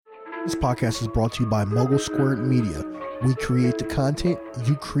This podcast is brought to you by Mogul Squared Media. We create the content,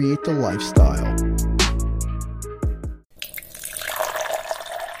 you create the lifestyle.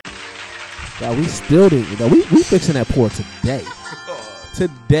 Now we still didn't. You know, we fixing that pour today.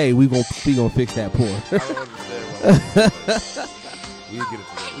 Today we gonna fix that pour. I don't understand. We get it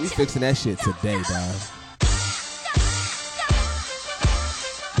today. We fixing that shit today, dog.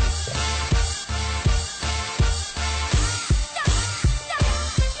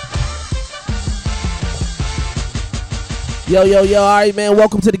 Yo, all right, man.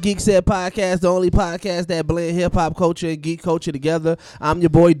 Welcome to the Geekset podcast, the only podcast that blend hip-hop culture and geek culture together. I'm your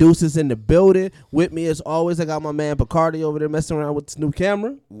boy Deuces in the building. With me, as always, I got my man Picardi over there messing around with this new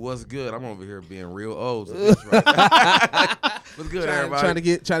camera. What's good? I'm over here being real old. So what's good, everybody?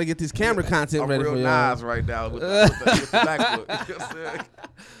 Trying to get this camera content I'm ready real for y'all. nice right now with the MacBook. You know what I'm saying?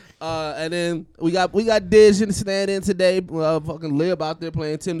 And then we got Diz in the stand in today. Fucking Lib out there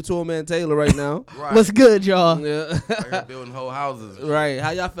playing Tim the Toolman Taylor right now. Right. What's good, y'all? Yeah. Right here building whole houses. Right.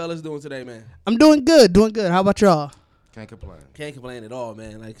 How y'all fellas doing today, man? I'm doing good. How about y'all? Can't complain. Can't complain at all,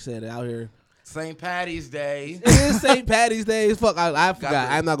 man. Like I said, out here. St. Patty's Day. It is St. Patty's Day. Fuck, I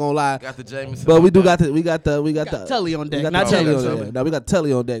forgot. I'm not gonna lie. Got the Jameson. But we do on got the Tully on deck. we got Not the Tully Jameson. on deck. No, we got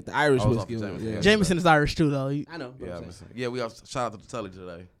Tully on deck. The Irish I was whiskey. off the On, Jameson. yeah. Jameson is Irish too, though. I know. Yeah, we also shout out to Tully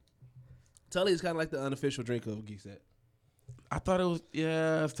today. Tully is kind of like the unofficial drink of Geekset. I thought it was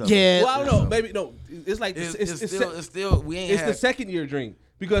it's Tully. Yeah. Well, I don't know. Maybe no. It's like It's still we ain't it's had. the second year drink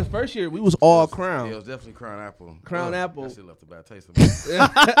because first year we was all Yeah, Crown. it was definitely Crown Apple. Crown Ugh, Apple. That shit left a bad taste in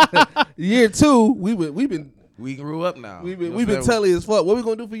me. Year two, we've been We grew up now. we've You know been what I'm saying? Tully as fuck. What we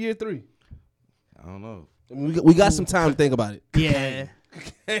gonna do for year three? I don't know. I mean, we got some time to think about it. Yeah.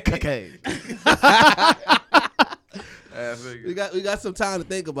 Okay. We got some time to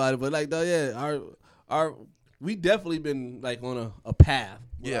think about it, but like though, yeah, our we definitely been like on a path.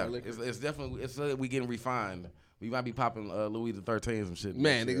 with Yeah, our liquor. it's definitely we getting refined. We might be popping Louis the 13th and shit.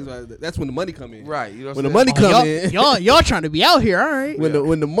 Man, next year. niggas, that's when the money come in. Right. You know When the what money I'm come y'all, in, y'all trying to be out here, all right?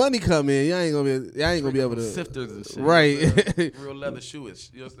 when the money come in, y'all ain't gonna be able to. sifters and shit. Right. You know what I'm saying? Real leather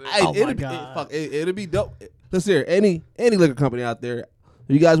shoeish. You know what I'm saying? Oh my it'll God. it'll be dope. Listen here, any liquor company out there, if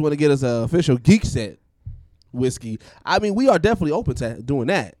you guys want to get us an official Geekset whiskey, I mean, we are definitely open to doing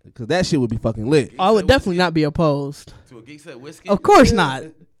that because that shit would be fucking lit. I would definitely not be opposed. To a Geekset whiskey? Of course not.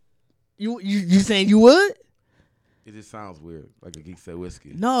 You saying you would? It just sounds weird, like a Geekset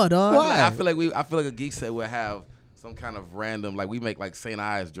whiskey. No, dog. Why? I feel like a Geekset would have some kind of random, like we make like St.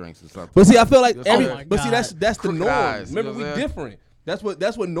 Ives drinks or something. But see, I feel like Oh my but see, God. that's the Crooked norm. eyes, you Remember, know we what I'm saying? different.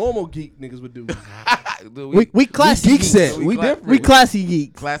 That's what normal geek niggas would do. Dude, We classy geeks. Geekset. We cla- different. We classy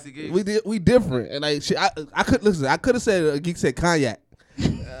geeks. classic geeks. We different. And like shit, I could have said a Geekset cognac.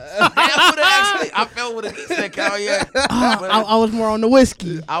 I felt with a Geekset cognac. I was more on the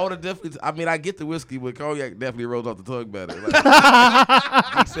whiskey. I would have definitely. I mean, I get the whiskey, but cognac definitely rolls off the tongue better. Like,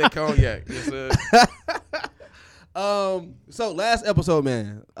 Geekset cognac. You know what I'm saying? So last episode,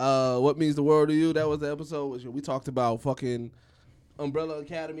 man, what means the world to you? That was the episode we talked about fucking Umbrella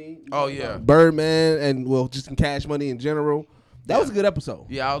Academy. Oh, yeah. Birdman, and well, just some Cash Money in general. That was a good episode.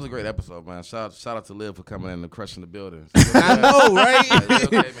 Yeah, that was a great episode, man. Shout out to Liv for coming in and crushing the building. I know, right?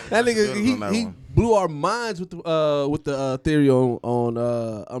 Okay, man. That nigga, Building on that he one. blew our minds with the theory on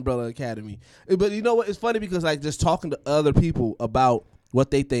Umbrella Academy. But you know what? It's funny because like just talking to other people about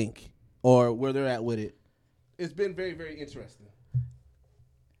what they think or where they're at with it, it's been very, very interesting.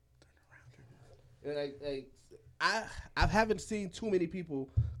 And I haven't seen too many people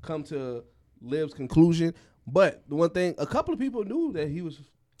come to Liv's conclusion, but the one thing, a couple of people knew that he was.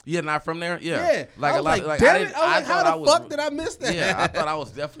 Yeah, not from there. Yeah, Yeah, like I a was lot. like, Like damn I it! didn't. I was like, thought how I the was. fuck did I miss that? Yeah, I thought I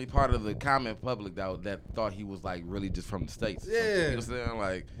was definitely part of the comment public that thought he was like really just from the States. or something. Yeah. You know what I'm saying?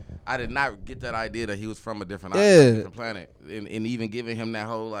 Like, I did not get that idea that he was from a different, different planet, and even giving him that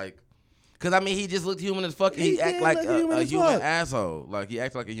whole like, because I mean he just looked human as fuck. And He he act did like look a human as human fuck. asshole. Like he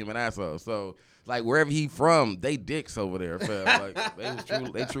acts like a human asshole. So like wherever he from, they dicks over there. Fam.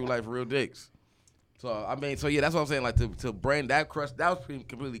 Like they true life real dicks. So I mean, so yeah, that's what I'm saying. Like to brain that was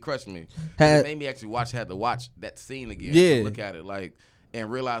completely crushed me. It made me actually had to watch that scene again. Yeah. To look at it like and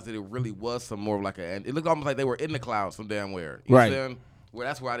realize that it really was some more of like and it looked almost like they were in the clouds some damn where. You know what I'm saying? Where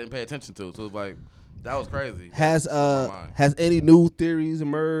that's where I didn't pay attention to. So it was like that was crazy. Has any new theories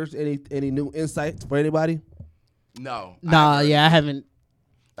emerged? Any new insights for anybody? No. Nah, yeah, I haven't.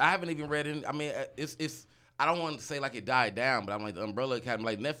 I haven't even read it. I mean, it's. I don't want to say like it died down, but I'm like the Umbrella Academy.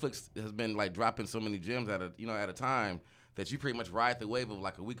 Like Netflix has been like dropping so many gems at a time that you pretty much ride the wave of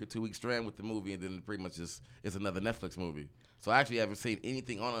like a week or 2 week strand with the movie, and then pretty much just it's another Netflix movie. So I actually haven't seen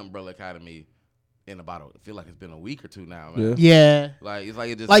anything on Umbrella Academy in about I feel like it's been a week or two now, man. Yeah. Like it's like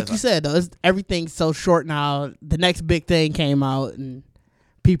it just Like you said though, everything's so short now. The next big thing came out, and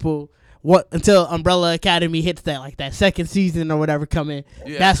people until Umbrella Academy hits that second season or whatever coming.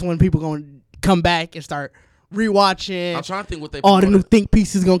 Yeah. That's when people gonna come back and start rewatching. I'm trying to think what they all the promoted. new think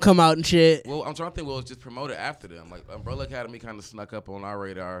pieces gonna come out and shit. Well, I'm trying to think what was just promoted after them. Like Umbrella Academy kind of snuck up on our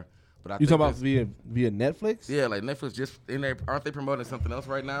radar, but I You think talking about this- via Netflix? yeah, like Netflix just in there. Aren't they promoting something else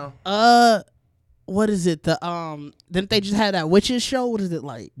right now? What is it? Didn't they just have that witches show? What is it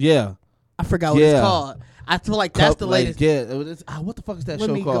like? Yeah. I forgot what it's called. I feel like that's the latest. What the fuck is that Let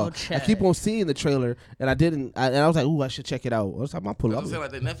show me go called? check. I keep on seeing the trailer, and I was like, ooh, I should check it out. I was like, I'm pull I up. was saying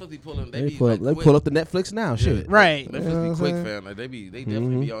like the Netflix be pulling. They Let be me pull like up, let me quick. pull up the Netflix now. Yeah. Shit. Right. Netflix You know be what quick, I'm fam. Like they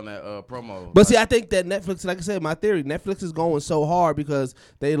definitely be on that promo. But see, I think that Netflix, like I said, my theory, Netflix is going so hard because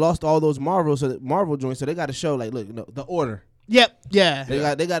they lost all those Marvel joints, so they got to show like, look, the order. Yep. Yeah.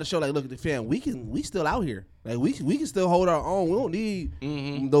 They got to show like, look, the fan, we still out here. Like we can still hold our own. We don't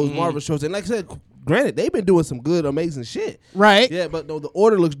need those Marvel shows. And like I said, granted, they've been doing some good, amazing shit. Right. Yeah, but no, the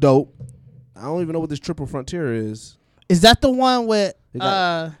order looks dope. I don't even know what this Triple Frontier is. Is that the one with They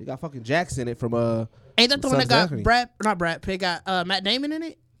got fucking Jax in it from Ain't that the one that Sons of got Anthony. not Brad Pitt, got Matt Damon in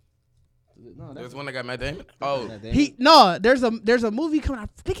it? No, There's one that got Matt Damon. Oh, There's a movie coming. I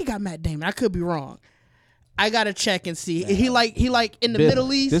think it got Matt Damon. I could be wrong. I gotta check and see. He like in the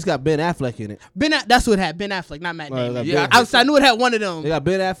Middle East. This got Ben Affleck in it. That's what it had. Ben Affleck, not Matt Damon. yeah, I knew it had one of them. They got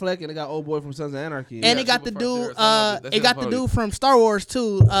Ben Affleck and they got old boy from Sons of Anarchy. And Yeah, it got the Triple dude. Frontier, It got the dude from Star Wars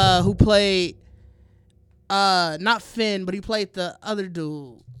too. Who played not Finn, but he played the other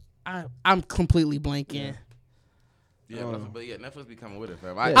dude. I'm completely blanking. yeah, but yeah, Netflix be coming with it,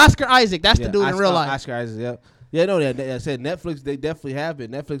 fam. Oscar Isaac. That's the dude in real life. Oscar Isaac, yep. Yeah, no, I said Netflix. They definitely have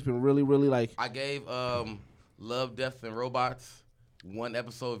been. Netflix been really, really like. I gave Love, Death, and Robots one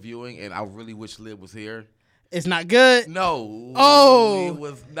episode viewing, and I really wish Liv was here. It's not good. No. Oh. It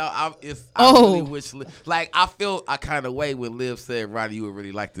was no. I Oh. really wish. Like I feel a kind of way when Liv said, "Ronnie, you would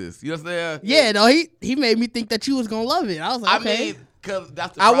really like this." You know what I'm saying? Yeah, no, he made me think that you was gonna love it. I was like, okay. I mean, cause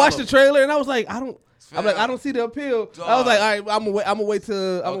that's the I watched the problem. trailer and I was like, I'm like, I don't see the appeal. I was like, all right, I'm gonna wait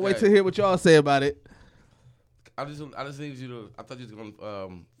to hear what y'all say about it. I just need you to. I thought you was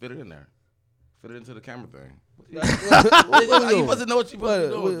gonna fit it in there, fit it into the camera thing. You supposed to know what you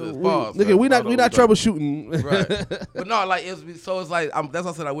supposed to do with this. Pause. Nigga, we not troubleshooting. Right. But no, like it's like that's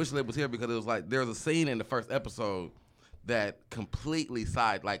why I said I wish Liv was here because it was like there's a scene in the first episode that completely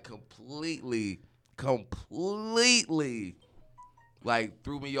like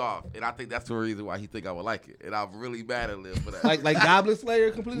threw me off, and I think that's the reason why he think I would like it, and I'm really mad at Liv for that. like Goblin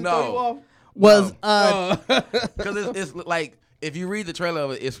Slayer completely threw you off. Was because it's like if you read the trailer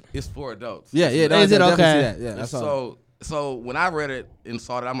of it, it's for adults. Yeah. Is it okay? Yeah, that's all. So when I read it and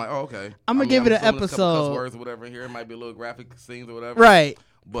saw it, I'm like, oh, okay. I'm gonna give it an assuming there's a couple episode. cuss words or whatever in here. It might be a little graphic scenes or whatever. right.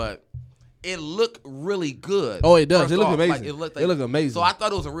 But it looked really good. Oh, it does. First It looked off, amazing. It looked amazing. So I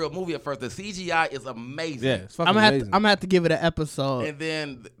thought it was a real movie at first. The CGI is amazing. Yeah, it's fucking I'm amazing. gonna have to give it an episode. And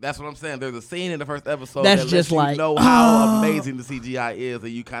then that's what I'm saying. There's a scene in the first episode That's that just lets you like, know how amazing the CGI is,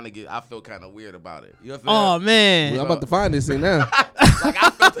 and you kind of I feel kind of weird about it. You know what Oh I'm saying? man. I'm about to find this thing now. Like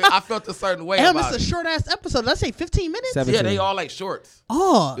I felt a certain way Damn, about it's a it. short ass episode. Let's say 15 minutes. 17. Yeah, they all like shorts.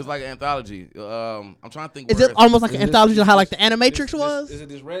 Oh, It's like an anthology. I'm trying to think. is where it almost like an Is anthology this- of how like the Animatrix Is was? it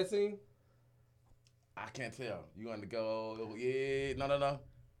this red scene? I can't tell. You want to go? Yeah, no.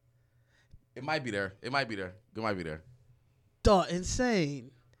 It might be there. It might be there. Duh,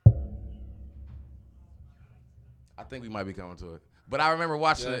 insane. I think we might be coming to it. But I remember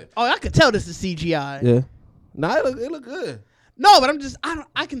watching it. Oh, I could tell this is CGI. Yeah. Nah, it look good. No, but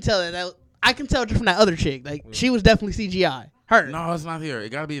I can tell that. I can tell just from that other chick. Like she was definitely CGI. Her. No, it's not here. It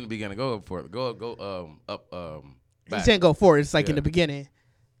gotta be in the beginning. Go up for it. Go up He back. saying go forward. It's like in Yeah. the beginning.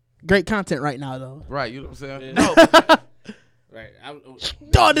 Great content right now though. Right, you know what I'm saying? Yeah. No. Right.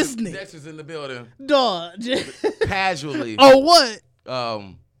 Dog, this nigga. Dexter's in the building. Dog. Casually. Oh what?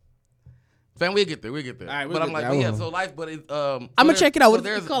 Fam, we'll get there. All right, but I'm like, there. yeah, so life, but it, I'm gonna check it out. What's it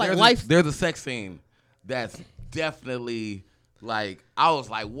there's, called? Like there's life. there's a sex scene that's definitely like I was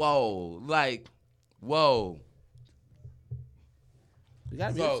like, whoa. You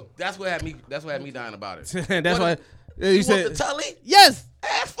gotta be. So that's what had me dying about it. That's why. Yeah, you You want the said. tully? Yes.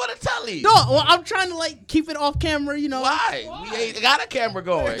 Ask for the tully. Dog. Well, I'm trying to like keep it off camera. You know. Why? We ain't got a camera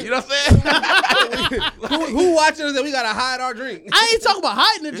going. You know what I'm saying? who watching us that we gotta hide our drink? I ain't talking about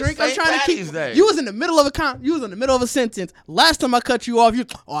hiding the It's drink. I'm St. trying to keep. Patty's Day. You was in the middle of a sentence. Last time I cut you off,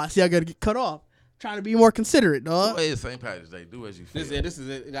 I see I gotta get cut off. Trying to be more considerate, dog. It's St. Patrick's Day. Do as you feel. This is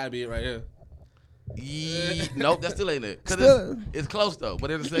it. It gotta be it right here. Nope, that still ain't it. Cause Still- it's close though.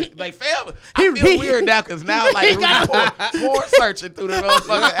 But it's like, fam, I feel weird now because now like more searching through the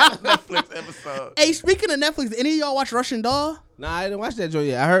motherfucking Netflix episode. Hey, speaking of Netflix, did any of y'all watch Russian Doll? Nah, I didn't watch that joint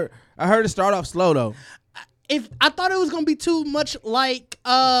yet. I heard it start off slow though. If I thought it was gonna be too much like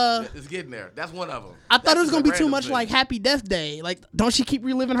It's getting there. That's one of them. I thought it was gonna be too random much thing. like Happy Death Day. Like, don't she keep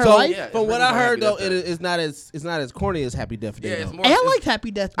reliving her So life? yeah. from it's what really I more heard Happy though, Death Day. it's not as corny as Happy Death Day. Yeah, it's though. more. Hey, I it's- liked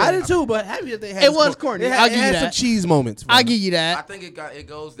Happy Death Day. I did too, but Happy Death Day had It its was corny. It I'll had, give it you had that. some cheese moments. I'll man. give you I that. think it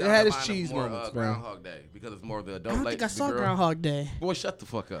goes It down had the its line cheese of more moments, man. Groundhog Day because it's more of the adult. I don't like, think I the saw girl. Groundhog Day. Boy, shut the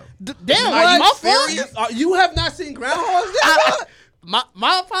fuck up. Damn, Are my you fault. serious? You have not seen Groundhog Day?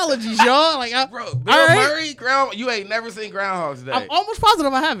 My apologies, y'all. Like, Bro, Bill all right. Murray, you ain't never seen Groundhog's Day. I'm almost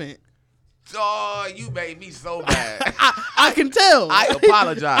positive I haven't. Oh, you made me so bad. I can tell. I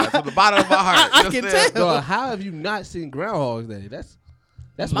apologize from the bottom of my heart. I You know can what I'm saying? tell. Bro, how have you not seen Groundhog Day?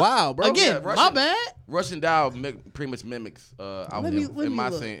 That's wild, bro. Again, Yeah, my bad. Russian Doll pretty much mimics Let me in my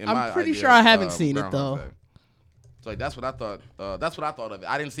look. scene. In I'm my pretty idea sure I of, haven't seen it, Groundhog though. Day. So like, that's what I thought. That's what I thought of it.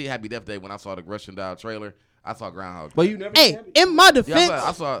 I didn't see Happy Death Day when I saw the Russian Doll trailer. I saw Groundhog. But you never Hey, seen Happy in my Yeah, defense,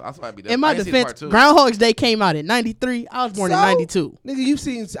 I saw Happy Death Day. in my I didn't see the part defense, two. Groundhog's Day came out in '93. I was born in So? '92. Nigga, you've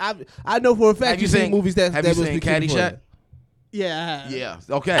seen. I know for a fact Have you you've seen seen movies that Have that you was seen bikini for Caddyshack? Yeah, I have. Yeah.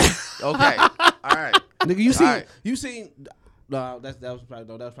 Okay. Okay. All right. you. Nigga, you seen. Alright. You seen. No, that was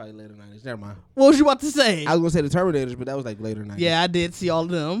probably later 90s. Never mind. What was you about to say? I was gonna say the Terminators, but that was like later 90s. Yeah, I did see all of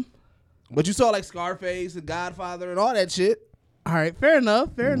them. But you saw like Scarface and Godfather and all that shit. All right, fair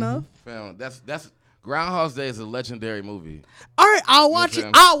enough. Fair enough. Fam, that's Groundhog's Day is a legendary movie. All right, I'll watch it.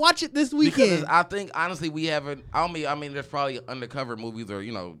 saying? I'll watch it this Because weekend. I think honestly we haven't. I mean, there's probably undercover movies or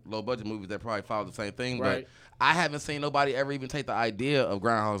low budget movies that probably follow the same thing. Right. But I haven't seen nobody ever even take the idea of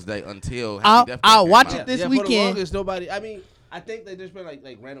Groundhog's Day until I'll- Happy Death Day I'll came watch out. it this For the weekend. longest, nobody. I mean, I think they just been like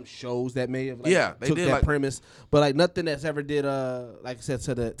random shows that may have Yeah, they took did, that like- premise, but like nothing that's ever did like I said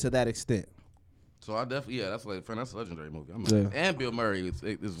to that extent. So I definitely that's a legendary movie. Yeah. And Bill Murray was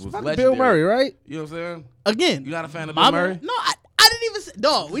Fucking legendary. Bill Murray, right? You know what I'm saying? Again, You not a fan of my Bill Murray? No, I didn't even say.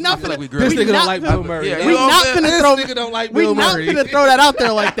 Dog, we not I feel finna. like we grew This up- nigga don't not like finna- Bill Murray. Yeah, That's- you We know what not I'm saying? finna This throw. nigga don't like We Bill not Murray. finna throw that out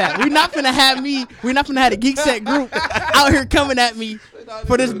there like that. We not finna have me. We not finna have a Geekset group out here coming at me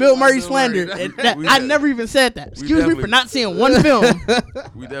for this Bill Murray slander. And that- We I def- never even said that. Excuse me definitely- for not seeing one film.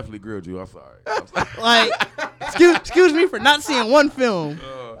 We definitely grilled you. I'm sorry. Like, excuse me for not seeing one film.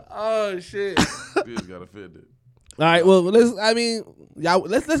 Oh shit! Dude got offended. All right, well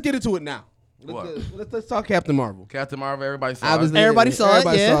let's get into it now. What? Let's talk Captain Marvel. Captain Marvel, everybody saw Obviously, it. Everybody saw it,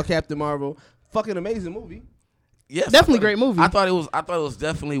 Everybody yeah. saw Captain Marvel. Fucking amazing movie. Yes, Definitely I thought- great movie. I thought it was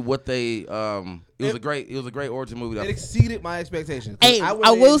definitely what they it was a great origin movie. It exceeded my expectations. 'Cause Hey, went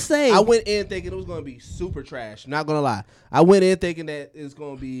I will in- say- I went in thinking it was gonna be super trash. Not gonna lie, I went in thinking that it's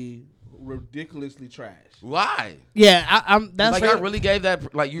gonna be ridiculously trash. Why? Yeah, I'm. That's Like I really gave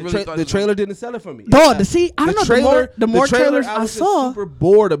that like you really thought The trailer didn't sell it for me. dog. To see, I don't know. The more trailer, trailers I I was just saw, super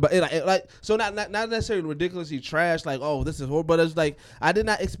bored about it. Like so, not necessarily ridiculously trash. Like, oh, this is horrible. But it's like I did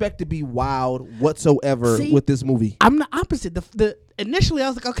not expect to be wild whatsoever See? with this movie. I'm the opposite. The initially I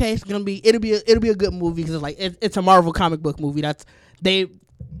was like, okay, it'll be a good movie because it's like it's a Marvel comic book movie. They've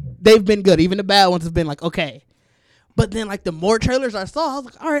been good. Even the bad ones have been like okay. But then like the more trailers I saw, I was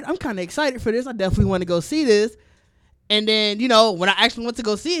like, all right, I'm kind of excited for this. I definitely want to go see this. And then when I actually went to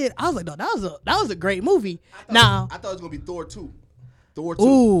go see it, I was like, no, that was a great movie. Now I thought it was gonna be Thor 2. Thor 2.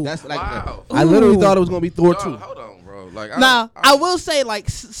 Ooh. That's like Wow. I literally Ooh. thought it was gonna be Thor 2. Hold on, bro. Like I will say like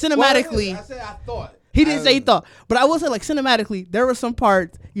cinematically. I said I thought. He didn't say he thought, but I will say like cinematically, there were some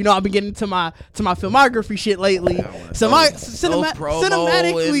parts. I've been getting to my filmography shit lately. So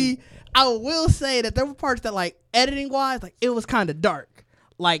cinematically, I will say that there were parts that like editing wise, like it was kind of dark,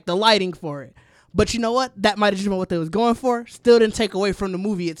 like the lighting for it. But you know what? That might have just been what they was going for. Still didn't take away from the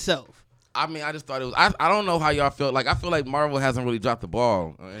movie itself. I mean, I just thought it was. I don't know how y'all feel. Like I feel like Marvel hasn't really dropped the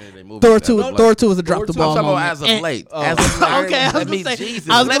ball on any of their movies. Thor 2 was a drop the ball I'm talking about moment. as of And- late. Oh. As of late. Okay, I was Let me, gonna say, Jesus,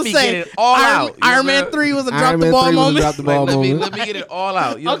 I was let gonna me say, get it all out. You know Iron what I'm Man saying? 3 was a drop Iron the Man ball 3 was a moment. drop the ball Like, moment. let me get it all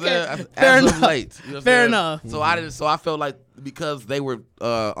out. You know Okay, what I'm saying? fair As of enough. late. You know what I'm Fair saying? enough. So I felt like because they were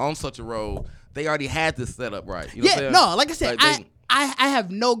on such a roll, they already had this set up right. You know what I'm Yeah, saying? no, like I said, I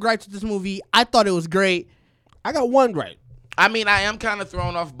have no gripes with this movie. I thought it was great. I got one gripe. I mean, I am kind of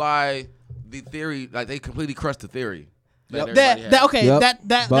thrown off by the theory. Like they completely crushed the theory. Yep. everybody had. That okay, Yep.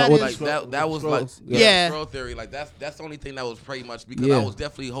 that But is Like that was like Yeah. scroll theory. Like that's the only thing that was pretty much because Yeah. I was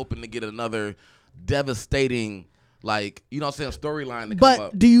definitely hoping to get another devastating, like you know what I'm saying, storyline to come But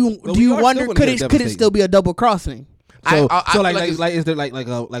up. do you Well, we are wonder still gonna could get it devastating. still be a double crossing? So, I so feel like is there like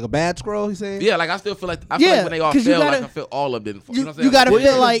a bad scroll? He's saying. Yeah, like I still feel like when they all 'cause you fail, gotta- like I feel all of them. you know what I'm saying? gotta Like,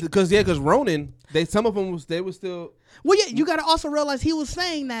 feel like- because Ronin, some of them they were still. Well, yeah, you got to also realize he was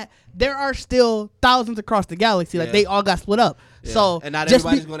saying that there are still thousands across the galaxy. Like, Yeah. they all got split up. Yeah. So, and not just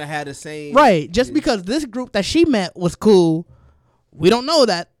everybody's going to have the same. right. Just because this group that she met was cool, we don't know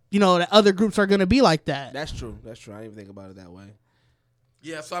that, that other groups are going to be like that. That's true. I didn't even think about it that way.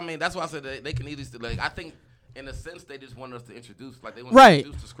 Yeah, so I mean, that's why I said they can easily like. I think in a sense they just want us to introduce, like they want to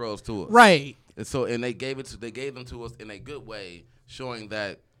introduce the Skrulls to us, Right. And so they gave them to us in a good way, showing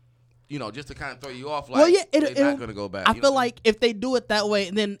that. Just to kind of throw you off, like, Well, yeah, they're not going to go back. I feel like if they do it that way,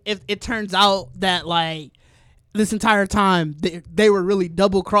 and then if it turns out that, like, this entire time they were really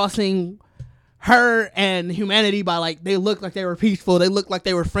double-crossing her and humanity by, like, they looked like they were peaceful, they looked like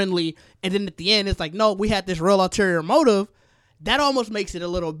they were friendly, and then at the end, it's like, no, we had this real ulterior motive, that almost makes it a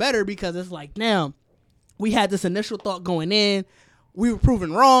little better because it's like, now, we had this initial thought going in, we were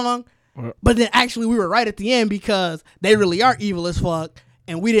proven wrong, but then actually we were right at the end because they really are evil as fuck.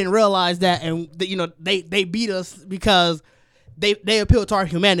 And we didn't realize that, and they beat us because they appeal to our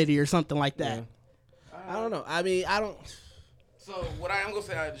humanity or something like that. Yeah. I don't know. I mean, I don't. So what I am gonna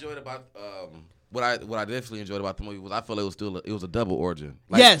say I enjoyed about what I definitely enjoyed about the movie was I feel it was a double origin.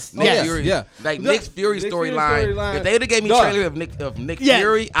 Like, Yes, Nick yes. Fury, Yeah. like Nick Nick Fury's Fury's storyline. storyline. If they'd have gave me Dog. trailer of Nick Yeah.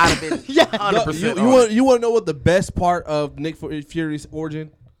 Fury, I'd have been Yeah. 100%. You want to know what the best part of Nick Fury's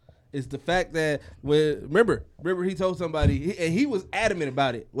origin is? The fact that remember he told somebody and he was adamant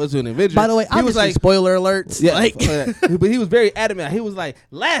about it. Was an Avenger. By the way, he was like spoiler alerts. Yeah, Like, but he was very adamant. He was like,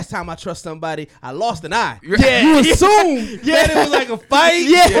 last time I trust somebody, I lost an eye. Yeah. You assume that it was like a fight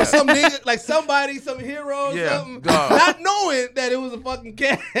Yeah. or some nigga, like somebody, some hero or Yeah, something, dog. not knowing that it was a fucking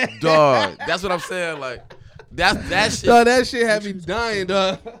cat. Dog, that's what I'm saying. Like that shit. Dog, that shit had me dying,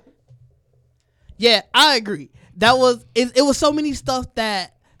 dog. yeah, I agree. That was it was so much stuff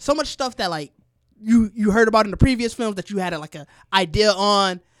that like you heard about in the previous films that you had like a idea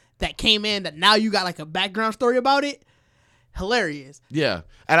on that came in that now you got like a background story about it. Hilarious. Yeah,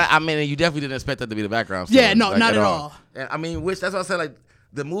 and I mean, you definitely didn't expect that to be the background story. Yeah, no, like, not at all. And I mean, that's what I said. Like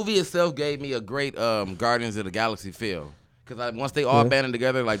the movie itself gave me a great Guardians of the Galaxy feel because once they all banded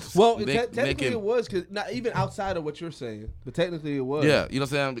together, like Technically it was because not even outside of what you're saying, but technically it was. Yeah, you know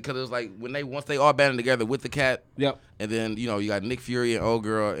what I'm saying? Because it was like once they all banded together with the cat. Yep. And then you got Nick Fury and Old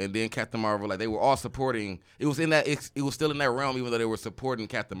Girl, and then Captain Marvel. Like they were all supporting. It was still in that realm, even though they were supporting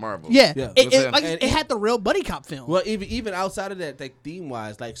Captain Marvel. Yeah, Yeah. it had the real buddy cop film. Well, even outside of that, like theme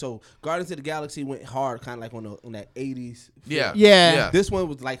wise, like so, Guardians of the Galaxy went hard, kind of like on that 80s. Yeah. Yeah. This one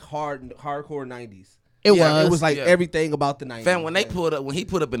was like hardcore 90s. It Yeah, was. It was like Yeah. everything about the 90s. Fam, when he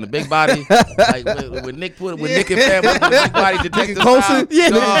put up in the big body, like when Nick and Fam put up in the big body detective Coulson? style, Yeah,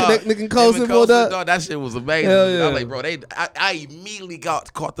 dog, Nick and Coulson pulled up. dog, that shit was amazing. Hell I yeah. was like, bro, I immediately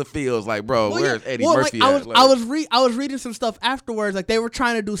caught the feels, like, bro, Well, where's yeah. Eddie Well, Murphy like, at? Like, I was reading some stuff afterwards. Like they were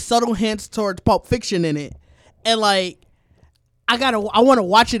trying to do subtle hints towards Pulp Fiction in it, and like I want to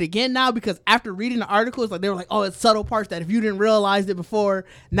watch it again now because after reading the articles, like they were like, oh, it's subtle parts that if you didn't realize it before,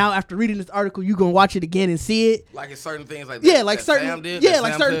 now after reading this article, you gonna watch it again and see it. like it's certain things like Yeah, that, like that certain Sam did, yeah, that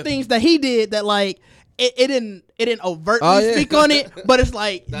like Sam certain did. things that he did that like it didn't overtly Oh, yeah. speak on it, but it's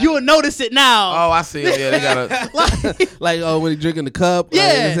like you will notice it now. Oh, I see it. Yeah, they got like, Like when he drinking the cup,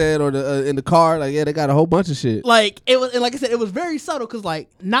 Yeah. in his head or the in the car, like they got a whole bunch of shit. like it was, and like I said, it was very subtle because like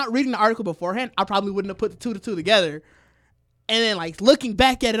not reading the article beforehand, I probably wouldn't have put the two together. And then like looking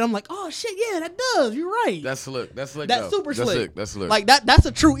back at it, I'm like, oh shit, yeah, that does. You're right. That's slick. That's slick. That's though. super That's slick. That's slick. Like that's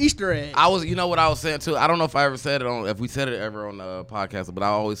a true Easter egg. You know what I was saying too. I don't know if I ever said it if we said it ever on the podcast, but I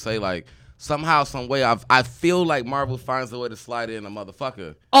always say like somehow, some way, I feel like Marvel finds a way to slide in a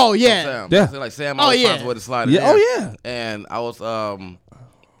motherfucker. Oh yeah, Sam. Yeah. I feel like Sam always yeah. finds a way to slide in. Yeah. there. Oh yeah. And I was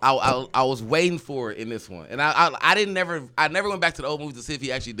I was waiting for it in this one, and I never went back to the old movies to see if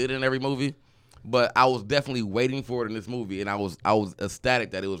he actually did it in every movie. But I was definitely waiting for it in this movie, and I was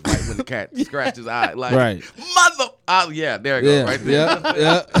ecstatic that it was right when the cat scratched his eye. Like, Right. yeah, there it goes, Yeah. right there.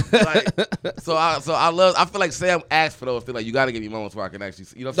 Yeah. Like, so I feel like Sam asked for those things. Like, you got to give me moments where I can actually,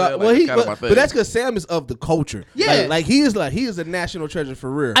 you know what I'm saying? Well, Like, he, that's kind of my but thing. that's because Sam is of the culture. Yeah. like he is a national treasure for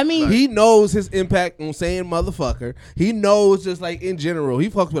real. I mean- he knows his impact on saying motherfucker. He knows just like in general, he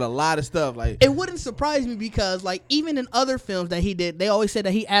fucks with a lot of stuff. Like it wouldn't surprise me because like even in other films that he did, they always said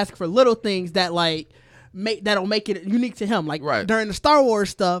that he asked for little things that like that'll make it unique to him. Like Right. during the Star Wars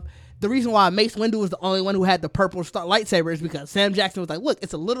stuff, the reason why Mace Windu was the only one who had the purple lightsaber is because Sam Jackson was like, look,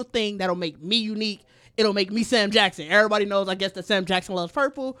 it's a little thing that'll make me unique. It'll make me Sam Jackson. Everybody knows, I guess, that Sam Jackson loves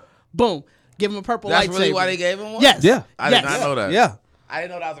purple. Boom. Give him a purple That's lightsaber. really why they gave him one? Yes. Yeah. I Yes. did not know that. yeah, I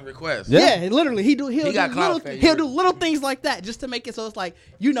didn't know that was a request. Yeah, literally, he'll got clout, fam. do little things like that just to make it so it's like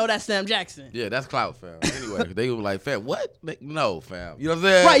that's Sam Jackson. Yeah, that's clout, fam. Anyway, they were like, fam, what? No, fam. You know what I'm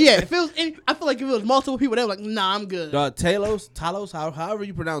saying? Right? Yeah. I feel like if it was multiple people, they were like, nah, I'm good. Talos, however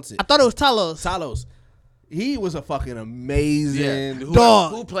you pronounce it. I thought it was Talos. Talos. He was a fucking amazing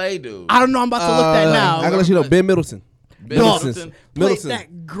dog. Who played, dude? I don't know. I'm about to look that now. I'm gonna let you know Ben Middleton. Middleton. Played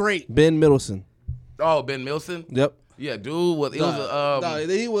that great. Ben Middleton. Oh, Ben Middleton? Yep. Yeah, dude.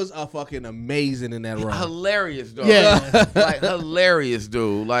 He was a fucking amazing in that role. Hilarious, dog. Yeah. Like, hilarious,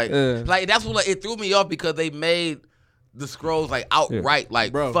 dude. Like that's what it threw me off because they made the scrolls like outright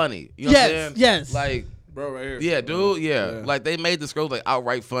funny. You know what I'm saying? Yes. Like, bro, right here. Yeah, dude. Yeah. Like they made the scrolls like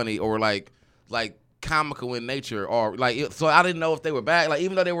outright funny or like comical in nature or like. So I didn't know if they were bad. Like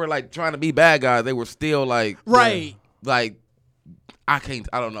even though they were like trying to be bad guys, they were still like like. I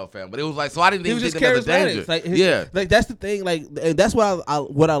don't know, fam, but it was like so. I didn't even think that was danger. Like that's the thing. Like, and that's what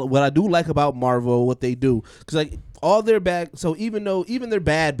I do like about Marvel, what they do, because like all their bad. So even their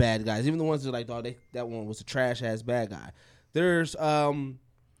bad guys, even the ones that are like, oh, that one was a trash ass bad guy. There's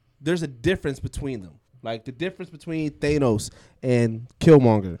a difference between them. Like the difference between Thanos and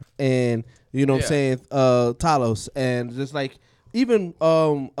Killmonger, and you know what I'm saying, Talos, and just like even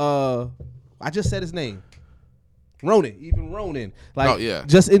I just said his name. Ronan, like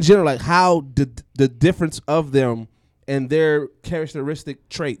just in general, like how the difference of them and their characteristic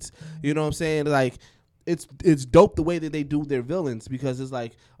traits, you know what I'm saying? Like it's dope the way that they do their villains because it's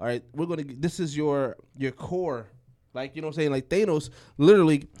like, all right, this is your core, like you know what I'm saying? Like Thanos,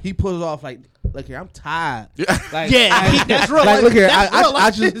 literally, he pulls off like here, I'm tired. Like, that's real. Like look here,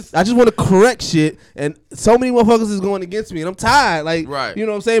 I just want to correct shit, and so many motherfuckers is going against me, and I'm tired. Like you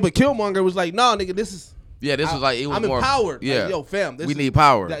know what I'm saying? But Killmonger was like, no, nigga, this is. Yeah, this was like it was I'm more empowered. Yeah, like, yo, fam, we need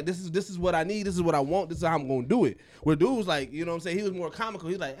power. This is what I need. This is what I want. This is how I'm gonna do it. Where dude was like, you know what I'm saying? He was more comical.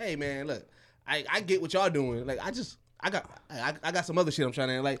 He's like, hey man, look, I get what y'all doing. Like I got some other shit I'm trying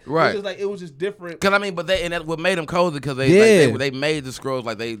to like. Right. It was just different. Cause I mean, but that's what made them cozy because they made the scrolls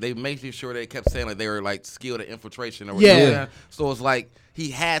like they made sure they kept saying like they were like skilled at infiltration or whatever. Yeah. So it's like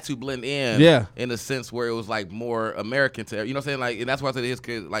he had to blend in. Yeah. In a sense where it was like more American to you know what I'm saying? Like and that's why I said his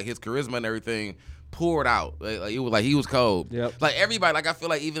charisma and everything poured out. Like it was like he was cold. Yep. Like everybody, like I feel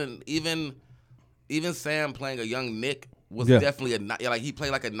like even Sam playing a young Nick was definitely like he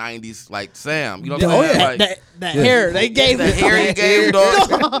played like a 90s like Sam. You know what I'm saying? Like, that hair they gave the hair he gave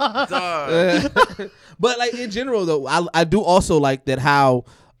dog. But like in general though, I do also like that how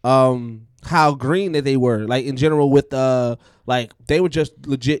green that they were. Like in general with like they were just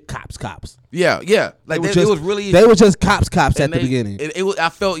legit cops. Yeah. Like it was really they were just cops at the beginning. It was, I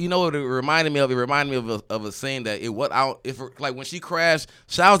felt you know what it reminded me of. It reminded me of a scene that like when she crashed.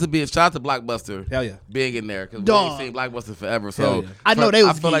 Shout out to Blockbuster. Hell yeah, being in there because we ain't seen Blockbuster forever. So I know they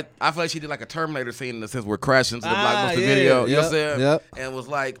was. I feel like she did like a Terminator scene in the sense we're crashing into the Blockbuster video. You know what I'm saying? Yep. And was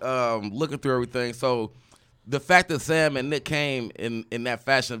like looking through everything. So the fact that Sam and Nick came in that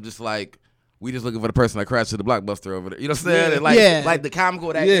fashion of just like. We just looking for the person that crashed to the Blockbuster over there. You know what I'm saying? And like the comical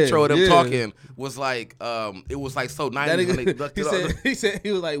of that intro of them talking was like it was like so 90s when they ducked he said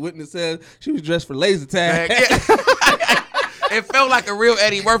he was like Whitney said she was dressed for laser tag. It felt like a real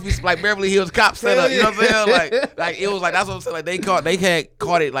Eddie Murphy like Beverly Hills Cop setup. You know what I'm saying? Like it was like that's what I'm saying. Like they had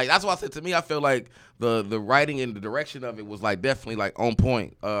caught it. Like that's why I said to me I feel like the writing and the direction of it was like definitely like on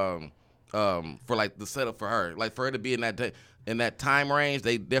point for like the setup for her. Like for her to be in that time range,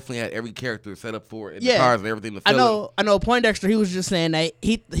 they definitely had every character set up for it. The cars and everything. To fill I know. Poindexter, he was just saying that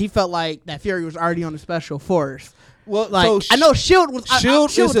he felt like that Fury was already on the special force. Well, like so I know Shield was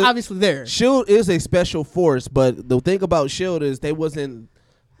obviously there. Shield is a special force, but the thing about Shield is they wasn't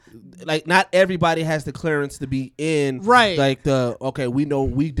like not everybody has the clearance to be in like we know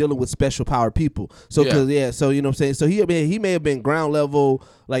we dealing with special power people. So so you know what I'm saying. So he may have been ground level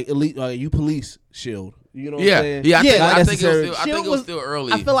like elite you police Shield. You know what I'm saying? Yeah, I think it was still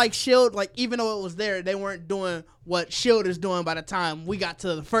early. I feel like Shield, like even though it was there, they weren't doing what Shield is doing by the time we got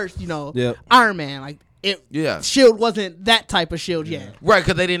to the first, Iron Man. Like Shield wasn't that type of Shield yet. Right,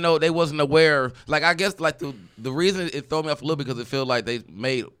 because they didn't know, they wasn't aware. Like I guess like the reason it threw me off a little bit because it felt like they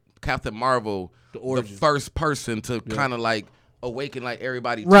made Captain Marvel the first person to kind of like awaken like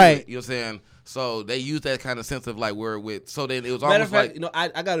everybody to it. You know what I'm saying? So they used that kind of sense of like where with. So then it was almost like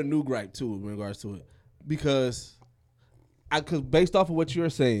I got a new gripe too in regards to it. Because based off of what you're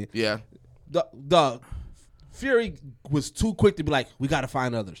saying, the Fury was too quick to be like, we got to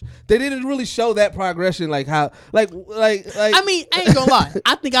find others. They didn't really show that progression, like how, like. I mean, I ain't gonna lie.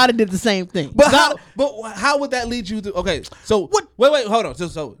 I think I'd have did the same thing. But how would that lead you to? Okay, so what? Wait, hold on.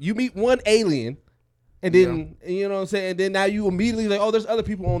 So you meet one alien, And then you know what I'm saying. And then now you immediately like, oh, there's other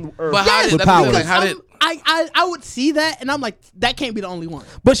people on the earth But how with did powers. like, how did? I would see that, and I'm like, that can't be the only one.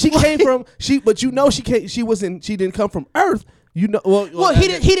 But she came from But you know she came. She didn't come from Earth. You know. Well, he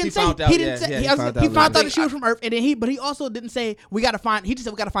didn't say. found out, He didn't yeah, say. yeah, He found out that she was from Earth, and then but he also didn't say we got to find. He just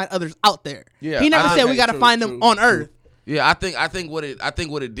said we got to find others out there. Yeah, he never said we got to find them on Earth. Yeah, I think what it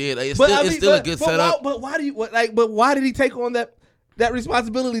did. It's still a good setup. But why do you But why did he take on that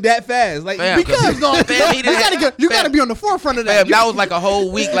responsibility that fast? Like Fam, because you gotta be on the forefront of that. Fam, that was like a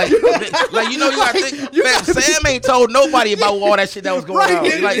whole week. Like you gotta think. Fam, Sam ain't told nobody about all that shit that was going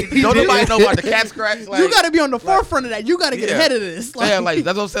on. Like don't nobody know about the cat scratch. Like, you gotta be on the forefront of that. You gotta get ahead of this. Fam, like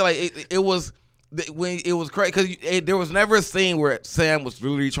that's what I'm saying. Like it was. When it was crazy because there was never a scene where Sam was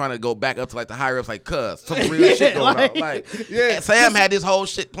really trying to go back up to like the higher ups like some real shit going on. Like Sam had this whole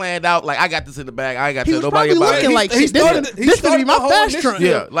shit planned out. Like I got this in the bag. I ain't got to tell nobody about it. Like this could be my fast track.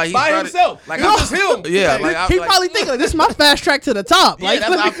 Yeah, like by himself. Like it was him. Yeah, he probably thinking this is my fast track to the top. Like that's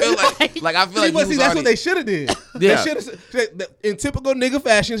what I feel like. Like I feel like that's what they should have did. Yeah. They should have in typical nigga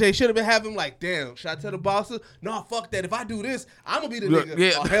fashion. They should have been having like, damn, should I tell the bosses? No, fuck that. If I do this, I'm gonna be the nigga.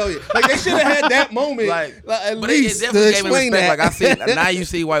 Yeah. Oh hell yeah. Like they should have had that moment. At least it to definitely gave me explain respect. that. Like I see now, you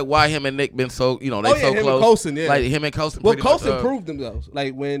see why him and Nick been so they so him close. And Coulson, yeah. Like him and Coulson. Well, pretty Coulson much, proved them though.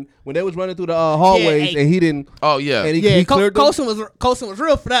 Like when they was running through the hallways and he didn't. Oh yeah. And he cleared them. Coulson was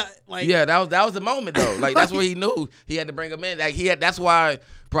real for that. Like that was the moment though. Like that's where he knew he had to bring him in. Like that's why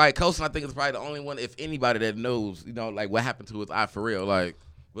probably Coulson I think is probably the only one, if anybody, that knows like what happened to his eye for real. Like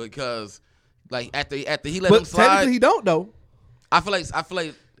because like after he let him slide. Technically he don't though. I feel like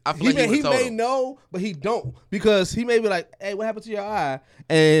he may know, but he don't, because he may be like, "Hey, what happened to your eye?"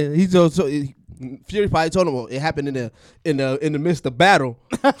 And Fury probably told him, "Well, it happened in the midst of battle."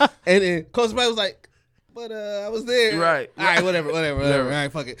 And then Coach was like, "But I was there." Right. All right. Whatever. All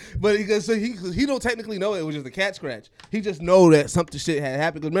right. Fuck it. But he don't technically know it was just a cat scratch. He just know that something shit had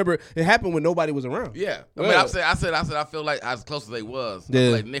happened. Because remember, it happened when nobody was around. Yeah. I said. I feel like as close as they was. Yeah.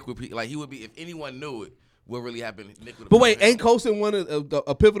 Like Nick would be like he would be if anyone knew it. What really happened? Nick would. But wait, ain't Coulson one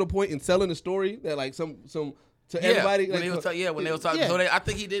a pivotal point in selling the story that like some to everybody? When like, when they was talking, so I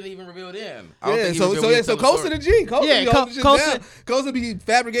think he didn't even reveal it in. So Coulson and G, Coulson be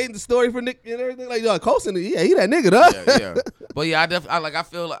fabricating the story for Nick and everything. Like Coulson, he that nigga, though. Yeah. But yeah, I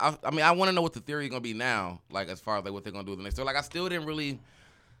feel like I want to know what the theory is gonna be now. Like as far as like what they're gonna do with the next story. Like I still didn't really.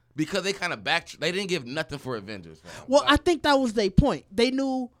 Because they kind of they didn't give nothing for Avengers. Well, I think that was their point. They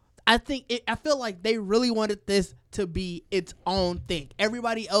knew. I feel like they really wanted this to be its own thing.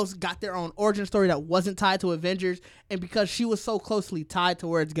 Everybody else got their own origin story that wasn't tied to Avengers, and because she was so closely tied to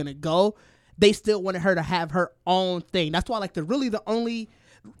where it's gonna go, they still wanted her to have her own thing. That's why, like, the only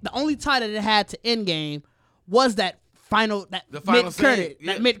tie that it had to Endgame was that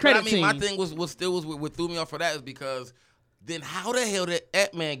mid credit scene. My thing was what threw me off for that is because then how the hell did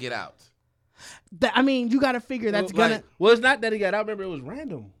Ant-Man get out? You got to figure that's gonna. Well, it's not that he got out. Remember, it was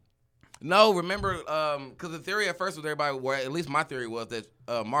random. No, remember, because the theory at first with everybody, or at least my theory was that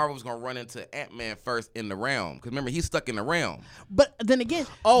Marvel was going to run into Ant-Man first in the realm. Because remember, he's stuck in the realm. But then again...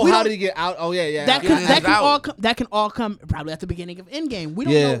 how did he get out? Oh, yeah. That can all come probably at the beginning of Endgame. We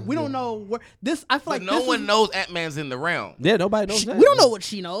don't know. We don't know where... This, I feel like no one knows Ant-Man's in the realm. Yeah, nobody knows that. We don't know what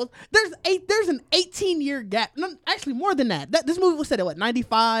she knows. There's an 18-year gap. No, actually, more than that. This movie was set at,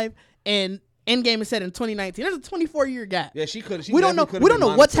 95? And... Endgame is set in 2019. There's a 24-year gap. Yeah, she could. We don't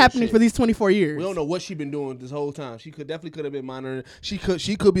know what's happening for these 24 years. We don't know what she's been doing this whole time. She could have been monitoring. She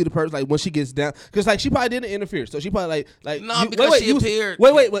could be the person like when she gets down, because like she probably didn't interfere. So she probably she appeared.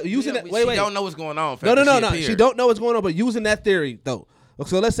 Using that. She don't know what's going on. No. She don't know what's going on. But using that theory though.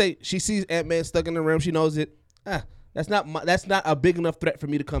 So let's say she sees Ant-Man stuck in the realm. She knows it. That's not a big enough threat for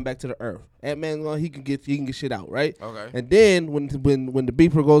me to come back to the Earth. Ant-Man, he can get shit out, right? Okay. And then when the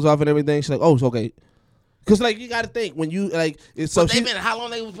beeper goes off and everything, she's like, oh, it's okay. Because like you got to think when you like. So they've been how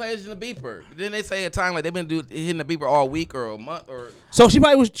long they was playing in the beeper? Didn't they say a time like they've been hitting the beeper all week or a month or? So she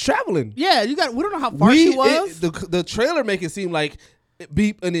probably was traveling. Yeah, we don't know how far she was. The trailer make it seem like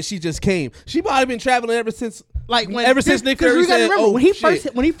beep and then she just came. She probably been traveling ever since. Since Nick Fury said, "Oh when he first,"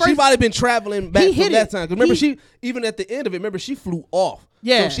 she probably been traveling back from that time. Because remember, she even at the end of it, she flew off.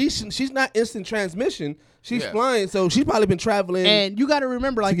 Yeah, so she's not instant transmission. She's flying, so she's probably been traveling. And you got to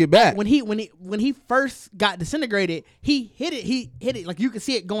remember, like, to get back. when he first got disintegrated, he hit it like you could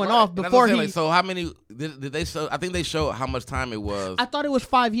see it going off before he. So how many did they show? I think they showed how much time it was. I thought it was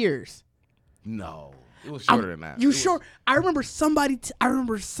 5 years. No. It was shorter than that. Sure? I remember I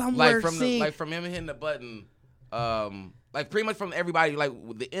remember somewhere seeing from him hitting the button. Like pretty much from everybody, like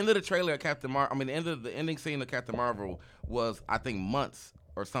the end of the trailer of Captain Marvel. I mean, the ending scene of Captain Marvel was, I think, months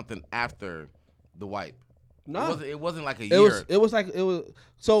or something after the wipe. No, It wasn't like a year. It was.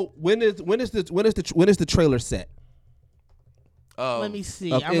 So when is the trailer set? Let me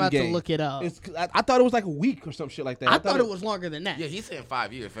see. Of I'm about to Endgame. look it up. I thought it was like a week or some shit like that. I thought it was longer than that. Yeah, he's saying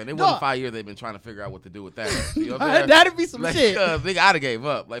 5 years, fam. It wasn't 5 years they've been trying to figure out what to do with that. You know what I'm saying? That'd be some like, shit. Nigga, I'd have gave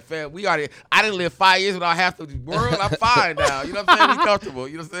up. Like, fam, I didn't live 5 years without half the world. I'm fine now. You know what I'm saying? We comfortable.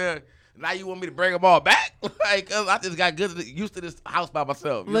 You know what I'm saying? Now you want me to bring them all back? Like, I just got used to this house by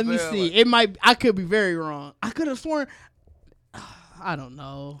myself. You Let know me what I'm see. saying? Like, I could be very wrong. I could have sworn. I don't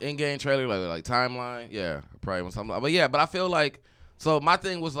know. In-game trailer, like timeline. Yeah, probably was something. But yeah, but I feel like, so my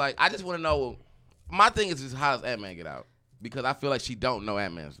thing was like, I just want to know, my thing is just how does Ant-Man get out? Because I feel like she don't know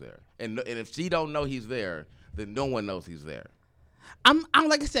Ant-Man's there. And if she don't know he's there, then no one knows he's there. I'm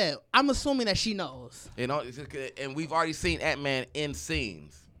like I said, I'm assuming that she knows. You know, and we've already seen Ant-Man in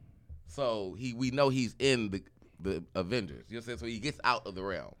scenes. So we know he's in the Avengers. You know what I'm saying? So he gets out of the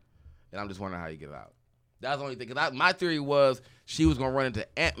realm. And I'm just wondering how he gets out. That's the only thing. Because my theory was she was going to run into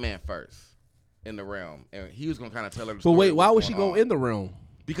Ant-Man first in the realm. And he was going to kind of tell her the But story. wait, why would she go in the realm?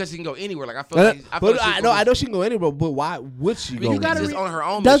 Because she can go anywhere. Like, I feel like I know she can go anywhere, but why would she go? You gotta just on her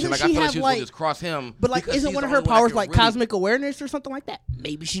own doesn't mission. Like, she I feel like have, she was like- going to just cross him. But like, because isn't she's one the of her only one that powers can like really- cosmic awareness or something like that?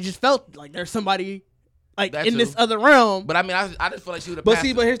 Maybe she just felt like there's somebody like That in too. this other realm. But I mean, I just feel like she would have But passed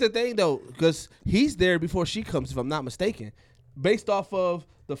see, it. but here's the thing though, because he's there before she comes, if I'm not mistaken. Based off of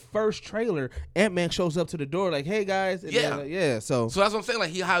the first trailer, Ant-Man shows up to the door like, "Hey guys," and Yeah. yeah. So So that's what I'm saying.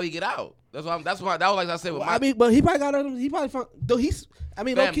 Like, how he get out? That's why that was like I said. With I mean, but he probably got out. He probably found. Though he's. I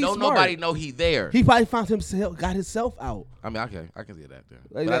mean, fam, low-key don't smart. nobody know he there. He probably found himself, got himself out. I mean, I can see that there.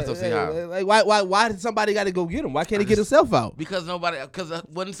 Like, But I still see how. Like, why did somebody got to go get him? Why can't he get himself out? Because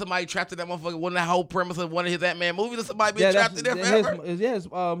wasn't somebody trapped in that motherfucker? Wasn't that whole premise of one of his Ant-Man movies that somebody been trapped in there forever?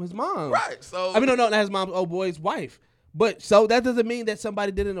 His mom. Right. So I mean, no, not his mom. Oh boy's wife. But so that doesn't mean that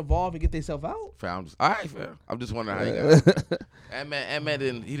somebody didn't evolve and get themselves out. Fam, all right, fam. I'm just wondering how he got it. Ant-Man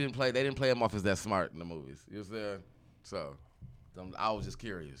didn't play. They didn't play him off as that smart in the movies. You know what I'm saying? So I was just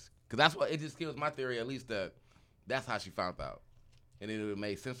curious because that's what it just kills my theory. At least that's how she found out, and it would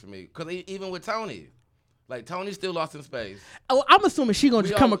make sense for me. Because even with Tony, like Tony's still lost in space. Oh, I'm assuming she gonna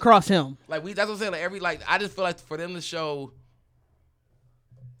just come across him. Like that's what I'm saying. Like I just feel like for them to show.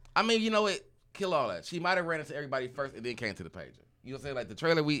 I mean, you know what? Kill all that. She might have ran into everybody first and then came to the pager. You know what I'm saying? Like the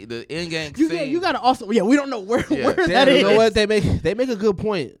trailer, the end game scene. You gotta also we don't know where that Damn, is. you know what? They make a good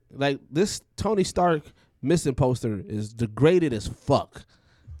point. Like this Tony Stark missing poster is degraded as fuck,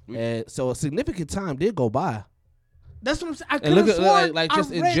 and so a significant time did go by. That's what I'm saying. I And look could've at sworn like I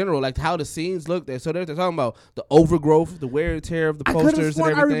just in read- general, like how the scenes look. There, so they're talking about the overgrowth, the wear and tear of the I could have posters and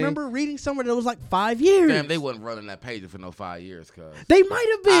sworn I everything. remember reading somewhere that it was like 5 years. Damn, they wasn't running that pager for no 5 years, cuz. They might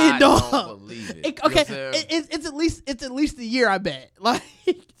have been, I dog. don't believe it. You know Okay, what I'm saying? it's at least a year, I bet. Like,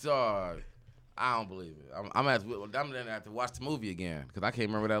 Dog, I don't believe it. I'm gonna have to watch the movie again because I can't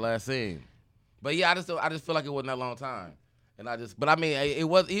remember that last scene. But yeah, I just feel like it wasn't that long time, but I mean, it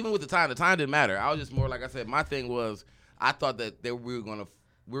was even with the time. The time didn't matter. I was just more like I said. My thing was I thought that we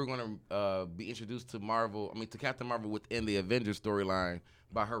were gonna be introduced to to Captain Marvel within the Avengers storyline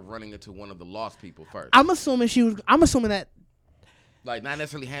by her running into one of the lost people first. I'm assuming that. Like not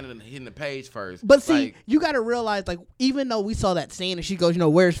necessarily hitting the page first. But see, like, you got to realize, like, even though we saw that scene and she goes,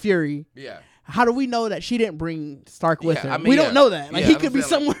 where's Fury? Yeah. How do we know that she didn't bring Stark with her? I mean, we don't know that. Like, he could be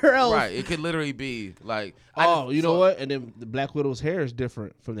somewhere else. Right. It could literally be like. You know what? And then the Black Widow's hair is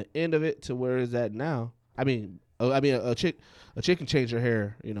different from the end of it to where it's at now. I mean, a chick can change her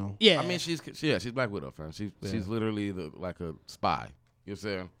hair. You know. Yeah. I mean, she's Black Widow, fam. She's literally like a spy. You know what I'm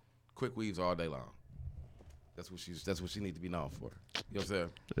saying? Quick weaves all day long. That's what she needs to be known for. You know what I'm saying?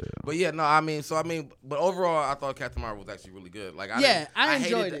 Yeah. But yeah, no, but overall, I thought Captain Marvel was actually really good. Like, I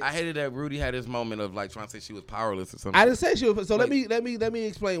enjoyed it. I hated that Rudy had his moment of like trying to say she was powerless or something. I didn't say she was. So Like, let me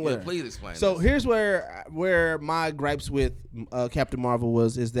explain what. Yeah, please explain. So this. here's where my gripes with Captain Marvel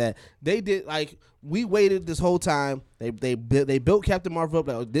is that they did like we waited this whole time. They built Captain Marvel up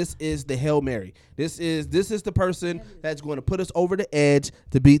like, oh, this is the Hail Mary. This is the person that's going to put us over the edge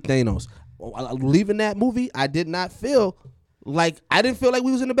to beat Thanos. Leaving that movie, I didn't feel like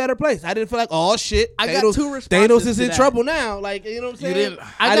we was in a better place. I didn't feel like, oh shit, I Thanos, got two responses Thanos is to in that. trouble now. Like, you know what I'm saying? didn't-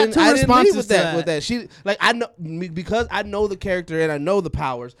 I got two responses with to that. With that, she like I know because I know the character and I know the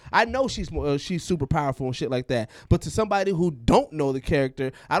powers. I know she's super powerful and shit like that. But to somebody who don't know the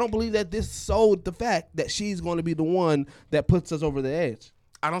character, I don't believe that this sold the fact that she's going to be the one that puts us over the edge.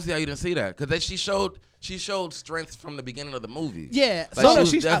 I don't see how you didn't see that because she showed she showed strength from the beginning of the movie. Yeah.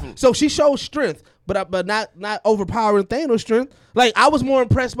 Like, So she showed strength, but not overpowering Thanos' strength. Like I was more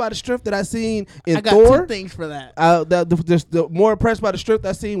impressed by the strength that I seen in I got Thor. 2 things for that. The more impressed by the strength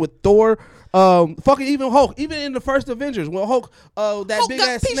I seen with Thor. Fucking even Hulk, even in the first Avengers, when Hulk, that Hulk big got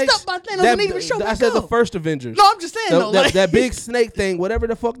ass pieced snake. up by Thanos and didn't even show I back said the up. first Avengers. No, I'm just saying though. Like, that big snake thing, whatever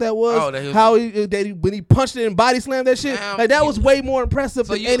the fuck that was. Oh, that was- how when he punched it and body slammed that shit, Damn, like that was way more impressive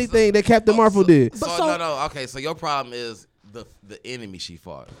than anything that Captain Marvel did. No. Okay, so your problem is the enemy she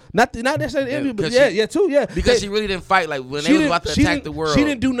fought. Not necessarily enemy, but because yeah. Because she really didn't fight like when they was about to attack the world. She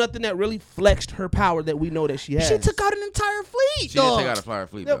didn't do nothing that really flexed her power that we know that she has. she took out an entire fleet. She didn't take out a entire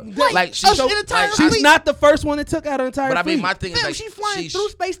fleet, though. Like, she an showed, entire like, She's fleet. not the first one that took out an entire But I fleet. mean, my thing is Fam, like she's flying through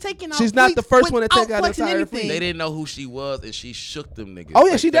space, taking out. She's not the first one to take out an flexing entire anything. fleet. they didn't know who she was, and she shook them niggas. Oh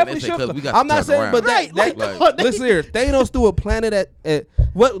yeah, Like, she that definitely they said, shook 'cause we them. got I'm not turned saying, around. but Right, listen here. Thanos threw a planet at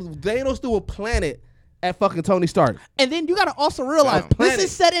what? Thanos threw a planet at fucking Tony Stark. And then you gotta also realize Wow. this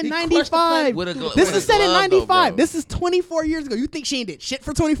is set in He crushed the planet '95. With a This with a is set in glove, though, '95. bro. This is 24 years ago. You think she ain't did shit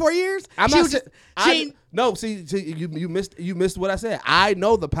for 24 years? I'm She not was saying. just- she ain't- No, see, you missed what I said. I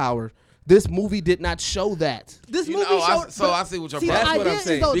know the power. This movie did not show that. This You movie know, showed. so I see what your see, problem the is. That's what I'm idea is,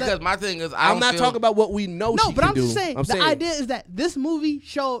 saying. though, Because that, my thing is, I'm not talking about what we know. no, she but can I'm do. just saying I'm the idea is that this movie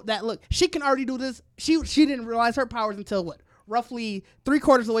showed that look, she can already do this. She didn't realize her powers until what, roughly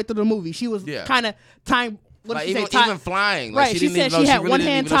 3/4 of the way through the movie. She was kind of time. What like did she even, say? even flying. Like, Right, she didn't said even she know- had really one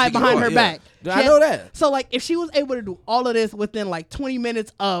didn't hand even know she tied could behind fly. her Yeah. back. I She had- know that. So like, if she was able to do all of this within like 20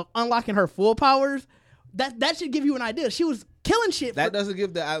 minutes of unlocking her full powers, that should give you an idea. She was killing shit. That for, doesn't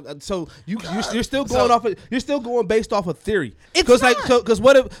give the so you're still going off of, you're still going based off of theory. It's Because like not. because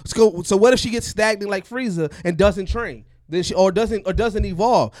what if she gets stagnant like Frieza and doesn't train? Then she doesn't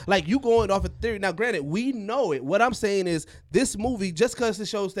evolve. Like you going off of theory. Now, granted, we know it. What I'm saying is this movie, just because it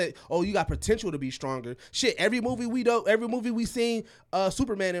shows that you got potential to be stronger. Shit, every movie we seen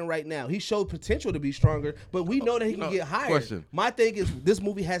Superman in right now, he showed potential to be stronger, but we know that he can get higher. Question. My thing is this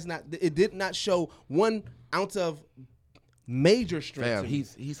movie did not show 1 ounce of major strength. Damn, to me.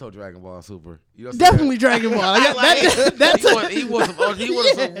 he's so Dragon Ball Super. You know what I'm definitely saying? Dragon Ball. That's he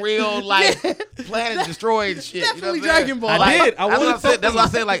was some real like planet destroying shit. Definitely you know what I'm Dragon saying? Ball. I Like, did. I that's what wanted I said. That's what I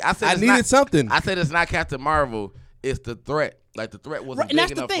said. Like I said, I it's needed not- something. I said it's not Captain Marvel. It's the threat. Like the threat wasn't Right, and big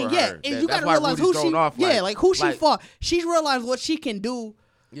that's the enough thing, for yeah. her. And That- you that's gotta why realize Rudy's who thrown off. like who she fought. She's realized what she can do.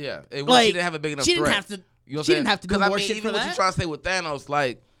 Yeah, it, Like, she didn't have a big enough she didn't threat. have to- You know what she I'm didn't saying? have to do 'Cause, more I mean, shit even for what that. you're trying to say with Thanos,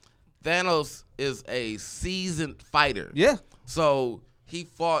 like Thanos is a seasoned fighter. Yeah. So he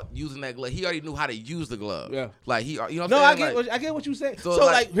fought using that glove. He already knew how to use the glove. Yeah. Like you know what I'm No, saying? I get what you're saying. So, So,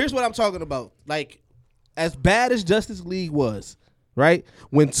 like- here's what I'm talking about. Like, as bad as Justice League was, right?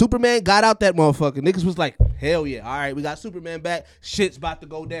 When Superman got out that motherfucker, niggas was like, hell yeah, all right, we got Superman back. Shit's about to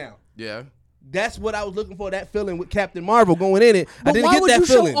go down. Yeah. That's what I was looking for, that feeling with Captain Marvel going in it. I But didn't why get would that you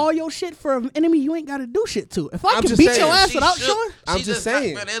feeling. show all your shit for an enemy you ain't got to do shit to? If I I'm can just beat saying. your ass She without shook- showing, I'm she just not-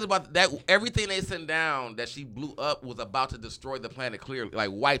 saying. man, it's about that. Everything they sent down that she blew up was about to destroy the planet. Clearly, like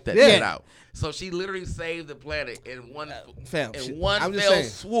wipe that Yeah. shit out. So she literally saved the planet in one fam, in shit, one I'm just fell saying.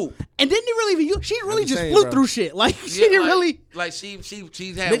 swoop. and didn't even use. She really just just saying, flew bro. through shit. Like she Yeah, didn't like, really. like she had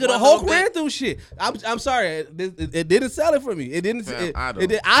Nigga, the one Hulk little ran bit- through shit. I'm sorry, it didn't sell it for me. It didn't. Fam, I don't. It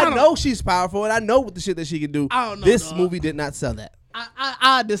did, I know she's powerful, and I know what the shit that she can do. I don't know, This dog. movie did not sell that.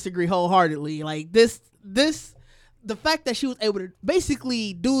 I disagree wholeheartedly. Like this, the fact that she was able to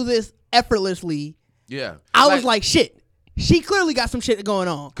basically do this effortlessly, Yeah, I was like, shit. She clearly got some shit going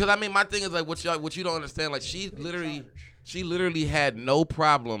on. because I mean, my thing is like what you don't understand. Like she literally had no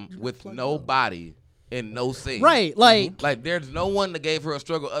problem with nobody in no scene. Right, like Like there's no one that gave her a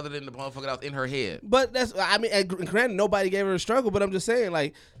struggle other than the motherfucker that was in her head. But that's, I mean, and granted, nobody gave her a struggle, but I'm just saying,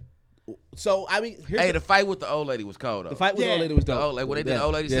 like, so, I mean, here's Hey, the fight with the old lady was cold though. the fight with the Yeah. old lady was The dope. old, like when they did the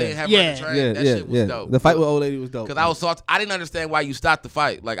old lady yeah. saying have her Yeah. on the train, Yeah, that yeah, shit was yeah. dope. The fight with the old lady was dope. Because I was so I didn't understand why you stopped the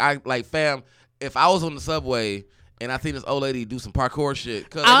fight. Like fam, if I was on the subway and I think this old lady do some parkour shit,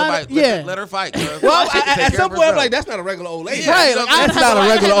 cause let her fight. Cause Well, she can take at care some of point, I'm herself. like, that's not a regular old lady. Yeah, Right, you know like, what I'm That's saying? not a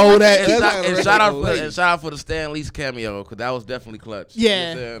regular old ass. And That's shout, not a and regular shout out old for lady. and shout out for the Stan Lee's cameo because that was definitely clutch.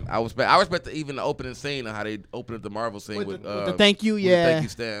 Yeah. You know what I'm saying? I respect even the opening scene of how they opened up the Marvel scene with the thank you, with the yeah. thank you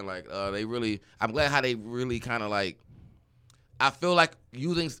Stan. Like they really, I'm glad how they really kind of like. I feel like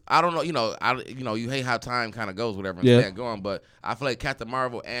using I don't know you hate how time kind of goes whatever and Yeah. Stan going, but I feel like Captain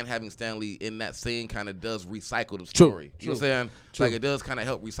Marvel and having Stan Lee in that scene kind of does recycle the True, story. You know what I'm saying? Like it does kind of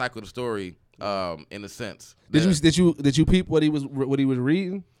help recycle the story in a sense. Did you peep what he was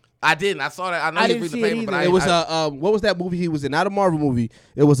reading? I didn't. I saw that. I know I he didn't read the see it paper, but either. I, It was I, what was that movie he was in? Not a Marvel movie.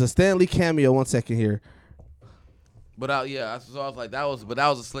 It was a Stan Lee cameo. 1 second here. But yeah, so I was like, that was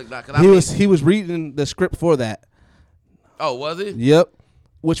a slick knock. He was reading the script for that. Oh, was it? Yep,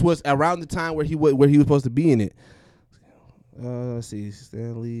 which was around the time where he was supposed to be in it. Let's see,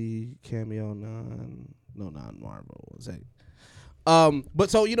 Stan Lee cameo not Marvel. What's that?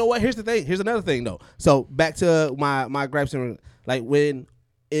 But so you know what? Here's the thing. Here's another thing though. So back to my gripes and like when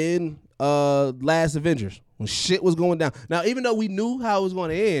in Last Avengers when shit was going down. Now even though we knew how it was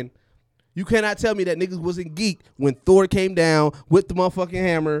going to end. You cannot tell me that niggas wasn't geek when Thor came down with the motherfucking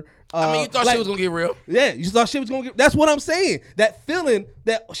hammer. I mean, you thought shit was gonna get real. Yeah, you thought shit was gonna get. That's what I'm saying. That feeling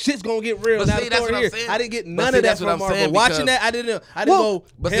that shit's gonna get real. But now see, that's what I'm saying. I didn't get none of that from Marvel. Watching that, I didn't go.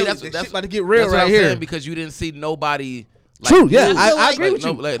 But see, see, that's that's about to get real that's what right I'm here saying, because you didn't see nobody. True, yeah, I agree with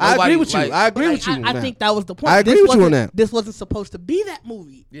you. I agree with you. I agree with you. I think that was the point. I agree with you on that. This wasn't supposed to be that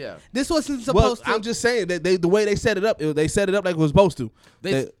movie. Yeah. This wasn't supposed to. I'm just saying that the way they set it up, they set it up like it was supposed to.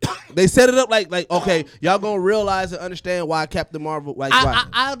 They set it up like okay, y'all gonna realize and understand why Captain Marvel. Like, why.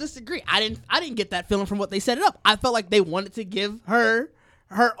 I'll disagree. I didn't get that feeling from what they set it up. I felt like they wanted to give her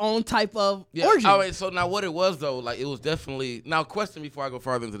own type of origin. All right. So now what it was though, like it was definitely now. Question before I go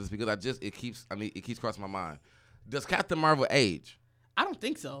further into this because it keeps crossing my mind. Does Captain Marvel age? I don't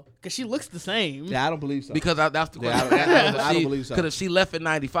think so, because she looks the same. Yeah, I don't believe so. Because that's the question. I don't believe so. Because if she left in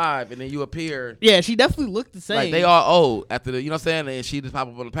 '95 and then you appear, yeah, she definitely looked the same. like they are old after the, you know what I'm saying, and she just pop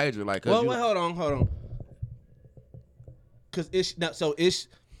up on the pager like. Well, wait, hold on. Because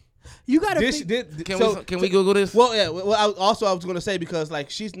you gotta. Can we Google this? Well, yeah. Well, I was gonna say because like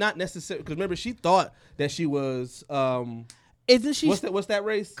she's not necessarily because remember she thought that she was. Isn't she? What's that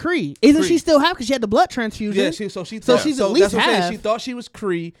race? Kree. Isn't she still half because she had the blood transfusion? Yeah, she's at least that's what I'm saying. She thought she was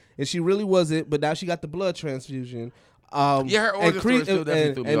Kree, and she really wasn't. But now she got the blood transfusion. Her origin story still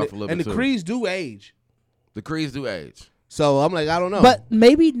definitely threw me off a little bit. And the Krees do age. The Krees do age. So I'm like, I don't know. But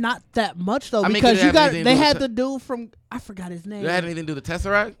maybe not that much though, because they had the dude from I forgot his name. They had anything to do with the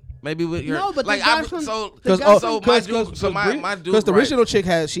Tesseract? Maybe with your no, but like the guy because the original chick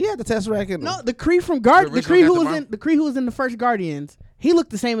had the Tesseract in. No, the Kree from the Kree who was in the first Guardians. He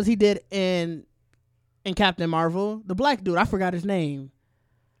looked the same as he did in Captain Marvel. The black dude, I forgot his name.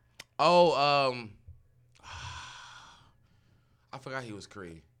 Oh, I forgot he was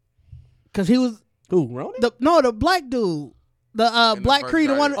Kree. Cause he was Ronan? The black dude. The Black Kree,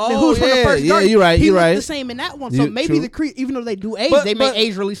 the one who's from the first Guardian. Yeah, you're right. He looked right. the same in that one. So maybe the Kree, even though they do age, they may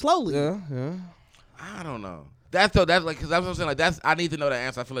age really slowly. Yeah. I don't know. That's like because that's what I'm saying. Like I need to know the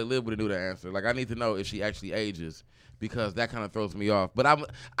answer. I feel like Liv would have knew the answer. Like I need to know if she actually ages because that kind of throws me off. But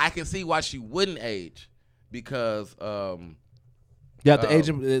I can see why she wouldn't age because the age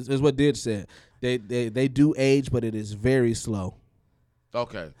is what Did said. They do age, but it is very slow.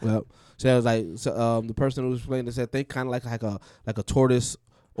 Okay. Well, so it was like the person who was playing this said they kind of like a tortoise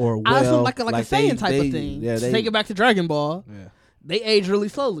or a whale, like a Saiyan type of thing. Yeah, take it back to Dragon Ball. Yeah. They age really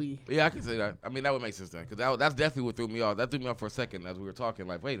slowly. Yeah, I can say that. I mean, that would make sense then, because that's definitely what threw me off. That threw me off for a second as we were talking.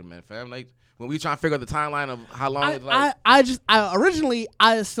 Like, wait a minute, fam. Like, when we trying to figure out the timeline of how long it's like. I originally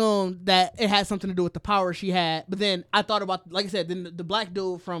assumed that it had something to do with the power she had, but then I thought about, like I said, then the black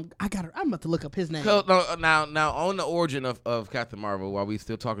dude from I'm about to look up his name. Now on the origin of Captain Marvel, while we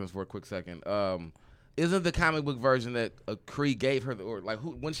still talking this for a quick second, isn't the comic book version that Kree gave her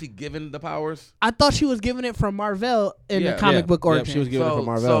when she given the powers? I thought she was giving it from Marvel in the comic book origin. Yeah, she was giving it from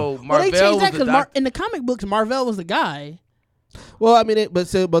Marvel. So Marvel they changed that because in the comic books, Marvel was the guy. Well, I mean,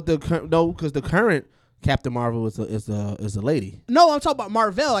 because the current Captain Marvel is a lady. No, I'm talking about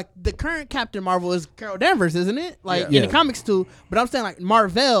Marvel. Like the current Captain Marvel is Carol Danvers, isn't it? Like in the comics too. But I'm saying like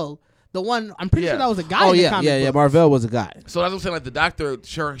Marvel. The one I'm pretty sure that was a guy. In the comic books. Marvel was a guy. So that's what I'm saying. Like the doctor,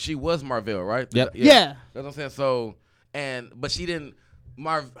 sure, she was Marvel, right? Yep. Yeah. That's what I'm saying. So but she didn't.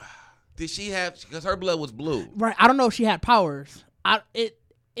 Did she have? Because her blood was blue. Right. I don't know if she had powers. It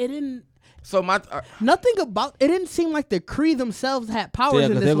didn't. So nothing about it didn't seem like the Kree themselves had powers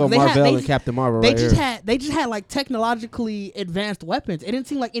in this. They go Marvel and Captain Marvel. They just had like technologically advanced weapons. It didn't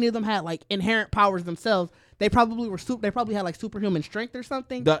seem like any of them had like inherent powers themselves. They probably were They probably had like superhuman strength or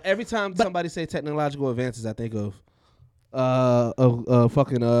something. Every time somebody say technological advances, I think of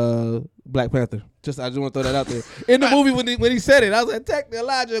fucking Black Panther. I just want to throw that out there. In the movie when he said it, I was like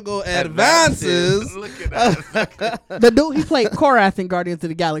technological advances. Look at that. The dude he played Korath in Guardians of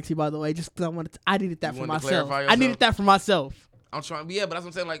the Galaxy, by the way. Just because I needed that for myself. I needed that for myself. I'm trying, but that's what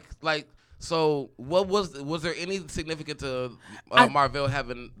I'm saying. Like. So, what was there any significance to Marvel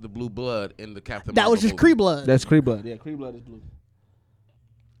having the blue blood in the Captain Marvel? That was just movie? Kree blood. That's Kree blood. Yeah, Kree blood is blue.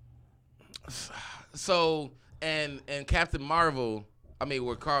 So, and Captain Marvel, I mean,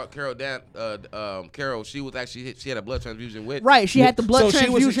 where Carol, she was actually she had a blood transfusion with. Right, she had the blood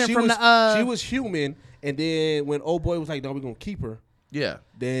transfusion she from was, the. She was human, And then when old boy was like, "No, we're gonna keep her." Yeah.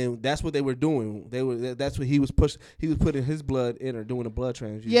 Then that's what they were doing. That's what he was He was putting his blood in her, doing a blood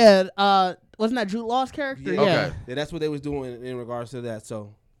transfusion. Yeah, wasn't that Jude Law's character? Yeah. Yeah. Okay. Yeah, that's what they was doing in regards to that.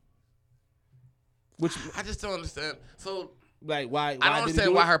 So, which I just don't understand. So like why I don't did he understand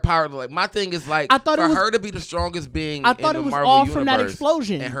do why it? her power. Like my thing is like I thought it for was- her to be the strongest being. I thought in it the was Marvel all universe, from that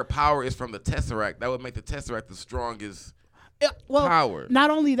explosion. and her power is from the Tesseract. That would make the Tesseract the strongest. Well, power.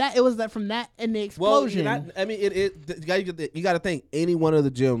 not only that, it was that from that and the explosion. I mean, you got to think any one of the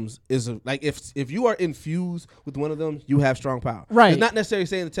gems is like if you are infused with one of them, you have strong power. Right. It's not necessarily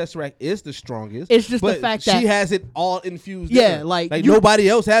saying the Tesseract is the strongest. It's just the but fact she that- has it all infused. Yeah, in her. like, nobody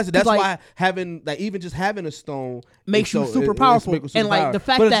else has it. That's like- why having even just having a stone Makes you is super it powerful. makes you And, super like, powerful. the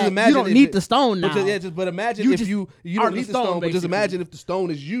fact But just that you imagine don't if need the stone now. But imagine You if just you are don't the need the stone, stone. But just basically. imagine if the stone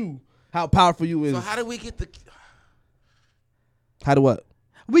is you, how powerful you is. So how do we get the? How do what?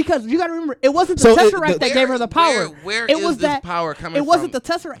 Because you got to remember, it wasn't the So Tesseract that gave her the power. Where it is was this that power coming It wasn't from? the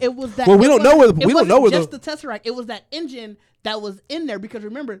Tesseract. It was that. Well, we it don't know wasn't- where- we it don't know wasn't where just the Tesseract. It was that engine that was in there. Because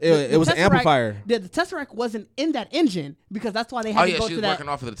remember, It was an Tesseract- amplifier. The Tesseract wasn't in that engine because that's why they had Oh to yeah, go she to was that. working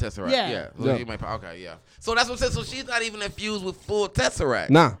off of the Tesseract. Yeah. Yeah. So Yeah. you might- okay, yeah. So that's what I'm saying. So she's not even infused with full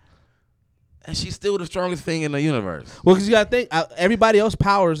Tesseract. Nah. And she's still the strongest thing in the universe. Well, because you got to think, everybody else's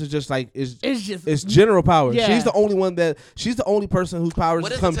powers is just like It's just it's general powers. Yeah. She's the only one she's the only person whose powers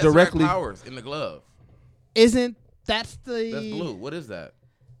What is come the Tesseract directly. powers in the glove? isn't That's blue. What is that?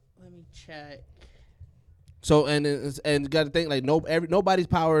 Let me check. So and you got to think like nobody's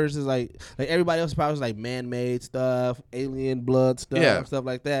powers is like everybody else's powers is like man-made stuff, alien blood stuff, Yeah. stuff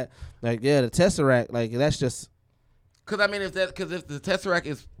like that. Like the Tesseract, like that's just Because I mean, if the Tesseract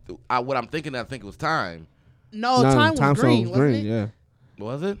is what I'm thinking, I think it was time. No, time was green, wasn't it? Yeah.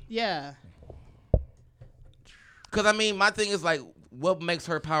 Was it? Yeah. Because I mean, my thing is like, what makes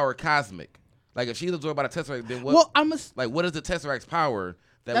her power cosmic? Like, if she's absorbed by the Tesseract, then what? Well, what is the Tesseract's power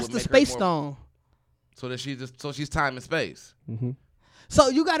that that's would the make space her more, stone. So that she's time and space. Mm-hmm. So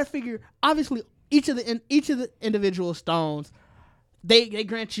you got to figure. Obviously, each of the individual stones, they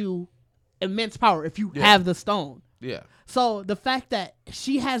grant you immense power if you have the stone. Yeah. So the fact that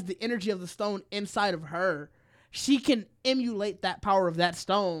she has the energy of the stone inside of her, she can emulate that power of that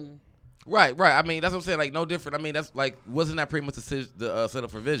stone. Right. I mean, that's what I'm saying. Like, no different. I mean, that's like, wasn't that pretty much the setup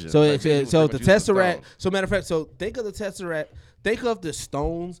for Vision? So Like, Vision was so pretty the much using Tesseract. stone. So matter of fact, so think of the Tesseract. Think of the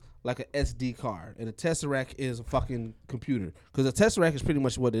stones like an SD card, and the Tesseract is a fucking computer. Because the Tesseract is pretty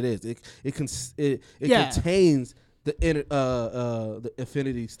much what it is. It contains the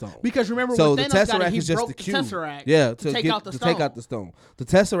Infinity Stone. Because remember, so when the Thanos got it, Tesseract he is just broke the the cube. Tesseract to take out the take stone. out the stone. The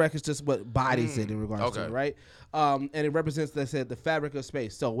Tesseract is just what bodies it in regards to Okay. it, right? And it represents, like I said, the fabric of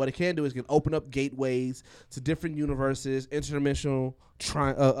space. So what it can do is it can open up gateways to different universes, interdimensional,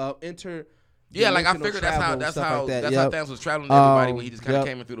 Yeah, like I dimensional figured travel, that's stuff how like that. that's Yep. how Thanos was traveling to everybody when he just kind of Yep.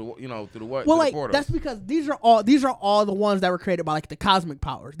 came in through the Well, through like the portal. that's because these are all the ones that were created by like the cosmic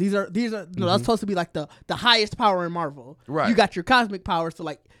powers. These are that's supposed to be like the highest power in Marvel. Right. You got your cosmic powers, so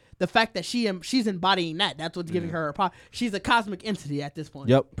like the fact that she's embodying that's what's giving her power. She's a cosmic entity at this point.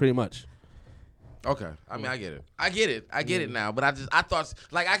 Yep, pretty much. Okay, I mean, I get it now. But I thought,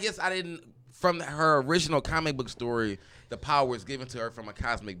 like, I guess I didn't, from her original comic book story, the power was given to her from a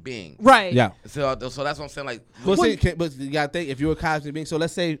cosmic being. Right. Yeah. So that's what I'm saying. Like, But you gotta think, if you're a cosmic being, so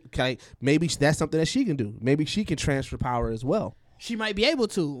let's say maybe that's something that she can do. Maybe she can transfer power as well. She might be able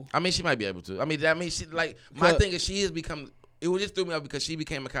to. I mean, she might be able to. I mean, she like my thing is she has become. It would just threw me off because she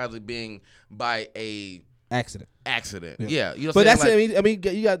became a cosmic being by a Accident. Yeah, you know. But what I'm that's saying? I mean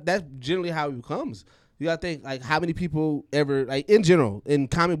you got that's generally how it becomes. You gotta think like how many people ever like in general in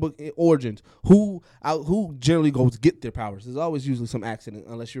comic book origins who generally goes get their powers. There's always usually some accident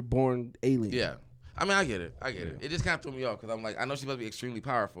unless you're born alien. Yeah. I mean, I get it. It just kind of threw me off because I'm like, I know she must be extremely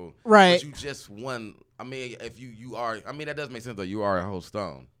powerful. Right. But you just won. I mean, if you are, I mean, that does make sense though. You are a whole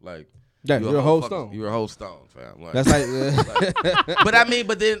stone. Like, Yeah, you're a whole stone. You're a whole stone, fam. Like, That's like but I mean,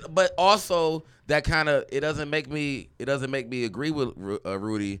 but also that kind of it doesn't make me agree with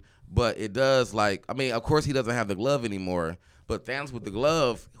Rudy, but it does like I mean, of course he doesn't have the glove anymore, but Thanos with the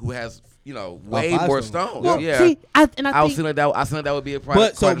glove, who has way five more stones. stones. Well, Yeah, see, I I was think thinking that would be a but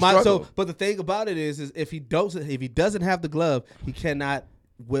quite so a struggle. but the thing about it is if he doesn't have the glove, he cannot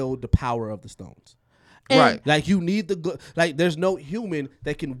wield the power of the stones. Right. Like you need like there's no human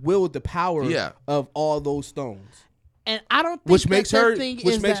that can wield the power of all those stones. and I don't think Which that makes the her thing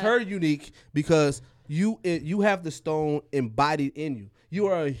is that- her unique because you have the stone embodied in you. You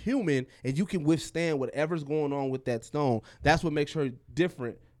are a human and you can withstand whatever's going on with that stone. That's what makes her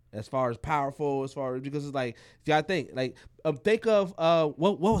different as far as powerful, because it's like you gotta think of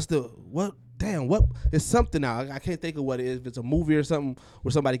what damn, what? It's something now. I can't think of what it is. If it's a movie or something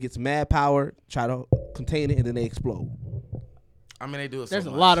where somebody gets mad power, try to contain it, and then they explode. I mean, they do it. There's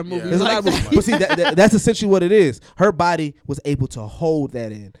so a much. lot of movies. There's a lot of movies. But see, that's essentially what it is. Her body was able to hold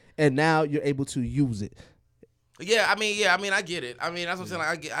that in, and now you're able to use it. I mean, I get it. I mean, that's what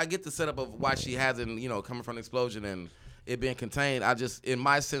I'm saying. I get the setup of why she hasn't, coming from the explosion and it being contained. I just, in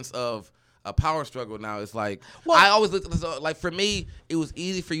my sense of a power struggle now, it's like, I always look, like for me, it was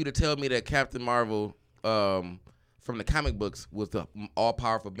easy for you to tell me that Captain Marvel, from the comic books, was the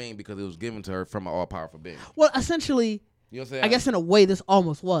all-powerful being because it was given to her from an all-powerful being. Well, essentially, you know what I'm saying? I guess in a way this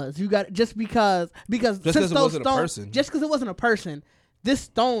almost was. You got just because since it those wasn't a person. just because it wasn't a person, this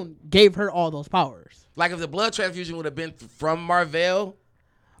stone gave her all those powers. Like if the blood transfusion would have been from Marvel,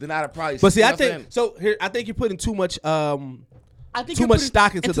 then I'd have probably. But see, I think you're putting too much I think too you're much putting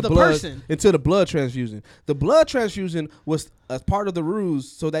stock into the blood person. into the blood transfusion. The blood transfusion was a part of the ruse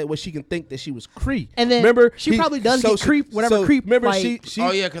so that way she can think that she was Kree. And then remember, she probably does get creep, whatever creep. Remember, like, she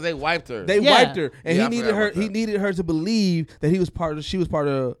oh yeah, because they wiped her. They wiped her, and Yeah, he needed her. He needed her to believe that he was part of. She was part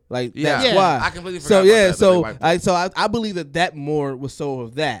of like that squad. I completely forgot about that. I believe that more was so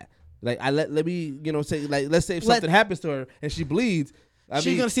of that. Like let me say like let's say if something happens to her and she bleeds.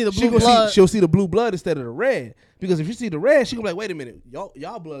 She's gonna see the blue blood. She'll see the blue blood instead of the red. Because if you see the red, she gonna be like, wait a minute,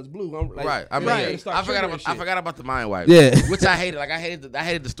 y'all blood's blue. Right. I mean, I forgot about the mind wipe. Yeah. Which I hated. Like I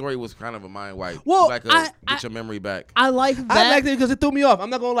hated the story was kind of a mind wipe. Well, like get your memory back. I like that. I liked it because it threw me off. I'm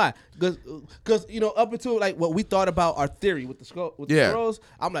not gonna lie. Because up until like what we thought about our theory with the scrolls,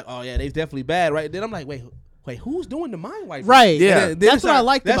 I'm like, oh yeah, they're definitely bad, right? Then I'm like, wait, who's doing the mind wipe? Right. Yeah. That's what I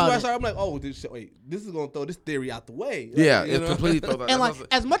liked about it. That's why I started. I'm like, oh, this is going to throw this theory out the way. Yeah, it completely throws out. And like,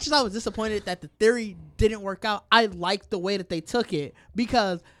 as much as I was disappointed that the theory didn't work out, I liked the way that they took it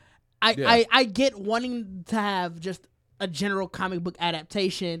because I get wanting to have just a general comic book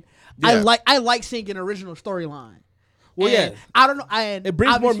adaptation. Yeah. I like seeing an original storyline. Well, and I don't know. It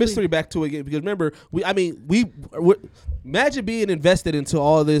brings more mystery back to it because remember, we imagine being invested into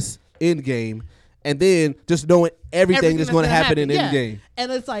all this Endgame. And then just knowing everything that's going to happen in Endgame.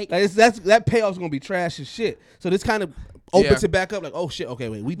 And it's like that payoff's going to be trash as shit. So this kind of opens it back up like, oh shit, okay,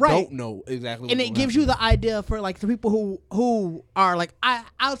 wait, we don't know exactly what's and it gives you the idea for like the people who are like, I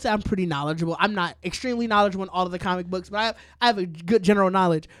would say I'm pretty knowledgeable. I'm not extremely knowledgeable in all of the comic books, but I have a good general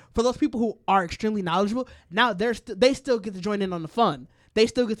knowledge. For those people who are extremely knowledgeable, now they still get to join in on the fun. They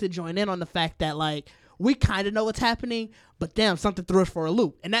still get to join in on the fact that like, we kind of know what's happening, but damn, something threw us for a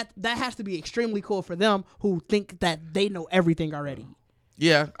loop. And that has to be extremely cool for them who think that they know everything already.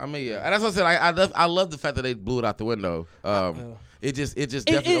 Yeah, I mean, yeah. And that's what I said. I love the fact that they blew it out the window. It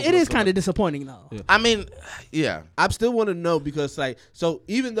is kind of disappointing, though. Yeah. I mean, yeah. I still want to know because, like, so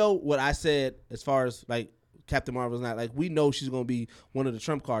even though what I said as far as, like, Captain Marvel's not, like, we know she's going to be one of the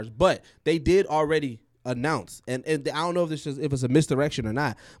trump cards, but they did already announced, and I don't know if it's a misdirection or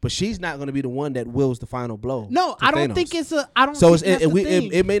not, but she's not going to be the one that wills the final blow. No, I don't think it's a. I don't. So think that's the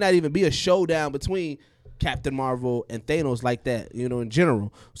thing. It may not even be a showdown between Captain Marvel and Thanos like that, in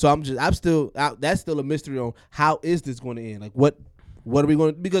general. So that's still a mystery on how is this going to end? Like what are we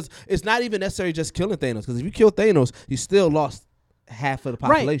going to? Because it's not even necessarily just killing Thanos. Because if you kill Thanos, you still lost half of the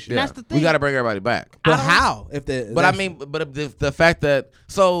population. Right. That's the thing. We got to bring everybody back. But how? If the fact that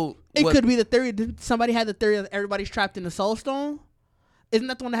it could be the theory. Somebody had the theory that everybody's trapped in the Soul Stone. Isn't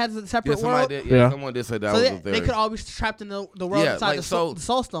that the one that has a separate world? Someone did say that was a theory. They could all be trapped in the world inside the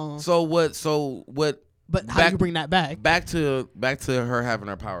Soul Stone. So what? But how do you bring that back? Back to her having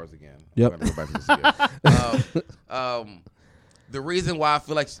her powers again. Yep. We're gonna go back to this again. The reason why I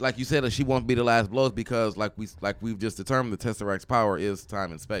feel like you said that she won't be the last blow is because we've just determined the Tesseract's power is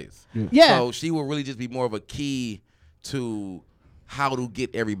time and space. Yeah. So she will really just be more of a key to how to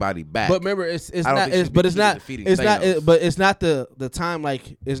get everybody back. But remember, it's not the time,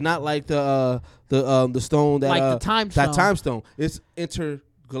 like it's not like the stone that like the time stone. It's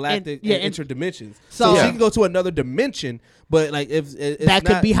intergalactic and interdimensions. So she can go to another dimension, but like if that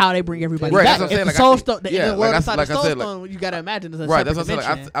could be how they bring everybody right, back. That's what if I'm the saying, Soul Stone, the world inside the Soul Stone, you gotta imagine there's a right. That's separate what I'm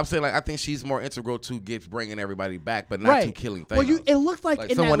saying. dimension. I'm saying I think she's more integral to bringing everybody back, but not to killing Thanos. Well, it looks like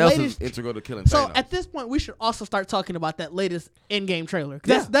in someone that else latest, is integral to killing so Thanos. at this point, we should also start talking about that latest Endgame trailer.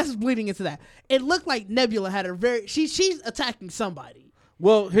 That's bleeding into that. It looked like Nebula had a she's attacking somebody.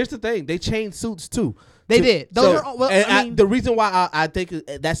 Well, here's the thing: they changed suits too. They did. Those are the reason why I think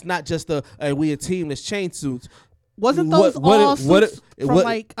that's not just we a team that's changed suits. Wasn't those suits from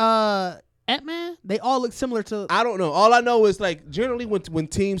like Ant-Man, they all look similar to. I don't know. All I know is like generally when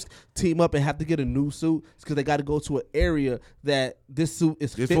teams team up and have to get a new suit, it's because they got to go to an area that this suit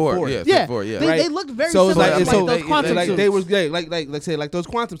is fit for. Yeah, Yeah, fit for it, yeah. they looked very So similar it's to like, those quantum like suits. they was like those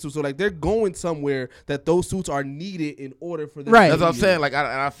quantum suits. So like they're going somewhere that those suits are needed in order for them. Right. That's what I'm saying. Like,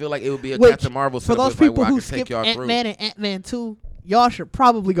 I feel like it would be a Which, Captain Marvel for those setup, like, people where I who could take skipped y'all Ant-Man through. and Ant-Man 2, y'all should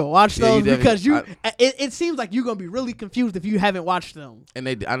probably go watch Yeah, you those because definitely- it seems like you're gonna be really confused if you haven't watched them. And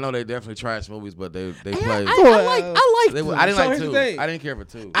I know they definitely trash movies, but they And play. I like They them. were, I didn't So like here's the two. thing. I didn't care for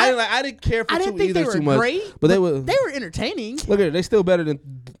two. I didn't care for I two didn't think either they were too much. great, but they were entertaining. look at it. They still better than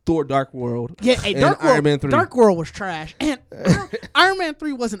Thor: Dark World. Yeah, hey, and Dark Iron World. Man 3. Dark World was trash, and Iron Man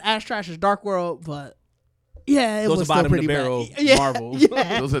 3 wasn't as trash as Dark World, but yeah, it Those was are still bottom of pretty the barrel bad. Yeah, Marvel.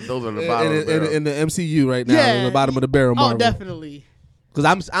 Yeah. Those are the bottom of the barrel. in the MCU right now, Yeah. the bottom of the barrel Marvel. Oh, definitely.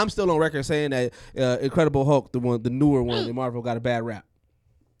 Because I'm still on record saying that Incredible Hulk, the newer one in Marvel, got a bad rap.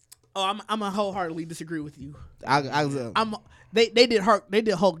 Oh, I'm gonna wholeheartedly disagree with you. I They did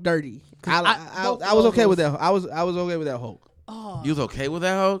Hulk dirty. I was okay with that. I was okay with that Hulk. Oh, You was okay with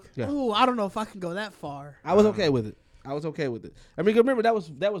that, Hulk? Yeah. ooh, I don't know if I can go that far. I was okay with it. I mean, remember that was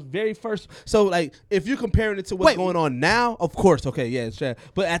very first. So like, if you're comparing it to what's going on now, of course, okay, yeah, it's trash.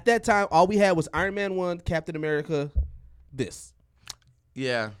 But at that time, all we had was Iron Man 1, Captain America, this.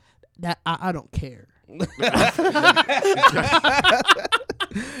 Yeah. That I don't care.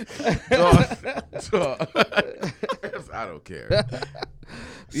 I don't care.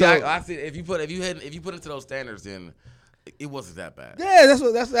 Yeah, I see. If you put it to those standards, then it wasn't that bad. Yeah,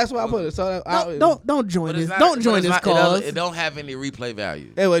 that's why I put it. So Don't join But this. it's not- Don't but join it's this not- cause. It don't have any replay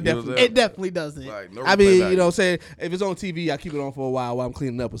value. It would You know what I'm definitely- saying? It definitely doesn't. Like, no I replay mean, value. you know, saying if it's on TV, I keep it on for a while I'm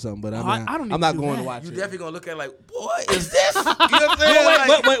cleaning up or something. But I don't I'm even not do going that. to watch You it. definitely gonna look at it like, boy, is this? You know what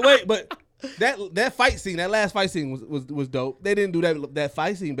I'm saying? Wait, but that fight scene, that last fight scene was dope. They didn't do that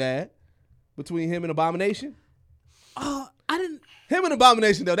fight scene bad between him and Abomination. I didn't. Him and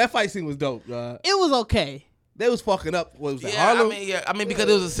Abomination though, that fight scene was dope. It was okay. They was fucking up. What was that? Yeah, Harlem? I mean, because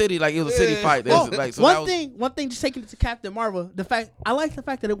it was a city, like it was a city fight. There's, like, so one thing, just taking it to Captain Marvel. I like the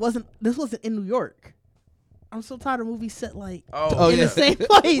fact that this wasn't in New York. I'm so tired of movies set like in yeah. the same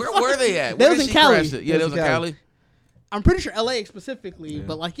place. Where were they at? They Where was did in she Cali. crash it? Yeah, they was in Cali. I'm pretty sure L.A. specifically,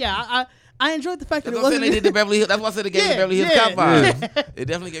 but like, yeah, I enjoyed the fact that That's it what I'm saying. wasn't. They did the Beverly Hills. That's why I said they gave me Yeah, Beverly Hills yeah. Cop vibes. It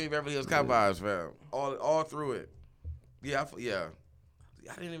definitely gave me Beverly Hills Cop vibes, fam. All through it. Yeah,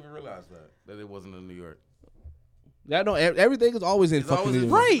 I didn't even realize that it wasn't in New York. Yeah, no, everything is always in It's fucking always New in-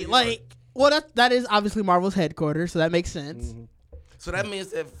 York. Right, like, well, that is obviously Marvel's headquarters, so that makes sense. Mm-hmm. So that means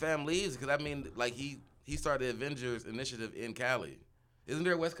that fam leaves because I mean, like he started the Avengers initiative in Cali. Isn't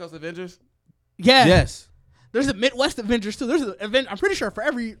there a West Coast Avengers? Yeah, Yes. There's a Midwest Avengers too. There's an event. I'm pretty sure for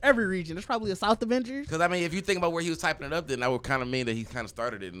every region. There's probably a South Avengers. Because I mean, if you think about where he was typing it up, then that would kind of mean that he kind of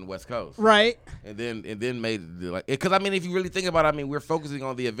started it in the West Coast, Right. and then made it like. Because I mean, if you really think about it, I mean, we're focusing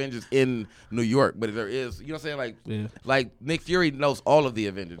on the Avengers in New York, but there is, you know, what I'm saying, like Nick Fury knows all of the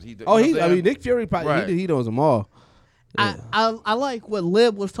Avengers. I mean, Nick Fury probably Right. he knows them all. Yeah. I like what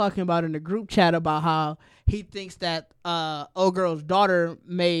Lib was talking about in the group chat about how he thinks that old girl's daughter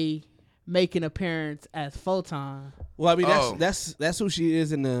may make an appearance as Photon Well, I mean, Oh. that's who she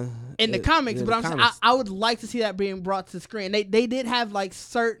is in the comics, in but the I'm saying comics. I would like to see that being brought to screen. They did have like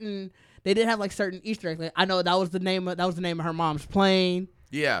certain Easter eggs. Like, I know that was the name of her mom's plane.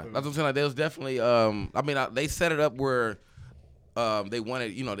 Yeah, that's what I'm saying. Like, there was definitely. I mean, they set it up where they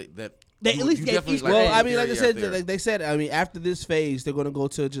wanted, you know, that They at least gave definitely Easter like Well, eggs. I mean, like I Fury said, out there. like they said, I mean, after this phase, they're gonna go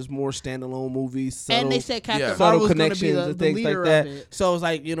to just more standalone movies, subtle, And they said Captain Yeah. subtle Marvel was going to connections be the and things leader like that. of it. So it's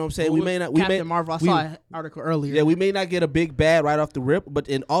like, you know what I'm saying, we may not, Captain Marvel. I saw an article earlier. Yeah, we may not get a big bad right off the rip, but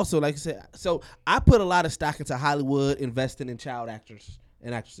and also, like I said, so I put a lot of stock into Hollywood investing in child actors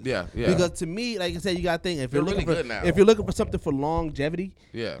and actresses. Yeah. Because to me, like I said, you gotta think if you're They're looking really for good now. if you're looking for something for longevity,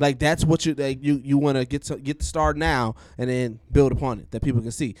 Yeah. like that's what you want to get the start now and then build upon it that people can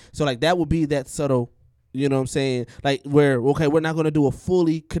see. So like that would be that subtle. You know what I'm saying? Like we're not going to do a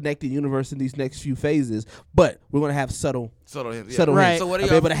fully connected universe in these next few phases, but we're going to have subtle hints. hints. Right. So what do I'll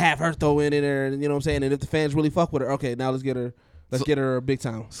be y'all? able to have her throw in there, and you know what I'm saying? And if the fans really fuck with her, okay, now let's get her big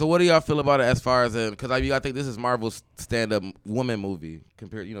time. So what do y'all feel about it as far as because I think this is Marvel's stand-up woman movie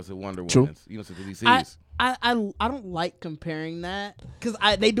compared, you know, to Wonder True. Woman's, you know, to DC's. I don't like comparing that because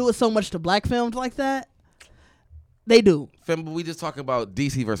they do it so much to black films like that. They do. Fem, but we just talking about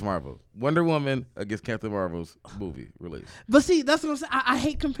DC versus Marvel. Wonder Woman against Captain Marvel's movie release. But see, that's what I'm saying. I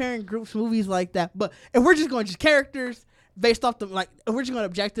hate comparing groups movies like that. But if we're just going just characters based off if we're just going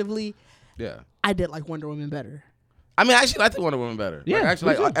objectively, Yeah. I did like Wonder Woman better. I mean, I actually liked the Wonder Woman better. Yeah, Like,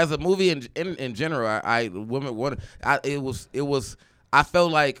 actually, me like, too. as a movie in general, it was I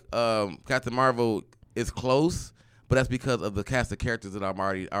felt like Captain Marvel is close, but that's because of the cast of characters that I'm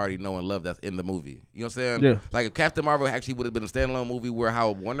already know and love that's in the movie. You know what I'm saying? Yeah. Like if Captain Marvel actually would have been a standalone movie where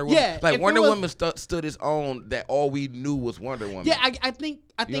how Wonder Woman, Wonder Woman stood its own, that all we knew was Wonder Woman. Yeah, I think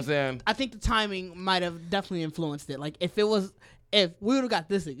You know what I'm saying? I think the timing might have definitely influenced it. Like if we would have got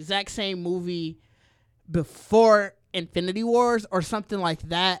this exact same movie before Infinity Wars or something like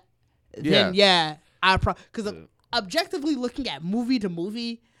that, then because objectively looking at movie to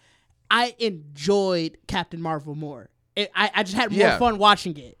movie, I enjoyed Captain Marvel more. I just had more fun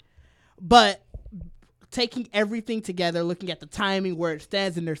watching it. But taking everything together, looking at the timing, where it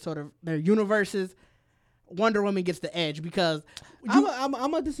stands in their universes, Wonder Woman gets the edge because I'm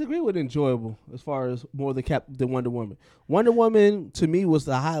gonna disagree with enjoyable as far as more than Wonder Woman. Wonder Woman to me was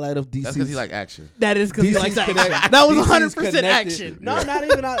the highlight of DC. That's because he like action. That is because he likes action. That was 100% action. No, not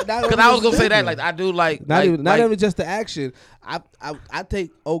even. Because I was gonna say that, like I do like not like, even just the action. I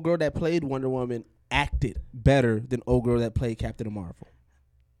take old girl that played Wonder Woman acted better than old girl that played Captain Marvel.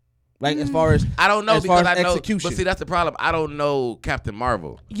 Like as far as I don't know as far because as I know, execution. but see that's the problem. I don't know Captain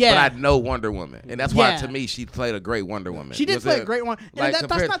Marvel, Yeah. but I know Wonder Woman, and that's why to me she played a great Wonder Woman. She did play a great one, and Like,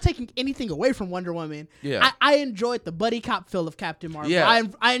 that's not taking anything away from Wonder Woman. Yeah. I enjoyed the buddy cop feel of Captain Marvel. Yeah.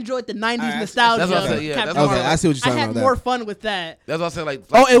 I enjoyed the '90s nostalgia. That's what I'm of saying, yeah, Captain that's what I'm Marvel. saying. I see what you're saying I had about more that. fun with that. That's what I'm saying. Like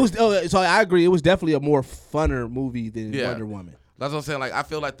Oh, it was. So I agree. It was definitely a more funner movie than Wonder Woman. That's what I'm saying. Like I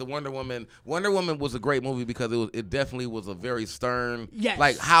feel like the Wonder Woman was a great movie because it definitely was a very stern. Yes.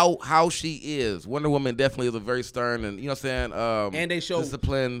 Like how she is. Wonder Woman definitely is a very stern and you know what I'm saying. And they show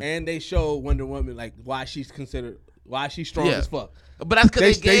discipline. And they show Wonder Woman like why she's strong as fuck. But that's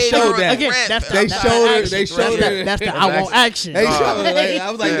because they gave showed her that. Again, threat. that's They showed her. They showed her. That's the I want action. They showed her. Like,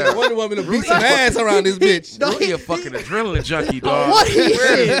 I was like, Wonder Woman to beat some ass around this bitch. No, He a fucking adrenaline junkie, dog. What he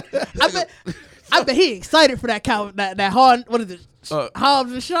is? I bet he excited for that cow. That hard. What is it?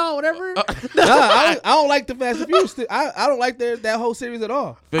 Hobbs and Shaw, whatever. I don't like the Fast and Furious. I don't like that whole series at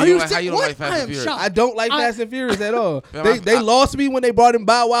all. Phil, Are you how you don't what? like Fast I and am Furious? shocked. I don't like Fast and Furious at all. Man, They lost me when they brought in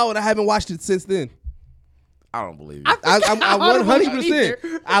Bow Wow, and I haven't watched it since then. I don't believe you. I'm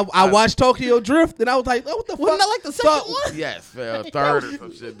 100%. I watched Tokyo Drift, and I was like, oh, what the fuck? Wasn't that like the second one? Yes, fam, third or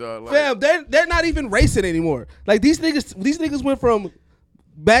some shit, dog. Like, Fam, they're not even racing anymore. Like these niggas went from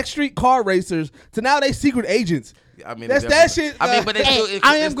backstreet car racers to now they secret agents. I mean, That's that shit. I mean, but they still,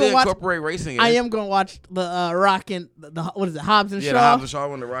 I am still gonna watch- incorporate racing. In I it. am gonna watch the Rock and the what is it, Hobbs and Yeah, Shaw. the Hobbs and Shaw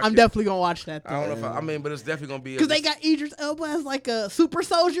one, the Rock. I'm definitely gonna watch that. I don't know if I mean, but it's definitely gonna be Because they got Idris Elba as like a super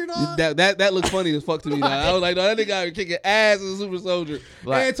soldier, dog. That looks funny as fuck to me. Dog. I was like, no, that nigga out here kicking ass as a super soldier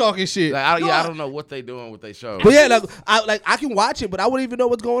and talking shit. Like, I don't know what they doing with their show. But yeah, I can watch it, but I wouldn't even know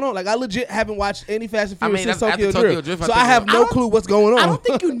what's going on. Like I legit haven't watched any Fast and Furious since after Tokyo Tokyo Drift, Drift, so I I have think no clue what's going on. I don't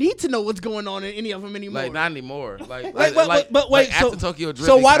think you need to know what's going on in any of them anymore. Like not anymore. Like, But wait, after so Tokyo Drift,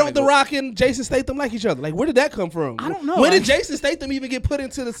 so they why kinda don't The go- Rock and Jason Statham like each other? Like where did that come from? I don't know. When did Jason Statham even get put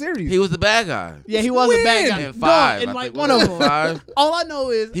into the series? He was the bad guy. Yeah, he was a bad guy. In 5, in I like think, one was of it them. 5? All I know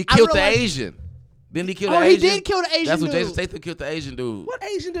is He I killed the realized- Asian. Didn't he kill Oh, the he Asian? did kill the Asian That's what dude. Jason Statham killed the Asian dude. What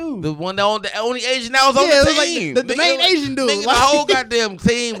Asian dude? The one, the only Asian that was on Yeah, it the was like team. the main Asian dude. Nigga, the Like- whole goddamn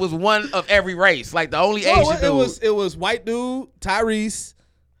team was one of every race. Like the only Asian dude. It was white dude, Tyrese.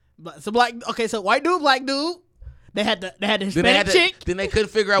 So white dude, black dude. They had the Then Hispanic chick, Then they couldn't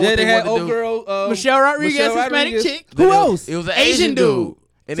figure out Yeah, what they they had wanted old to do. girl Michelle Rodriguez, Michelle Hispanic Rodriguez. chick. Then Who else? It was an Asian Asian dude.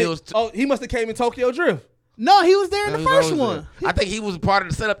 And it was. Oh, he must have came in Tokyo Drift. No, he was there in the he was first always one. there. I think he was part of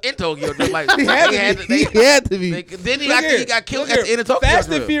the setup in Tokyo. Just like He had to be. He had to be. Then Look I think he here. got killed Look at the here. end of Tokyo. Fast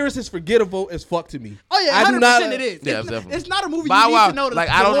and Drift. Furious is forgettable as fuck to me. Oh yeah, I do 100% not- it is. Yeah, It's definitely. it's not a movie Bow you Wow, need to know. like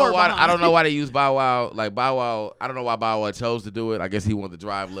I don't know why I don't know why they use Bow Wow. Like Bow Wow, I don't know why Bow Wow chose to do it. I guess he wanted to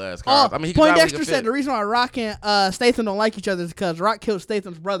drive less cars. I mean, he could drive Poindexter like a said fit. the reason why Rock and Statham don't like each other is because Rock killed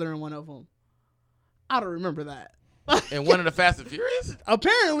Statham's brother in one of them. I don't remember that. And one of the Fast and Furious.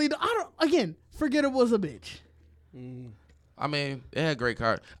 Apparently, again, forgettable as a bitch. I mean, they had great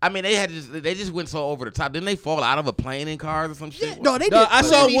cars. I mean, they just went so over the top. Didn't they fall out of a plane in cars or some shit? No, they did. I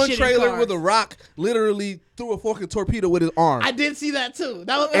saw funny one shit in trailer cars. where The Rock literally threw a fucking torpedo with his arm. I did see that too.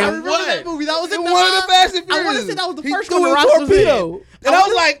 That was, And I remember what? that movie. That was in in one of the Fast and Furious. I want to say that was the He first threw one. The a Rock was torpedo. in. And I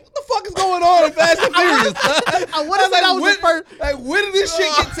was like, what the fuck is going on in Fast and Furious? I want to say that was the first. Like, when did this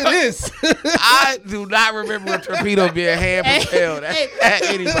shit get to this? I do not remember a torpedo being hand propelled at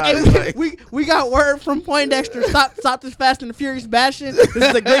anybody. Hey, Like, we got word from Poindexter. Stop this Fast and the Furious bashing. This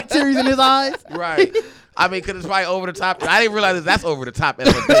is a great series in his eyes. right. I mean, because it's probably over the top. I didn't realize that's over the top as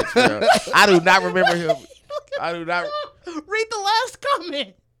a bitch. Bro. I do not remember him. I do not. Read the last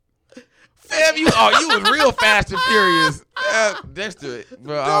comment. Fam, you was real Fast and Furious. Dexter,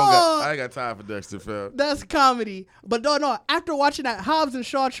 bro, I ain't got time for Dexter, fam. That's comedy. But no, after watching that Hobbs and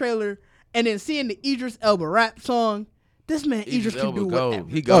Shaw trailer and then seeing the Idris Elba rap song, this man Idris can do whatever.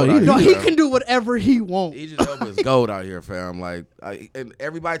 He gold out No, here, he can do whatever he wants. Idris Elba is gold out here, fam. Like, and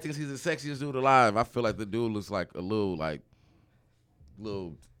everybody thinks he's the sexiest dude alive. I feel like the dude looks like a little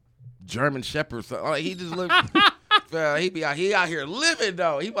German Shepherd. Like, he just looks. He out here living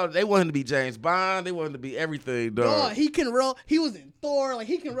though. They want him to be James Bond. They want him to be everything, dog. No, he was in Thor. Like,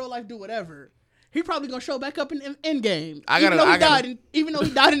 he can real life do whatever. He probably gonna show back up in Endgame. Even though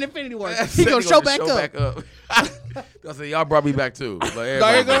he died in Infinity War, he gonna show back up. I said, y'all brought me back too. Like,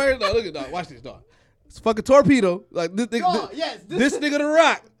 No, look at dog. Watch this, dog. It's fucking torpedo. Like this nigga the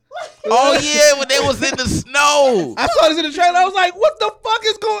Rock. Oh yeah, when they was in the snow. I saw this in the trailer. I was like, what the fuck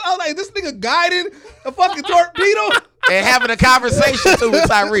is going on? I was like, this nigga guiding a fucking torpedo and having a conversation too with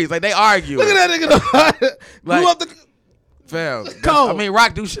Tyrese. Like, they arguing. Look at that nigga. Blew up the fam. Cole. I mean,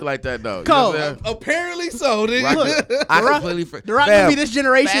 Rock do shit like that though. Cole. You know what I'm saying? Apparently so, nigga. Rock, I completely The Rock gonna be this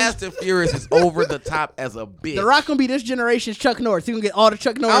generation. Fast and Furious is over the top as a bitch. The Rock gonna be this generation's Chuck Norris. He gonna get all the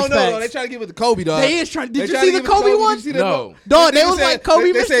Chuck Norris I don't know. facts. Though. They try to give it to Kobe, dog. They is trying. Did you try see to the give it to Kobe one? Did you see that? No. Dog, they Nigga was like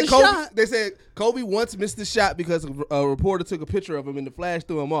Kobe missed the shot. They said Kobe once missed the shot because a reporter took a picture of him and the flash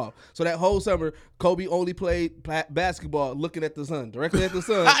threw him off. So that whole summer, Kobe only played basketball looking at the sun, directly at the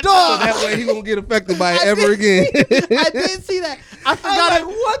sun. So that way he won't get affected by it ever again. I did see that. I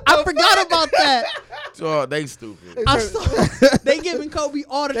forgot about that. Oh, they stupid. I saw they giving Kobe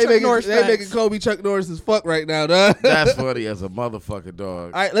all the Chuck Norris They facts. making Kobe Chuck Norris as fuck right now, dog. That's funny as a motherfucker,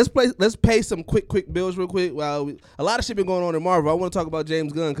 dog. All right, let's pay some quick bills real quick. Wow, a lot of shit been going on in Marvel. I want to talk about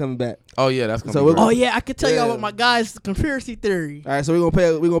James Gunn coming back. Oh yeah, that's gonna So be we're great. Oh yeah, I could tell y'all Yeah. what my guy's conspiracy theory. All right, so we're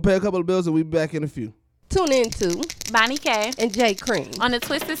gonna pay a couple of bills and we'll be back in a few. Tune in to Bonnie K and Jay Cream on the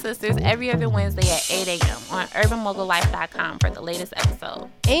Twisted Sisters every other Wednesday at 8 a.m. on urbanmogulife.com for the latest episode.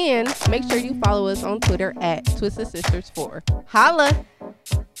 and make sure you follow us on Twitter at Twisted Sisters 4. Holla!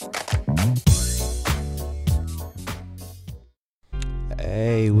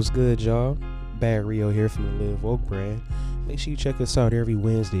 Hey, what's good, y'all? Bad Rio here from the Live Woke brand. Make sure you check us out every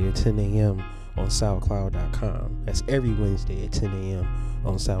Wednesday at 10 a.m. on SoundCloud.com. That's every Wednesday at 10 a.m.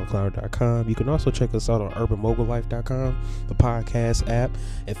 on SoundCloud.com. You can also check us out on UrbanMogulLife.com, the podcast app,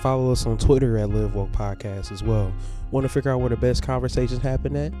 and follow us on Twitter at Live Woke Podcast as well. Want to figure out where the best conversations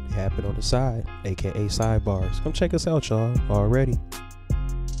happen at? They happen on the side, aka sidebars. Come check us out, y'all. Already.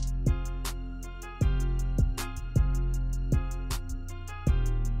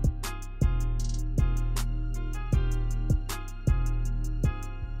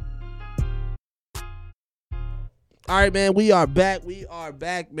 All right, man, we are back.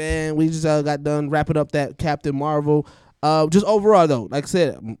 Man. We just got done wrapping up that Captain Marvel. Just overall, though, like I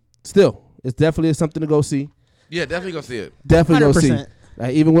said, still, it's definitely something to go see. Yeah, definitely go see it. Definitely go see. 100%.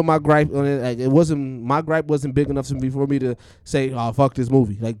 Like, even with my gripe on it, like, my gripe wasn't big enough for me to say, oh, fuck this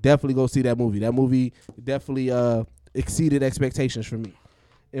movie. Like, definitely go see that movie. That movie definitely exceeded expectations for me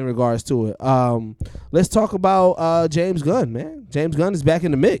in regards to it. Let's talk about James Gunn, man. James Gunn is back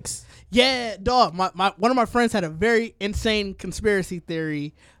in the mix. Yeah, dog. One of my friends had a very insane conspiracy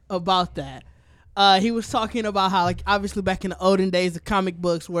theory about that. He was talking about how, like, obviously back in the olden days of comic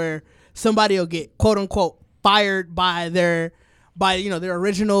books, where somebody will get quote unquote fired by their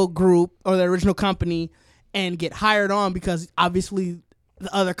original group or their original company and get hired on because obviously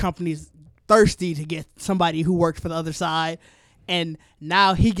the other company's thirsty to get somebody who worked for the other side, and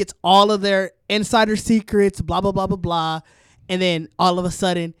now he gets all of their insider secrets, blah blah blah blah blah, and then all of a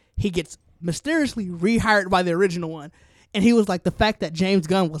sudden he gets mysteriously rehired by the original one. And he was like, the fact that James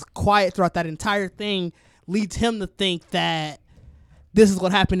Gunn was quiet throughout that entire thing leads him to think that this is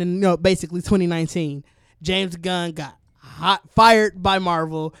what happened in basically 2019. James Gunn got fired by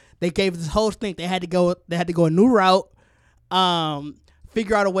Marvel. They gave this whole thing. They had to go a new route.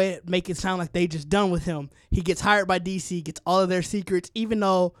 Figure out a way to make it sound like they just done with him. He gets hired by DC, gets all of their secrets, even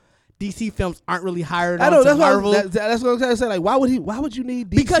though DC films aren't really hired on to Marvel. That's what I'm trying to say. Like, why would you need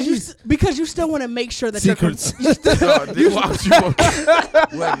DC? Because you still want to make sure that secrets.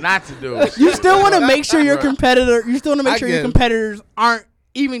 What not to do? You still want to make sure your competitor. You still want to make sure your competitors aren't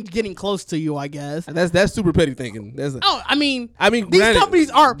even getting close to you, I guess. That's super petty thinking. I mean, these granted, companies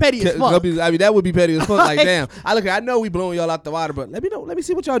are petty as fuck. That would be petty as fuck. Like, Like- damn. I know we blowing y'all out the water, but let me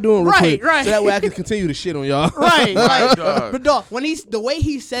see what y'all doing real quick. Right. So that way I can continue to shit on y'all. Right. Like, dog. but dog, when the way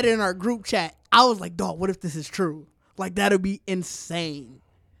he said it in our group chat, I was like, dog, what if this is true? Like, that'd be insane.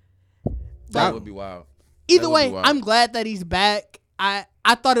 That would be wild. Either That would way, be wild. I'm glad that he's back. I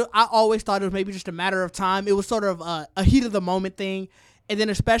always thought it was maybe just a matter of time. It was sort of a heat of the moment thing. And then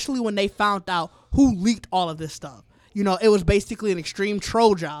especially when they found out who leaked all of this stuff. You know, it was basically an extreme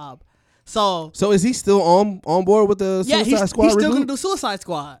troll job. So is he still on board with the Suicide Squad? He's still reboot? going to do Suicide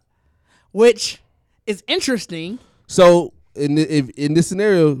Squad, which is interesting. So in this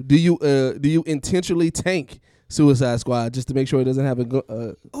scenario, do you intentionally tank Suicide Squad just to make sure it doesn't have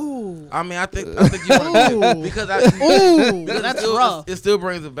a Ooh. I mean, I think you want to because that's rough. It still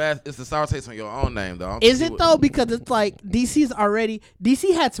brings it's a sour taste on your own name, though. Is it though? Because it's like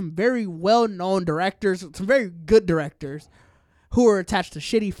DC had some very well-known directors, some very good directors who are attached to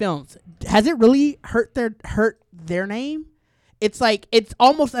shitty films. Has it really hurt their name? It's like it's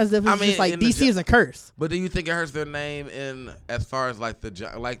almost as if it's just like DC is a curse. But do you think it hurts their name in as far as like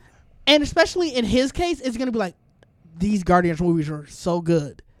and especially in his case, it's gonna be like these Guardians movies are so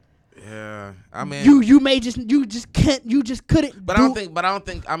good. Yeah, I mean, you just couldn't. But I don't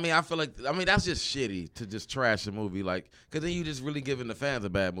think. I mean, I feel like that's just shitty to just trash a movie, like, because then you just really giving the fans a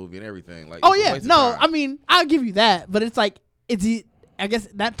bad movie and everything. Like, oh yeah, no, I mean, I'll give you that, but it's like I guess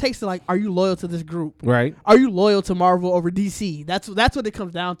that takes to like, are you loyal to this group? right? Are you loyal to Marvel over DC? That's what it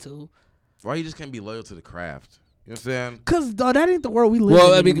comes down to. Why you just can't be loyal to the craft? You know what I'm saying? Because that ain't the world we live in.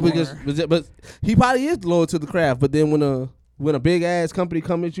 Well, I mean, anymore. but he probably is loyal to the craft. But then when a big ass company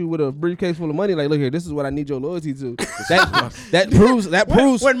come at you with a briefcase full of money, like, look here, this is what I need your loyalty to. That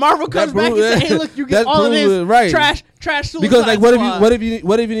proves when Marvel comes back and say, hey, look, you get all of this trash Suicide because like Squad. what if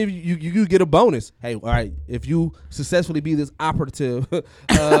you get a bonus? Hey, all right, if you successfully be this operative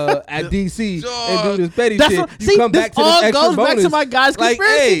at DC and do this petty shit, you come back to this extra goes bonus. back to my guy's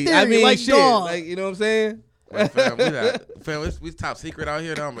conspiracy theory. I mean, like, shit, dog. like, you know what I'm saying? Fam, we top secret out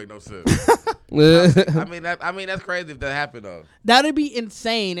here. That don't make no sense. I mean that's crazy if that happened though. That'd be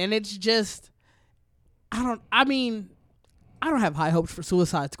insane, and it's just I don't have high hopes for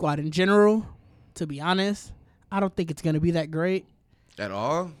Suicide Squad in general. To be honest, I don't think it's gonna be that great At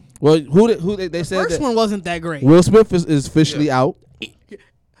all? Well, they said First that one wasn't that great. Will Smith is officially out.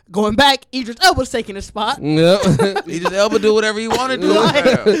 Going back, Idris Elba's taking his spot. Yep. Idris Elba do whatever he want to do.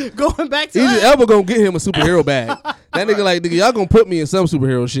 Like, going back to Idris that. Elba gonna get him a superhero bag. That nigga like, nigga, y'all gonna put me in some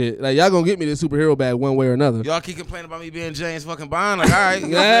superhero shit. Like, y'all gonna get me this superhero bag one way or another. Y'all keep complaining about me being James fucking Bond. Like, all right, you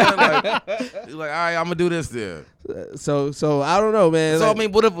know what I'm saying? Like, all right, I'm gonna do this then. So I don't know, man. So like, I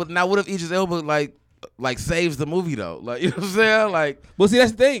mean, what if Idris Elba like saves the movie though? Like, you know what I'm saying? Like, well, see,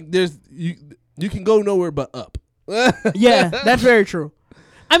 that's the thing. There's you can go nowhere but up. Yeah, that's very true.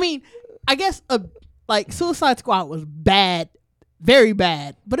 I mean, I guess like Suicide Squad was bad, very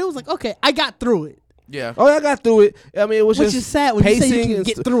bad, but it was like, okay, I got through it. yeah. Oh, I got through it. I mean, it was Which just is sad when you say you can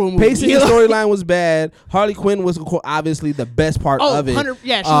get through a movie. Pacing and storyline was bad. Harley Quinn was obviously the best part of it. 100,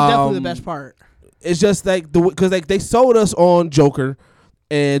 yeah, she was definitely the best part. It's just like because like they sold us on Joker,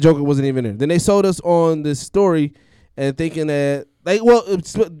 and Joker wasn't even there. Then they sold us on this story, and thinking that like, well,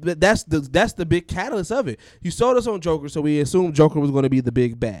 that's the big catalyst of it. You sold us on Joker, so we assumed Joker was going to be the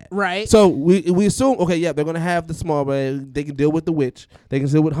big bad, right? So we assume, okay, yeah, they're going to have the small bad. They can deal with the witch. They can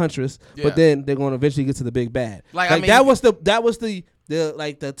deal with Huntress, but then they're going to eventually get to the big bad. Like I mean, that was the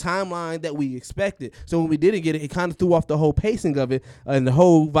like the timeline that we expected. So when we didn't get it, it kind of threw off the whole pacing of it and the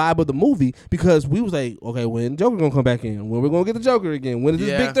whole vibe of the movie, because we was like, okay, when Joker gonna come back in? When we're gonna get the Joker again? When is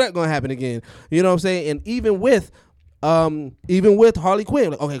this big threat gonna happen again? You know what I'm saying? And even with Harley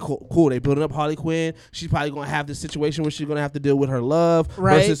Quinn, like, okay, cool. They building up Harley Quinn. She's probably gonna have this situation where she's gonna have to deal with her love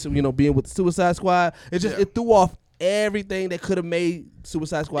versus being with the Suicide Squad. It just it threw off everything that could have made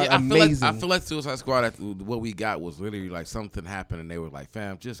Suicide Squad amazing. I feel like Suicide Squad, what we got was literally like something happened and they were like,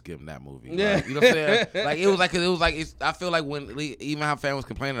 fam, just give them that movie. Yeah. Like, you know what I'm saying? Like it was like I feel like when even how fans was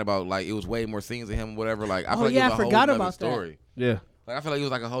complaining about, like, it was way more scenes of him and whatever. Like I feel like it was a whole nother story. Yeah. Like I feel like it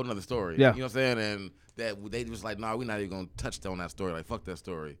was like a whole nother story. Yeah. You know what I'm saying? And that they was like, nah, we're not even gonna touch on that story. Like, fuck that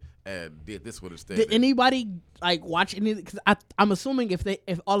story. And did this with instead. Did anybody like watch any? Because I'm assuming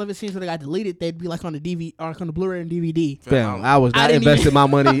if all of his scenes would have got deleted, they'd be like on the DVD or like on the Blu-ray and DVD. Fam, I was not investing my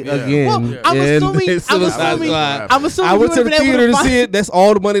money again. Well, I'm assuming I went to the theater to see it. That's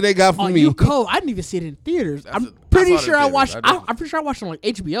all the money they got from me. You cold? I didn't even see it in theaters. I'm pretty sure I watched. I'm pretty sure I watched it on like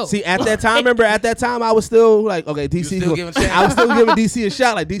HBO. See, at that time, remember, at that time, I was still like, okay, DC. I was still giving DC a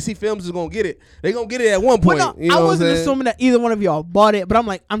shot. Like, DC Films is gonna get it. They gonna get it at one point. Well, no, you know I wasn't what I'm assuming that either one of y'all bought it, but I'm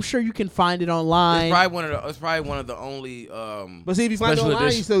like, I'm sure you can find it online. It's probably one of the only. But see, if you find it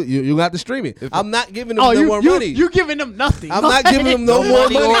online, you got to stream it. I'm not giving them more money. You giving them nothing. I'm not giving them no more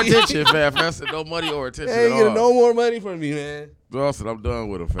money or attention, man. No money or attention. They ain't getting no more money from me, man. Dawson, I'm done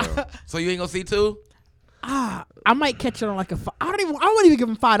with them, fam. So you ain't gonna see two? I might catch it on like I wouldn't even give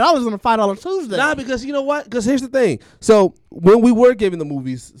them $5 on a $5 Tuesday. Nah, because you know what? Because here's the thing. So when we were giving the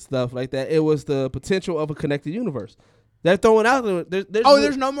movies stuff like that, it was the potential of a connected universe. They're throwing out.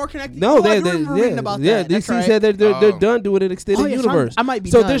 There's no more connected. No, I they remember reading about yeah. that. That's DC right. said they're done doing an extended So universe. I might be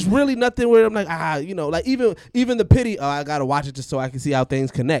so done. there's really nothing where I'm like like even the pity. Oh, I gotta watch it just so I can see how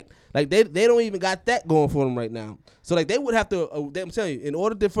things connect. Like they don't even got that going for them right now. So like they would have to. I'm telling you, in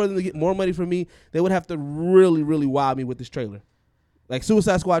order for them to get more money from me, they would have to really really wow me with this trailer. Like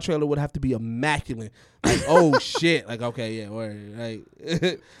Suicide Squad trailer would have to be immaculate. Like oh shit. Like okay yeah. Word.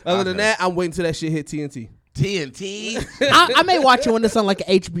 Like other than that, I'm waiting till that shit hit TNT. TNT. I may watch it when it's on like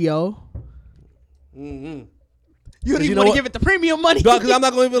HBO. Mm-hmm. You don't even want to give it the premium money. Because I'm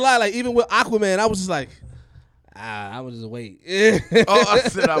not gonna even lie. Like even with Aquaman, I was just like, I would just wait. I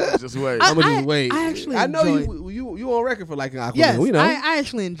said I would just wait. I'm gonna just wait. I actually I know enjoyed- you on record for liking Aquaman. Yes, we know. I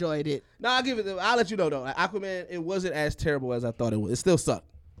actually enjoyed it. No, I'll give it. I'll let you know though. Like, Aquaman, it wasn't as terrible as I thought it was. It still sucked.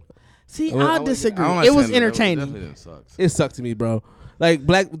 See, I I disagree. I don't It was understand that. entertaining. It definitely sucks. It sucked to me, bro. Like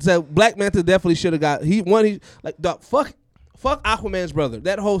Black Manta definitely should have got. He like dog, fuck Aquaman's brother.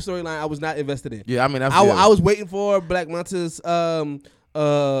 That whole storyline I was not invested in. Yeah, I mean that's. I was waiting for Black Manta's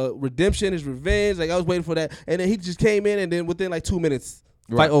redemption, his revenge. Like I was waiting for that, and then he just came in, and then within like 2 minutes,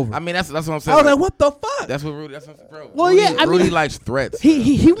 fight over. I mean that's what I'm saying. I was like, what the fuck? That's what Rudy. That's what, bro. Well, Rudy, yeah, I Rudy mean, likes threats.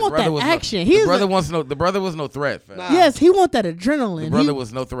 He The want brother that was action. The brother the brother was no threat. Fam. Nah. Yes, he want that adrenaline. The brother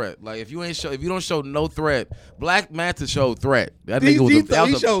was no threat. Like if you don't show no threat, Black Manta showed threat. That nigga was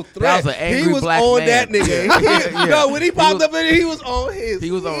he showed threat. That was an angry he was black on man. that nigga. Yeah. No, when he popped up in it, he was on his.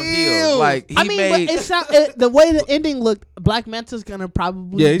 He was on heels. Like he I mean, made. but the way the ending looked, Black Manta's gonna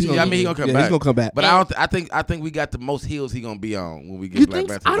probably. Yeah, he's be gonna- I mean, he gonna come Yeah, back. he's gonna come back. But I think we got the most heels he gonna be on when we get You Black think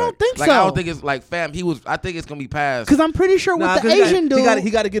Manta so? I back. don't think like, so. I don't think it's like fam. I think it's gonna be past. Because I'm pretty sure with Nah, the 'cause Asian dude, he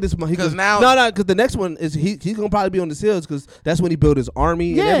got to get his money. 'Cause now- because the next one is he's gonna probably be on the hills because that's when he built his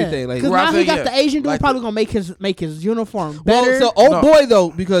army and everything. Like, because Right, now so he got yeah. the Asian dude Like probably the- gonna make his uniform well, better. so old No. boy though,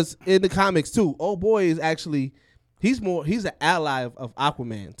 because in the comics too, old boy is actually he's an ally of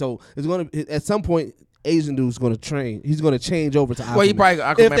Aquaman. So it's gonna at some point. Asian dude's gonna train. He's gonna change over to Aquaman. Well,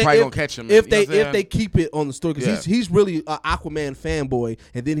 Aquaman probably gonna catch him. If you know what I'm if saying? they keep it on the story, because Yeah. he's really an Aquaman fanboy,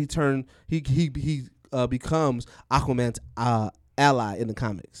 and then he becomes Aquaman's ally in the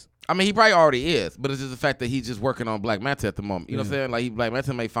comics. I mean, he probably already is, but it's just the fact that he's just working on Black Manta at the moment. You know what I'm saying? Like Black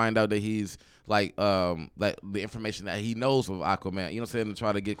Manta may find out that he's like the information that he knows of Aquaman. You know what I'm saying? To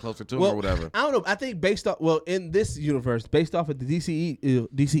try to get closer to him or whatever. I don't know. I think in this universe, based off of the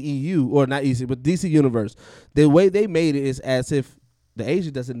DCEU or not EC, but DC universe, the way they made it is as if the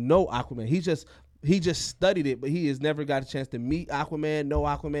Asian doesn't know Aquaman. He just studied it, but he has never got a chance to meet Aquaman, know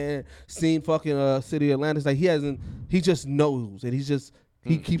Aquaman, seen fucking City of Atlantis. Like he just knows, and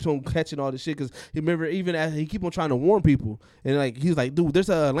he keeps on catching all this shit because remember even as he keep on trying to warn people and like he's like, dude, there's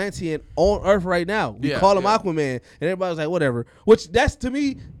a Atlantean on Earth right now. We call him Aquaman, and everybody's like, whatever. Which that's to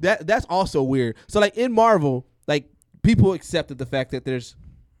me that's also weird. So like in Marvel, like people accepted the fact that there's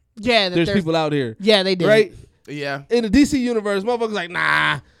people out here. Yeah, they did. Right? Yeah. In the DC universe, motherfuckers like,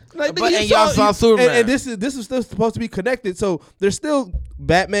 nah. Like, But nigga, and y'all saw Superman. and this is still supposed to be connected. So there's still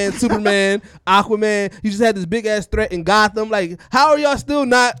Batman, Superman, Aquaman. You just had this big ass threat in Gotham. Like, how are y'all still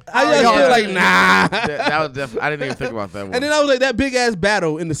not? How y'all still like, nah? That was definitely. I didn't even think about that one. And then I was like, that big ass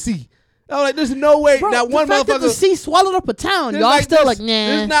battle in the sea. I was like, there's no way Bro, that one the fact that the motherfucker. sea swallowed up a town, There's y'all still there's- like, nah.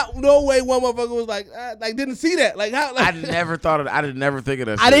 There's not no way one motherfucker was like didn't see that. Like how? Like, I never thought of. I didn't never think of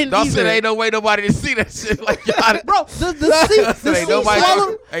that. I shit. didn't Don't either. say there ain't no way nobody didn't see that shit. Like y'all. Bro, the sea Ain't nobody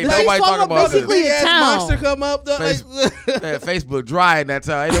swallowed, ain't the sea nobody talking swallowed about this. basically big a ass town. monster come up. Like, Man, Facebook dry in that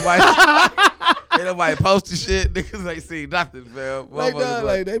time. Ain't nobody posting shit. Niggas ain't seen nothing, man. like, Motherfuckers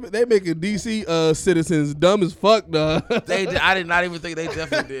like they making DC citizens dumb as fuck, dog. I did not even think they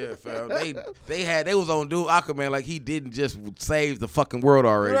definitely did, fam. They was on dude Aquaman like he didn't just save the fucking world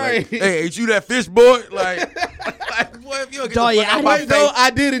already. Right. Like, hey, ain't you that fish boy? Like boy, if you don't get Dog, the yeah, fuck I out my But though face. I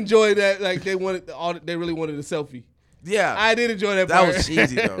did enjoy that. Like they really wanted a selfie. Yeah, I did enjoy that. that part. was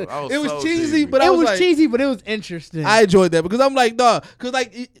cheesy though. It was so cheesy, but I It was was like, cheesy, but it was interesting. I enjoyed that because I'm like, dog, because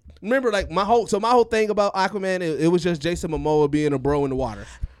like remember like my whole thing about Aquaman, it was just Jason Momoa being a bro in the water,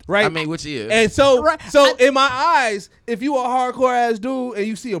 right? I mean, which is and so Right. in my eyes, if you a hardcore ass dude and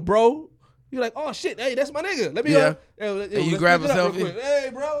you see a bro, you're like, oh shit, hey, that's my nigga. Let me Yeah. and you grab a selfie? Hey,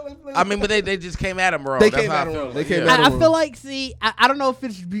 bro. let's- I mean, but they just came at him wrong. They That's came how at I him feel. wrong. They Yeah. came at him. I feel like, see, I don't know if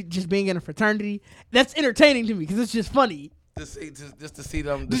it's just being in a fraternity. That's entertaining to me because it's just funny. Just to see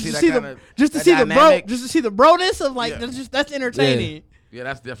them, Just to that see kind the of just to see the bro, dynamic. just to see the broness of like Yeah. that's entertaining. Yeah,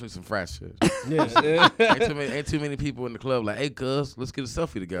 that's definitely some fresh shit. Yeah. ain't too many people in the club like, hey, cuz, let's get a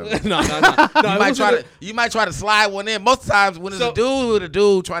selfie together. No. You might try to slide one in. Most times when it's a dude with a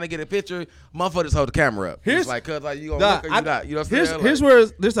dude trying to get a picture, motherfucker just hold the camera up. Here's it's like, cuz, like, you gonna look or you not? You know what I'm saying? Here's where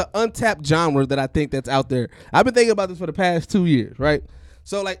there's an untapped genre that I think that's out there. I've been thinking about this for the past 2 years, right?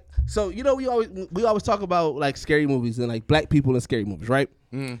 So you know, we always talk about like scary movies and like black people in scary movies, right?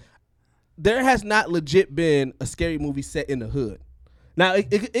 Mm. There has not legit been a scary movie set in the hood. Now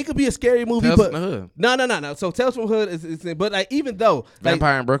it could be a scary movie, Tales but from the Hood. No. So Tales from the Hood is but like even though like,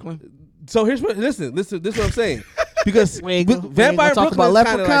 Vampire in Brooklyn. So here's what this is what I'm saying because gonna Vampire in talk Brooklyn about is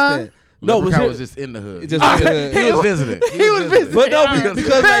kind of Leprechaun? like that. No, Leprechaun was just in the hood. Just in the hood. He was visiting. He was visiting. But no,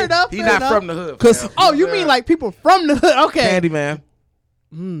 because fair like, enough. He's fair not enough. from the hood. 'Cause- fam. Oh, you mean like people from the hood? Okay. Candyman.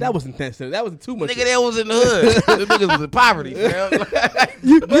 that wasn't necessary. That wasn't too much. Nigga, that was in the hood. The niggas was in poverty, fam.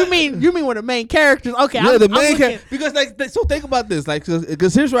 You mean one of the main characters? Okay. Yeah, the I'm main looking- character. Because so think about this, like,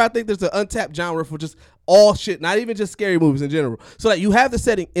 because here's where I think there's an untapped genre for just all shit, not even just scary movies in general. So like you have the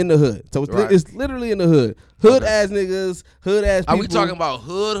setting in the hood, so it's, Right. it's literally in the hood, hood ass niggas, hood ass. Are people. we talking about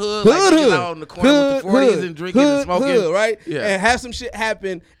hood? Hood, Like hood, niggas out in the corner with the 40s and drinking and smoking? hood, right? Yeah. And have some shit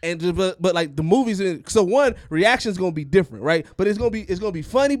happen, and but like the movies, so one reaction's gonna be different, right? But it's gonna be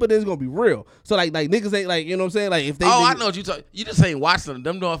funny, but then it's gonna be real. So like niggas ain't like, you know what I'm saying? Like if they, I know what you talking. You just ain't watching them.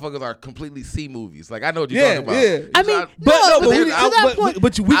 Them motherfuckers are completely C movies. Like I know what you're yeah, talking about. yeah. I mean, But no, but to we, that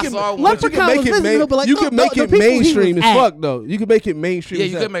point, we I can, saw one. but you can Leprechaun make was it visible, but like, you the- can make the it people he mainstream was as at. fuck though. You can make it mainstream. Yeah,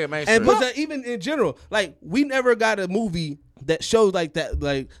 as you fuck. can make it mainstream. And but even in general, like we never got a movie that shows like that,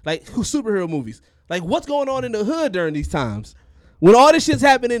 like superhero movies. Like what's going on in the hood during these times? When all this shit's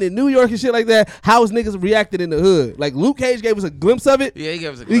happening in New York and shit like that, how is niggas reacted in the hood? Like Luke Cage gave us a glimpse of it. Yeah, he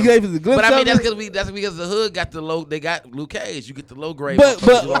gave us a He glimpse. gave us a glimpse. But I mean, of that's it. because the hood got the low. They got Luke Cage. You get the low grade. But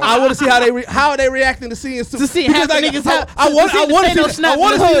motherfuckers. I want to see how they reacting to seeing To see half the niggas I want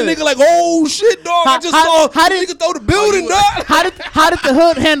to see the nigga like, oh shit, dog! I just saw nigga throw the building, dog. How did the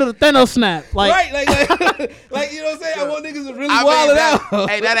hood handle the Thanos snap? Like, Right, like you know what I'm saying? I want niggas to really I mean, wild it that, out.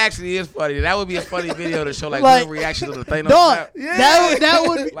 hey, that actually is funny. That would be a funny video to show like Like, hood reactions to the Thanos. dog, snap. Yeah. that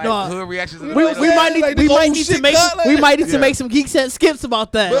would be Like dog. hood reactions to the We Thanos. might need Like we the might old need to shit make cut, like- we might need to Yeah. make some Geekset skips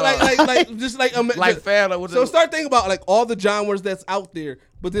about that. But like just like Like fam, like what so the- start thinking about like all the genres that's out there,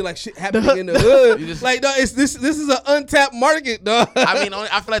 but then like shit happening in the hood. You just- Like, dog, this is an untapped market, dog. I mean,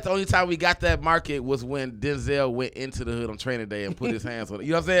 I feel like the only time we got that market was when Denzel went into the hood on training day and put his hands on it.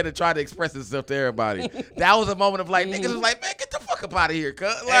 You know what I'm saying? To try to express himself to everybody. That was a moment of like, niggas was like, man, get the fuck up out of here,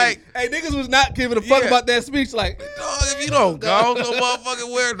 cuz. Like, hey, niggas was not giving a fuck Yeah. about that speech. Like, dog, if you don't go, some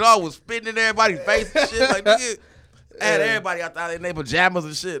motherfucking weird dog was spitting in everybody's face and shit. Like, nigga, had everybody out there in their pajamas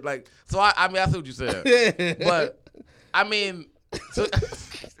and shit. Like, so I mean, I see what you said. yeah. But, I mean, so,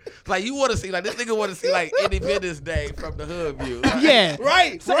 like, you want to see, like, this nigga want to see, like, Independence Day from the hood view. Like, yeah,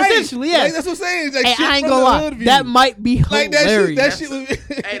 right, So right. essentially, yeah. Like, that's what I'm saying. It's like Hey, shit I ain't from gonna the lie, hood view. that might be like hilarious. that shit was.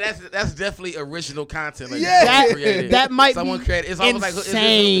 Hey, that's definitely original content. Like, Yeah. someone That- created. that might someone be created. It's almost like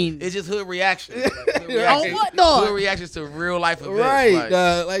insane. it's just hood reaction. Like, hood Yeah. reaction. Oh, what, dog? Hood reactions to real life events. Right,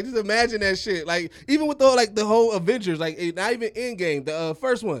 Like, like just imagine that shit. Like even with the whole Avengers, like not even Endgame, the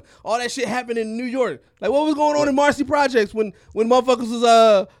first one, all that shit happened in New York. Like what was going on in Marcy Projects when motherfuckers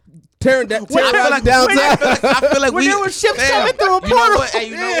was tearing down downtown? I feel like When there were ships coming through a You know portal. what? Hey,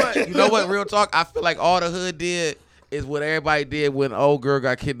 you know what? You know what? Real talk. I feel like all the hood did is what everybody did when old girl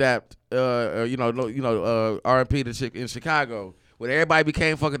got kidnapped. R&P the chick in Chicago. When everybody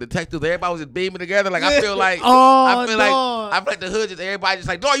became fucking detectives, everybody was just beaming together. Like I feel like, Oh, I feel dog. like the hood just everybody just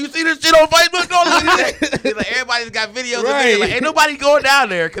like, dog, you see this shit on Facebook? Dog, look at that. It's like everybody just got videos of Right. it. Like ain't nobody going down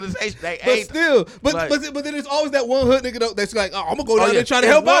there because it's But ain't. still, but Like- but then there's always that one hood nigga though that's like, oh, I'm gonna go down yeah. there and try to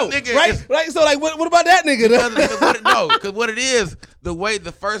There's help one out, nigga- right? it's- Right. So like, what about that nigga? Because what it is, the way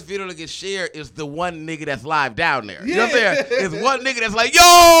the first video to get shared is the one nigga that's live down there. You know what I'm Yeah. saying? It's one nigga that's like,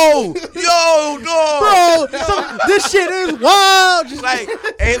 yo, dog. Bro, this shit is wild. Just Like,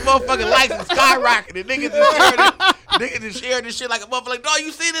 and motherfucking likes is skyrocketing. Niggas just sharing this shit like a motherfucker. Like, dog,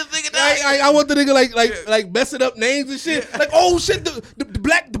 you see this nigga down I want the nigga like messing up names and shit. Like, oh shit, the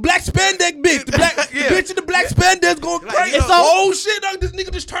black spandex bitch, the Yeah. bitch in the black spandex going Like, crazy. you know- Oh shit, dog, this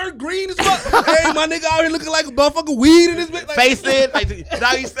nigga just turned green as fuck. Hey, my nigga out here looking like a motherfucking weed in this bitch. Like, face in, like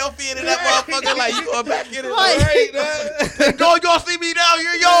now you selfie in that motherfucker, like you going back in it. Right. Like, right, dog, y'all see me down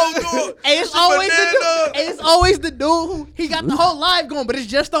here, yo, dog. And it's always the dude who he got the whole live going, but it's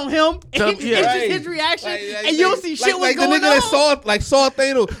just on him. And So- it's yeah. just Right. his reaction, Like, and you don't see shit was like the going nigga that saw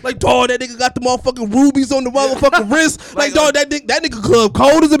Thanos. Like, dog, that nigga got the motherfucking rubies on the motherfucking wrist. Like, dog, that nigga club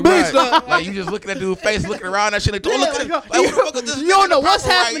cold as a bitch. Right. Like you just looking at dude's face, looking around that shit. Like, look at what the fuck is this? You don't know what's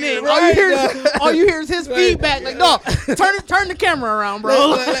happening. All you hear is his feedback. Like, dog, turn the camera around, bro.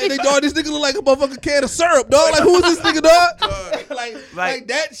 Like, dog, this nigga look like a motherfucking can of syrup, dog. Like, who is this nigga, dog? like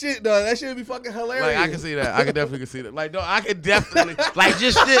that shit, dog. That shit would be fucking hilarious. Like I can see that. I can definitely see that. Like, no, I can definitely like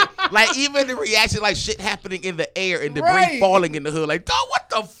just shit. Like even the reaction, like shit happening in the air and debris falling in the hood. Like, dog, what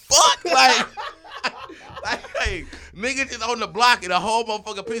the fuck? Like, nigga just on the block and a whole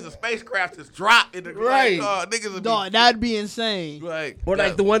motherfucking piece of spacecraft just dropped in the right. Niggas would dog, that'd be insane. Like, or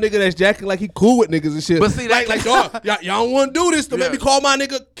like the one nigga that's jacking like he cool with niggas and shit. But see, like dog, y'all don't want to do this. To make me call my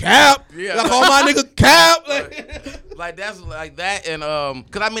nigga Cap. Yeah, y'all call my nigga Cap. Like that's like that, and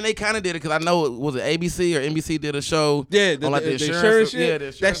cause I mean they kind of did it, cause I know it was ABC or NBC did a show. Yeah, on like the insurance shit. Yeah,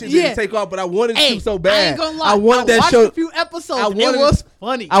 the that shit didn't take off, but I wanted it to so bad. I ain't gonna lie. I wanted that watched show. A few episodes. It was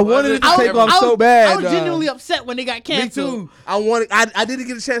funny. I wanted it to take off so bad. I was genuinely upset when they got canceled. Me too. I didn't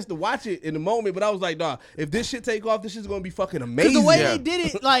get a chance to watch it in the moment, but I was like, dog, if this shit take off, this shit's gonna be fucking amazing. Cause the way they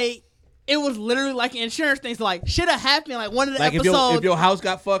did it, like. It was literally like insurance things. Like shit have happened. Like one of the episodes, if your house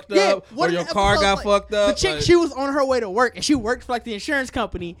got fucked up or your car got fucked up. The chick, she was on her way to work and she worked for like the insurance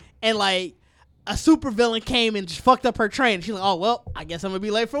company, and like a supervillain came and just fucked up her train. She's like, oh well, I guess I'm gonna be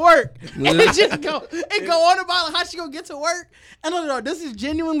late for work. And it just go on about like how she gonna get to work. And I'm like, this is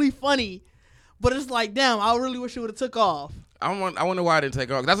genuinely funny, but it's like, damn, I really wish it would have took off. I wonder why I didn't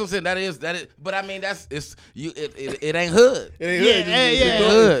take off. That's what I'm saying. That is. But I mean, it ain't hood. It ain't Yeah.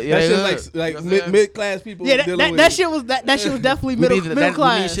 Hood. That shit's like mid class people. Yeah, that shit was definitely middle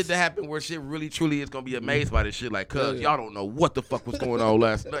class. We need shit to happen where shit really truly is gonna be amazed by this shit. Like, cuz y'all don't know what the fuck was going on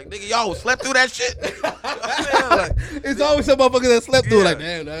last night. Like, nigga, y'all slept through that shit. Like, it's always some motherfucker that slept through. Like,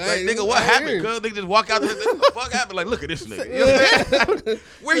 damn, like nigga, what happened? Cuz nigga just walk out. What the fuck happened? Like, look at this nigga. You know what I'm saying?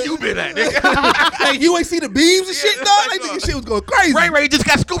 Where you been at, nigga? Like, you ain't see the beams and shit, dog. Like, nigga, shit was going crazy. Ray just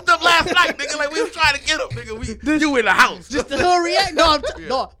got scooped up last night, nigga. Like, we was trying to get him, nigga. You in the house. Just the hood react.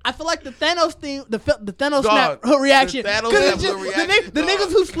 No, I feel like the Thanos thing, the Thanos snap hood reaction. Because the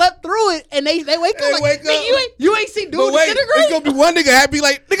niggas who slept through it and they wake up like, you ain't see dude disintegrate. There's gonna be one nigga happy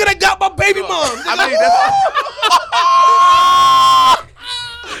like, nigga, they got my baby mom. I mean,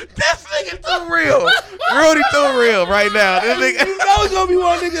 this nigga too real. Rudy too real right now. This nigga, you know it's gonna be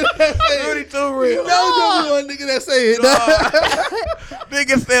one nigga that say it. Rudy too real. You know it's gonna be one nigga that say it.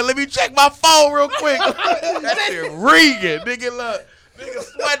 Nigga said, let me check my phone real quick. That shit ringing. Nigga, look. Nigga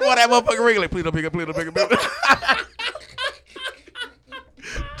sweating while that motherfucker ringing. Like, please don't pick up, please don't pick up.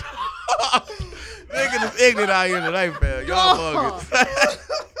 Nigga is ignorant out here tonight, man. Y'all fuckers.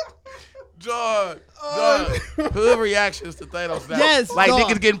 John. Hood reactions to Thanos now. Yes, like dog.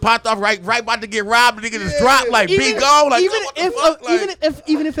 niggas getting popped off right about to get robbed. Niggas just drop like be gone. Like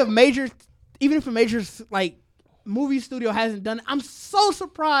even if a major like movie studio hasn't done it, I'm so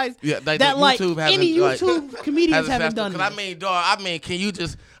surprised that like any YouTube comedians haven't done it. I mean, dog. I mean, can you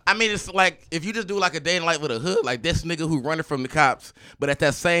just? I mean, it's like if you just do like a day in life with a hood, like this nigga who running from the cops, but at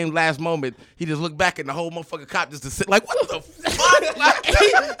that same last moment, he just look back and the whole motherfucking cop just to sit like, what the fuck?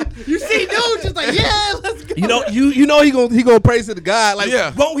 Like, you see, dude, just like, yeah, let's go. You know he gonna praise to the God.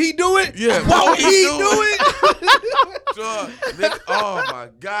 Like, won't he do it? Yeah, won't he do it? Dog, oh my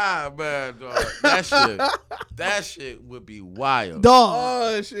God, man, dog. That shit would be wild. Dog.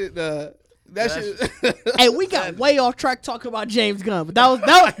 Oh shit, dog. That shit. Hey, we got way off track talking about James Gunn, but that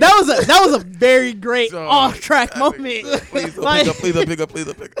was a very great off track moment. Please don't pick up.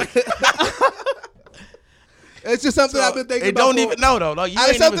 It's just something I've been thinking about. They don't even know though.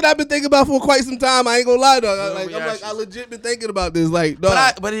 It's something I've been thinking about for quite some time. I ain't gonna lie though. I legit been thinking about this. Like,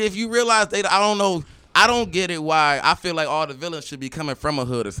 but if you realize I don't know. I don't get it why I feel like all the villains should be coming from a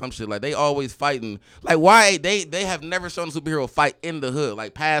hood or some shit. Like they always fighting. Like why they have never shown a superhero fight in the hood,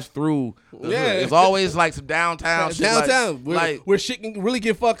 like pass through the hood. It's always like some downtown shit. Where shit can really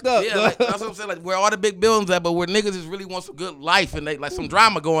get fucked up. Yeah, like, that's what I'm saying. Like where all the big buildings at, but where niggas just really want some good life and they like some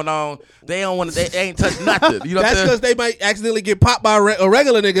drama going on. They don't want to. They ain't touch nothing. You know that's because they might accidentally get popped by a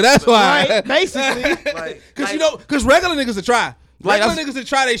regular nigga. That's why. Right, basically. Because regular niggas will try. Like niggas to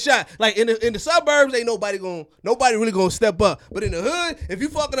try their shot. Like in the suburbs, ain't nobody really gonna step up. But in the hood,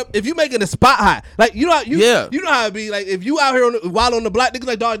 if you making a spot hot, like you know how it be. Like if you out here while on the block, niggas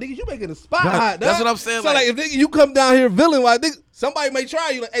like, dog, niggas, you making a spot hot. That's what I'm saying. So like if you come down here villain wise, somebody may try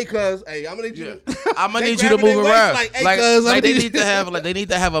you. Like, hey, cuz, hey, I'm gonna need you. I'm gonna need you to move around. Like, hey, cuz, they need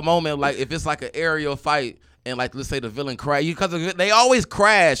to have a moment. Like if it's like an aerial fight. And like, let's say the villain crash, because they always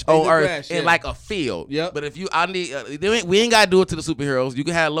crash on Earth in like a field. Yep. But if we ain't gotta do it to the superheroes. You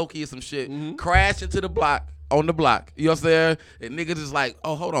can have Loki or some shit crash into the block, on the block. You know what I'm saying? And niggas is like,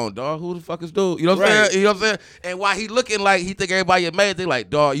 oh, hold on, dog. Who the fuck is dude? You know what I'm saying? You know what I'm saying? And while he looking like he think everybody your mate, they like,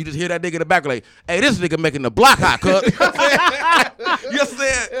 dog, you just hear that nigga in the back like, hey, this nigga making the block hot, cuz. You know what I'm saying? You know what I'm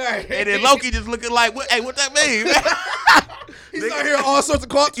saying? And then Loki just looking like, hey, what that mean? He start hearing all sorts of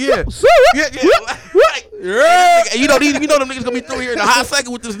quotes. Yeah. And you know them niggas gonna be through here in a hot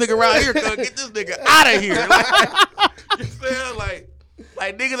second with this nigga around here, cuz. Get this nigga out of here. Like, you saying?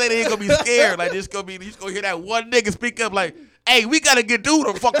 Like niggas ain't even gonna be scared. Like this gonna be, you just gonna hear that one nigga speak up like, hey, we gotta get dude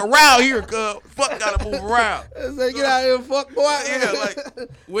to fuck around here, cuz. Fuck gotta move around. Say, get out of here, fuck boy. Yeah, like,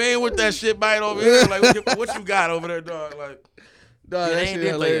 we ain't with that shit bite over here. Like, what you got over there, dog? Like, Dog, yeah, that shit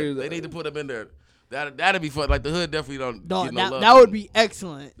hilarious. they need to put him in there. That'd be fun. Like the hood definitely don't get no love. That would be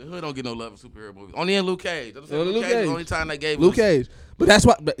excellent. The hood don't get no love in superhero movies. Only in Luke Cage. Luke Cage. The only time they gave Luke us. Cage. But that's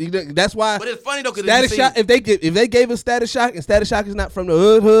why. But it's funny though, because Static Shock. If they gave us Static Shock and Static Shock is not from the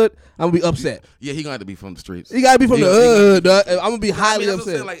hood, I'm gonna be upset. Yeah, he gonna have to be from the streets. He gotta be from the hood. I'm gonna be highly that's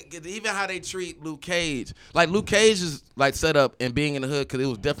what I'm upset. saying, like even how they treat Luke Cage, like Luke Cage is like set up and being in the hood because it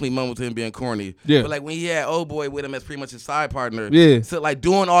was definitely moments of him being corny. Yeah. But like when he had Old Boy with him as pretty much his side partner. Yeah. So like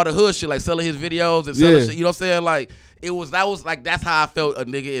doing all the hood shit, like selling his videos and selling shit. You know what I'm saying? Like that was like that's how I felt a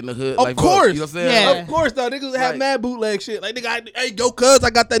nigga in the hood. Of like, course. You know what I'm saying? Yeah. Of course, though. Niggas have Like- mad bootleg shit. Like, nigga, hey, yo, cuz,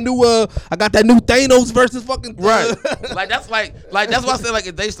 I got that new Thanos versus fucking. Right. like that's why I said like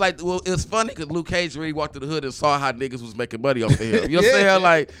if they like well it's funny because Luke Cage really walked through the hood and saw how niggas was making money off of him. You know what I'm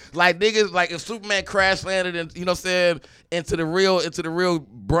saying? Like niggas like if Superman crash landed and you know what I'm saying into the real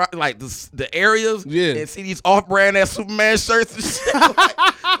like the areas and see these off brand ass Superman shirts and shit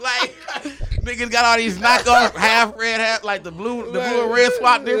like niggas got all these knockoff half red half like the blue and red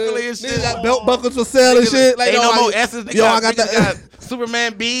swap differently and shit. Niggas got belt buckles for sale and shit. Like, ain't yo, no more S's. Yo, I got niggas that. got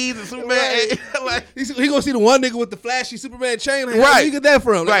Superman beads and Superman like He gonna see the one nigga with the flashy Superman chain. Like, Right. Where you get that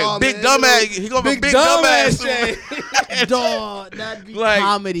from? Like, right, oh, big man, dumbass. He gonna be big dumbass chain. Superman. Dog, that'd be Like-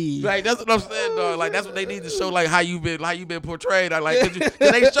 comedy. Like that's what I'm saying, dog. Like that's what they need to show, like how you been portrayed. Like, cause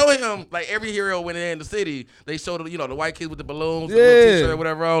they show him like every hero when they're in the city, they show the white kids with the balloons, the little t-shirt,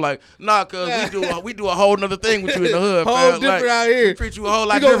 whatever. On. Like, nah, cause we do a whole nother thing with you in the hood. Whole fam. different like, out here. We treat you a whole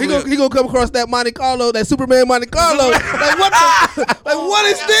lot He different. gonna come across that Monte Carlo, that Superman Monte Carlo. Like what? Like what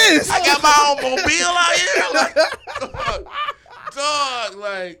is this? I got my own mobile out here. Like, dog,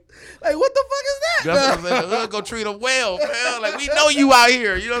 like. Like what the fuck is that? That's what I'm saying. The hood go treat them well, man. Like we know you out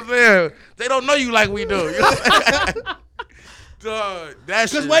here. You know what I'm saying? They don't know you like we do. You know what I'm saying? Dog, that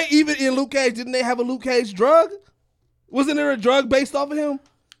shit. Because wait, even in Luke Cage, didn't they have a Luke Cage drug? Wasn't there a drug based off of him?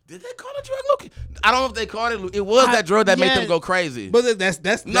 Did they call it drug Luke? I don't know if they called it. It was that drug that made them go crazy. But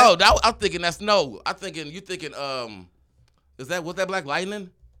that's no. I'm thinking that's no. I'm thinking you thinking was that Black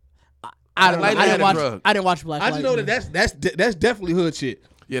Lightning? I don't know. Lightning had a drug. I didn't watch Black I just Lightning. know that's definitely hood shit.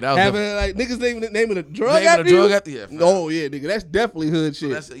 Yeah, that was Having like niggas naming a drug Naming after a drug you? after- yeah, fam. Oh yeah, nigga, that's definitely hood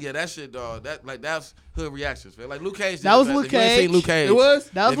shit. that shit, dog. That's hood reactions, man. Like Luke Cage. That was if Luke you ain't seen Cage. Luke Cage. It was?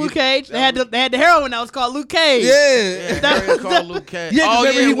 That was If Luke you- Cage. They had the heroine that was called Luke Cage. Yeah. Yeah, that was called Luke Cage. Yeah, 'cause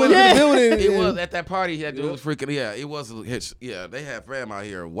remember he went to the building. It was at that party. He had to. It was freaking. Yeah, it was. Yeah, they had fam out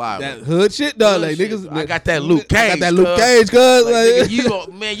here. Wow. That hood shit, though. Hood Like shit. niggas, I got that Luke Cage. I got that Luke cuz. Cage, cuz. Like, Like,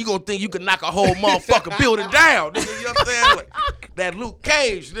 nigga, you gonna think you can knock a whole motherfucking building down, nigga. You know what I'm saying? Like, that Luke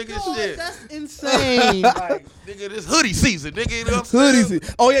Cage, nigga, shit. That's insane. Like, nigga, this hoodie season, nigga. You know what I'm saying?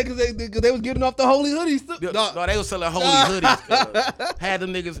 hoodies. Oh yeah, because they was getting off the holy hoodies. No, they was selling holy hoodies. Cuz. Had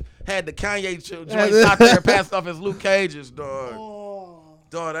them niggas, had the Kanye joints out there passed off as Luke Cage's, dog.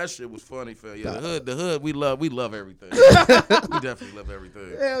 Dog, that shit was funny, fam. Yeah, the hood, we love everything. We definitely love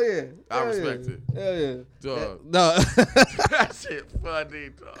everything. Hell yeah. I respect it. Hell yeah. Dog. No. That shit funny,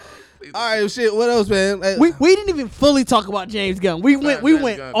 dog. All right, shit. What else, man? Like, we didn't even fully talk about James Gunn. We went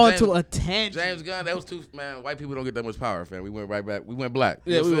Gunn. onto a tangent. James Gunn, that was too, man. White people don't get that much power, fam. We went right back. We went black.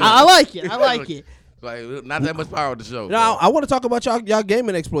 Yeah, we know what went- I'm I like it. I like it. saying? Like, not that much power with the show. now, bro. I want to talk about y'all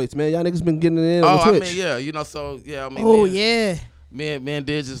gaming exploits, man. Y'all niggas been getting it in Oh, on I Twitch. mean, yeah, you know, so yeah, I mean, Oh man, yeah. man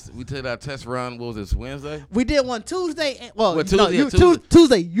did we did our test run. What was this, Wednesday? We did one Tuesday. Well, What, no, Tuesday? you, Yeah, Tuesday.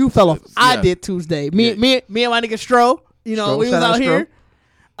 Tuesday you fell off. I Yeah. did Tuesday. Me and my nigga Stro. You know, Stro, we was shout out out here.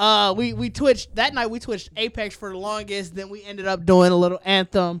 Stro. We twitched that night. We twitched Apex for the longest. Then we ended up doing a little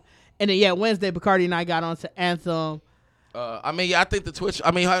Anthem, and then Wednesday Bacardi and I got onto Anthem. I mean, yeah, I think the Twitch.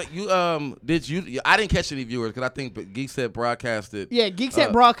 I mean, how you did you? I didn't catch any viewers because I think Geekset broadcasted. Yeah,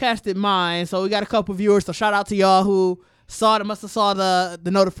 Geekset broadcasted mine, so we got a couple viewers. So shout out to y'all who must have saw the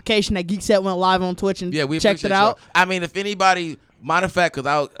notification that Geekset went live on Twitch and we checked it out. I mean, if anybody, matter of fact,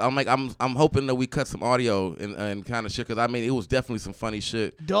 because I'm hoping that we cut some audio and kind of shit. Because I mean, it was definitely some funny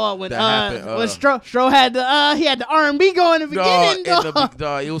shit. Dog, when happened, Stro had he had the R&B going in the beginning.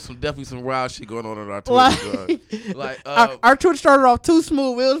 Dog, it was definitely some wild shit going on our Twitch. Our Twitch started off too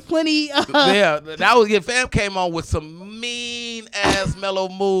smooth. It was plenty. Fam came on with some mean ass mellow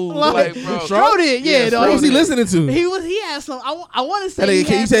moves. Bro, Stro did, yeah. What was he listening to? He had some. I want to say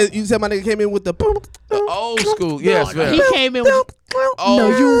you said my nigga came in with the old school. Yes, man. He came in with.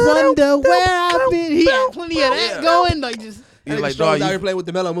 No, you wonder where I've been. He had plenty of that going. Like just. He's like, dog, out here playing with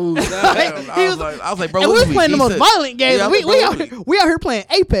the mellow moves. I was like, bro, and we was playing the most violent games. Yeah, we out here playing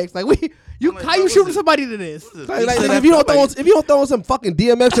Apex. Like how you shooting somebody to this? Like, if you don't throw on some fucking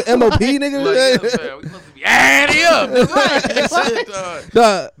DMX or MOP, nigga. We supposed to be adding up.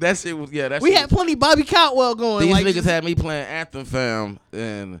 That shit was We had plenty Bobby Caldwell going. These niggas had me playing Anthem, fam,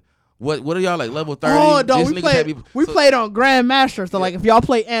 and. What are y'all like level 30? Oh, dog, we played on Grandmaster. So like if y'all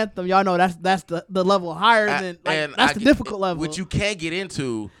play Anthem, y'all know that's the level higher than that's the difficult level. Which you can't get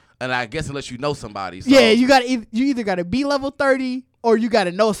into, and I guess unless you know somebody. So. Yeah, you either gotta be level 30 or you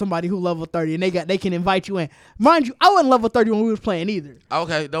gotta know somebody who level 30 and they can invite you in. Mind you, I wasn't level 30 when we was playing either.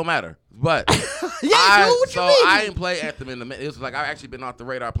 Okay, don't matter. But what you mean? I didn't play Anthem in the minute. It was like I've actually been off the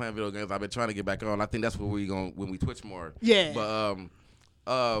radar playing video games. I've been trying to get back on. I think that's where when we Twitch more. Yeah.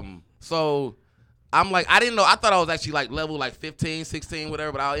 But so I'm like, I didn't know. I thought I was actually like level like 15, 16,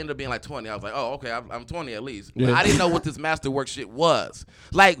 whatever, but I ended up being like 20. I was like, oh, okay, I'm 20 at least. But I didn't know what this masterwork shit was.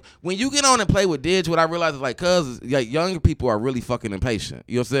 Like, when you get on and play with Didge, what I realized is like, like younger people are really fucking impatient.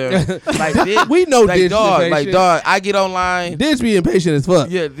 You know what I'm saying? Like, Didge, we know like, Didge dog, is impatient. like, dog, I get online. Didge be impatient as fuck.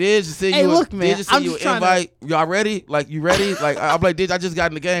 Yeah, Didge send hey, you look, man, Didge send you an invite. Y'all ready? Like, you ready? Like, I'm like, Didge, I just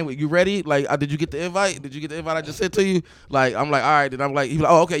got in the game. You ready? Like, did you get the invite? Did you get the invite I just sent to you? Like, I'm like, all right. Then I'm like, he's like,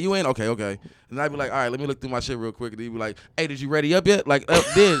 oh, okay, you in? Okay. And I'd be like, all right, let me look through my shit real quick. And he'd be like, hey, did you ready up yet? Like,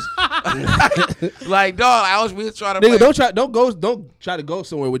 Didge. Like, dog, we was trying to nigga, don't try to go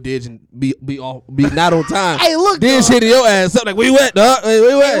somewhere with Didge and be not on time. Hey, look, Didge hitting your ass up like, where you at, dog? Hey, where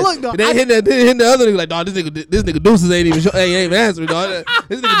you at? Look, dog, Then hitting the other nigga like, dog, this nigga Deuces ain't even answering, dog.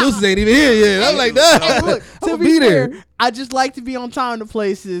 This nigga Deuces ain't even here yet. I'm like, dog, hey, look, to be fair, I just like to be on time to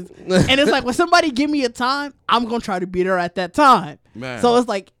places. And it's like, when somebody give me a time, I'm going to try to be there at that time. Man. So it's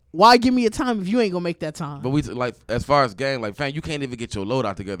like, why give me a time if you ain't gonna make that time? But we like, as far as game, like, fam, you can't even get your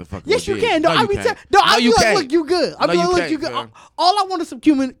loadout together. Fucking yes, you Didge. can. No, you can't. I be like, look, you good. I be like, look, you good. All I want is some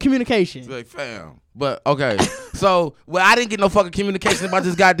communication. Like, fam. But okay, so I didn't get no fucking communication about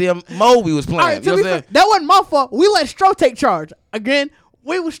this goddamn mode we was playing. Right, you know what I'm saying? That wasn't my fault. We let Stro take charge again.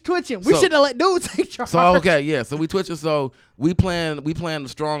 We was twitching. We should have let dude take charge. So okay, yeah. So we twitching. So we playing the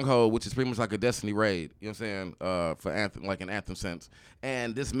Stronghold, which is pretty much like a Destiny raid. You know what I'm saying? For Anthem, like an Anthem sense.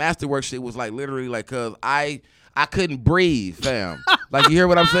 And this masterwork shit was like literally like, cause I couldn't breathe, fam. Like, you hear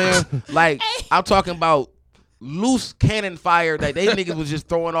what I'm saying? Like, I'm talking about loose cannon fire that they niggas was just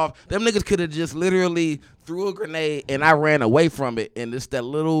throwing off. Them niggas could have just literally threw a grenade and I ran away from it. And just that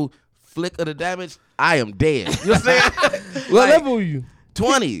little flick of the damage, I am dead. You know what I'm saying? What level are you?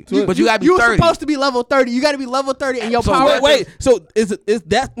 20, but you gotta be 30. You were supposed to be level 30. You gotta be level 30 and your power. Wait, so is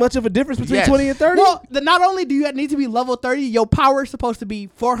that much of a difference between 20 and 30? Well, not only do you need to be level 30, your power is supposed to be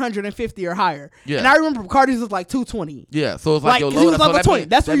 450 or higher. Yeah. And I remember Bacardi's was like 220. Yeah, so it's like your low. He was level 20.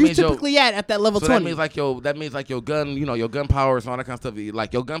 That's where you typically at that level 20. That means like your gun, you know, your gun powers and all that kind of stuff.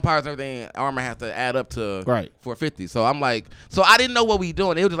 Like your gun powers and everything, armor has to add up to 450. So I'm like, so I didn't know what we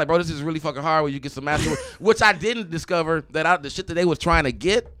doing. They were just like, bro, this is really fucking hard where you get some master, which I didn't discover that the shit that they was trying to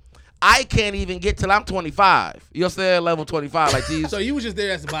get. I can't even get till I'm 25. You know what I'm saying? Level 25. Like, geez. So you was just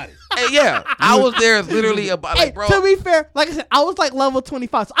there as a body. Hey, yeah. I was there as literally a body. Like, bro. To be fair, like I said, I was like level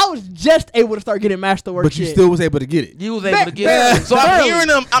 25. So I was just able to start getting masterwork But you still was able to get it. You was able to get it. So I'm hearing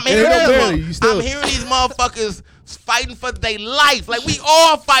them. I'm hearing these motherfuckers fighting for their life. Like, we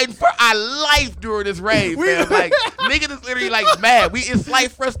all fighting for our life during this raid, man. Like, niggas is literally like mad. It's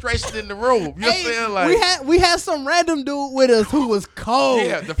life frustration in the room. You know what I'm saying? Like, we had some random dude with us who was cold.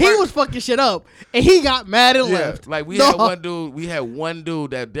 Yeah, he was fucking shit up, and he got mad and left. Like, we had one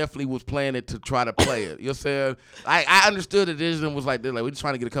dude that definitely was playing it to try to play it. You know what I'm saying? I understood that this was like, we just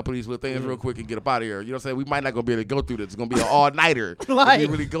trying to get a couple of these little things real quick and get up out of here. You know what I'm saying? We might not gonna be able to go through this. It's gonna be an all-nighter if we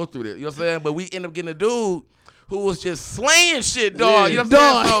really go through this. You know what I'm saying? But we end up getting a dude who was just slaying shit, dog. You know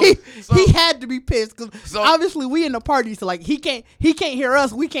what I'm saying? He had to be pissed because obviously we in the party, so like he can't hear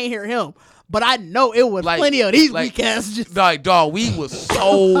us, we can't hear him. but I know it was Like- plenty of these like- weak ass. Just Like, dog, we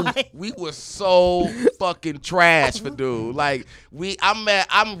was so fucking trash for dude. Like,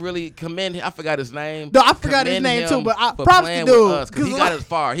 I'm really commending. I forgot his name. No, I forgot his Commend name too, him but for props to playing dude, with us, 'cause he 'cause got like- us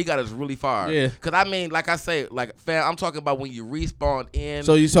far. He got us really far. Yeah. Cause I mean, like I say, like fam, I'm talking about when you respawn in.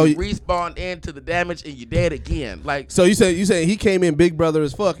 So you respawn into the damage and you're dead again. Like, So you saying he came in big brother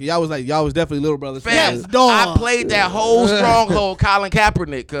as fuck. Y'all was definitely little brothers. fam, Yes, dog. I played that whole stronghold, Colin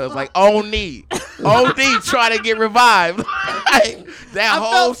Kaepernick, cause like on knee trying to get revived. Like, that I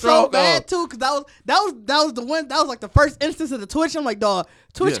whole felt so stronghold. bad too, because that was the one, that was like the first instance of the Twitch. I'm like, dog,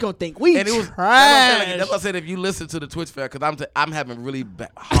 Twitch Yeah. gonna think we And it was trash. that's what I said. If you listen to the Twitch fan, because I'm having really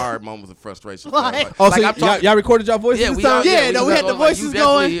hard moments of frustration. Like- fam. Oh, so I'm talking- y'all recorded y'all voices yeah, this we time? all, Yeah, we no, we had the like, voices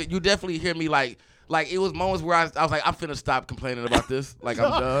going. You definitely hear me like it was moments where I was like, I'm finna stop complaining about this. Like,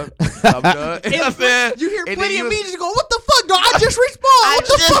 I'm done. I'm done. You know what I'm saying? You hear And plenty then of you- me just go, what the fuck, dog? I just respawned. I What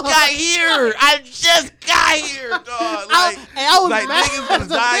the just fuck? got here. I just got here, dog. Like, I was like mad niggas was as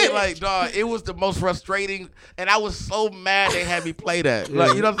a dying. bitch. Like, dog, it was the most frustrating, and I was so mad they had me play that.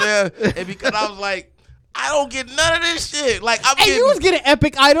 Like, you know what I'm saying? And because I was like, I don't get none of this shit. Like, I'm Hey, getting. you was getting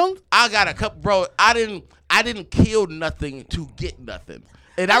epic items. I got a couple, bro. I didn't kill nothing to get nothing.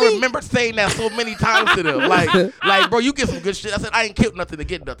 And I remember saying that so many times to them. Like, bro, you get some good shit. I said, I ain't killed nothing to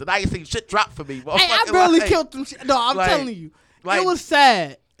get nothing. I ain't seen shit drop for me. Hey, I barely killed them shit. No, I'm like- telling you. like- it was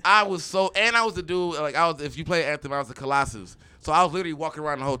sad. I was the dude, like, if you play Anthem, I was the Colossus. So I was literally walking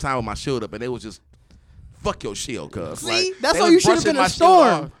around the whole time with my shield up, and they was just, fuck your shield, cuz. See? Like, That's they why was you should have brushing been a my shield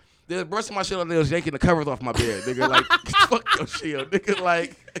storm. off. They was brushing my shield off, they was yanking the covers off my bed, nigga. Like, fuck your shield,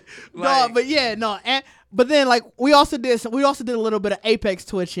 nigga. No, but yeah, no. But then, like, we also did a little bit of Apex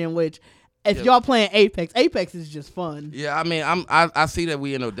Twitching, which, if y'all playing Apex is just fun. yeah, I mean, I see that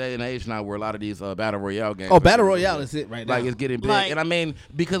we in a day and age now where a lot of these battle royale games. Oh, battle royale is it right now. Like, it's getting big, Like- and I mean,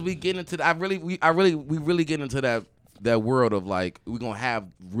 because we get into we really get into that world of like we're gonna have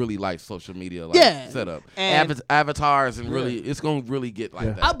really like social media like set up And- avatars and really it's gonna really get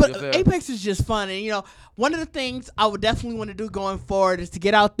like that. But You know what I'm saying? Apex is just fun, and one of the things I would definitely want to do going forward is to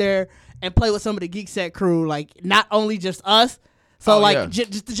get out there and play with some of the Geekset crew, like not only just us. So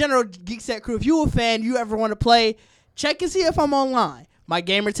just the general Geekset crew. If you a fan, you ever want to play, check and see if I'm online. My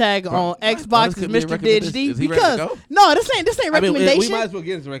gamer tag on Xbox is could be a Mr. Dig recommendation. D. Is he ready to Because go? no, this ain't I mean, recommendation. we might as well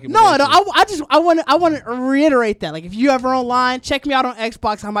get into No, recommendations. I want to reiterate that. Like, if you ever online, check me out on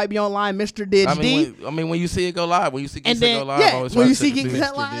Xbox. I might be online, Mr. Dig D. when you see it go live, when you see And Geekset then go live, I always when try you to see check and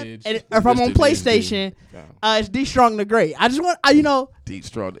Geekset Mr. live, Dig. and if I'm on Mr. Dig. PlayStation, it's D Strong the Great. I just want Deep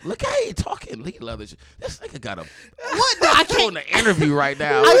strong. Look how he talking. He love this shit. This nigga got a what? No, I doing can't. the interview right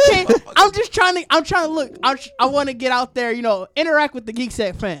now. I can't. I'm just trying to look. I want to get out there. Interact with the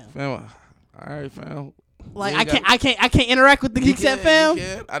Geekset fam. Fam, all right, fam. Like, You I ain't can't interact with the You Geekset can, fam. you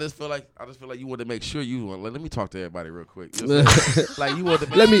can. I just feel like you want to make sure you want. Let me talk to everybody real quick. Just like you want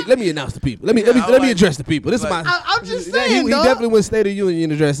to. Let me announce the people. Let me address the people. This is my. I'm just He saying, dog. definitely went State of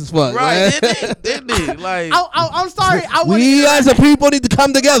Union address as fuck. Right, Right? didn't he? Like, I'm sorry. I want. We as a people need to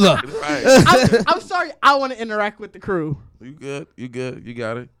come together. right. I'm sorry. I want to interact with the crew. You good? You good? You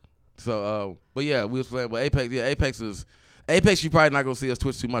got it. So, but yeah, we was playing. But Apex, Apex, you probably not gonna see us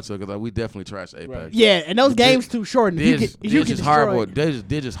Twitch too much because we definitely trash Apex. Right. Yeah, and those games too short. And if you get just horrible. destroyed.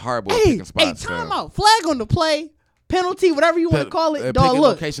 They're just horrible at Hey, picking spots. time fam. out. Flag on the play. Penalty, whatever you want to call it. Dog, Picking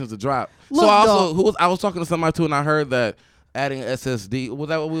look. locations to drop. Look, So also, dog. I was talking to somebody too, and I heard that adding SSD was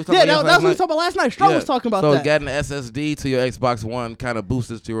that what we were talking Yeah, about? that's what we were talking about last night. Strong was talking about so that. getting the SSD to your Xbox One kind of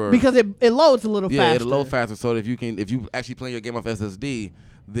boosts it to your Because it loads a little faster. yeah, it'll load faster. So if you actually play your game off SSD,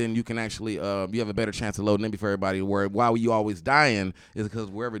 then you can actually you have a better chance of loading in before everybody. Where while you always dying is because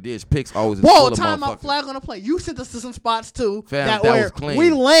wherever Dish picks always is Whoa, full of time out. motherfuckers. Flag on the play. You sent us to some spots too. Fam, that where was clean. we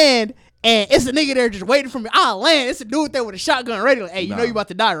land and it's a nigga there just waiting for me. I land. It's a dude there with a shotgun ready. Like, hey, you know Nah. you about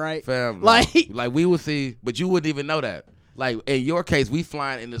to die, right? Fam, Like- like we would see, but you wouldn't even know that. Like in your case, we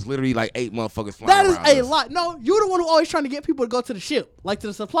flying and there's literally like 8 motherfuckers flying. That is around a us. lot. No, you're the one who always trying to get people to go to the ship, like to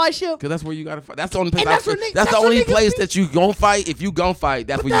the supply ship. Cause that's where you gotta fight. That's the only place. And that's where niggas- that's the that's where only niggas place be- that you gon' fight. If you gon' fight,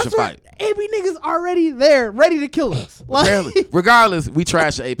 that's where you should fight. Every nigga's already there, ready to kill us. Like, Apparently, regardless, we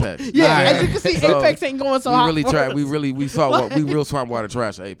trash Apex. yeah, Alright. as you can see, So, Apex ain't going so we hot. really for try. us. We real smart water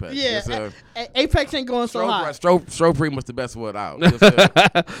trash Apex. Yeah, Yes, sir. Apex ain't going so hot. Stro Primo was the best one out. Yes,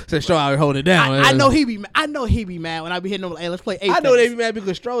 sir. Said show out here holding it down. I know he be. I know he be mad when I be hitting him I'm like, hey, let's play Apex. I know they be mad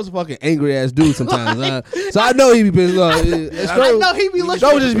because Stroh's a fucking angry ass dude sometimes. So I know he be pissed off. I know he be looking.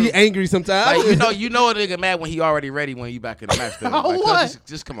 Stroh just be angry sometimes. Like, you know a nigga mad when he already ready when he back in the match. Like, What?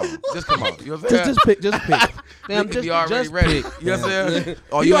 Just come on. You know what I'm saying? just pick. Damn, just be already just ready. pick. You know what I'm saying?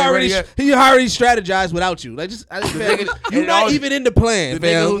 Oh, He you ain't already ready yet? he already strategized without you. Like fam, you're not even in the plan, The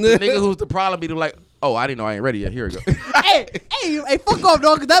nigga fam. who's the problem be like, oh, I didn't know I ain't ready yet. Here we go. hey, fuck off,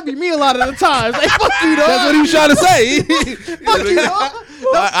 dog, because that be me a lot of the times. Like, fuck you, dog. That's what he was trying to say. Fuck you, dog.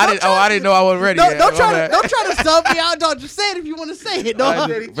 I didn't know I wasn't ready yet. Don't try to sub me out, dog. Just say it if you want to say it, dog.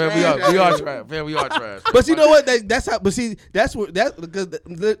 Man, we are trash. Man, we are trash. But you know what? That's how. But see, that's because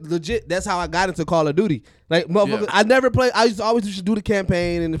legit. That's how I got into Call of Duty. Like, motherfucker, I never play. I used to always do the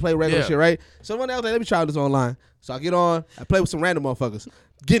campaign and play regular shit, right? So one day I was like, let me try this online. So I get on. I play with some random motherfuckers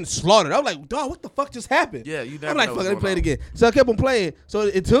getting slaughtered. I was like, dog, what the fuck just happened? Yeah, you never I'm like, know fuck, what's let me play it going again. So I kept on playing. So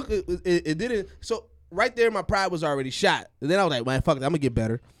it didn't. So right there, my pride was already shot. And then I was like, man, fuck it, I'm gonna get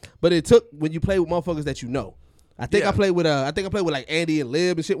better. But it took when you play with motherfuckers that you know. I think I played with like Andy and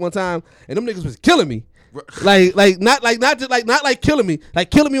Lib and shit one time, and them niggas was killing me. Not killing me,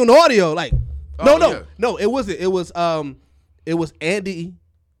 like killing me on the audio. Like, no, it wasn't. It was Andy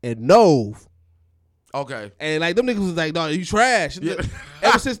and Nove. Okay. And like them niggas was like, no, you trash. Yeah.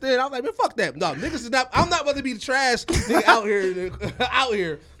 Ever since then, I was like, man, fuck that. No, niggas is not. I'm not about to be the trash nigga out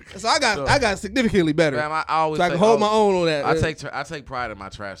here. So I got significantly better. Man, I always so I can hold my own on that. I take pride in my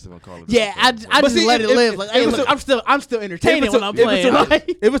trash to call it. Yeah, I just let it live. Like, hey, look, I'm still entertaining when I'm playing.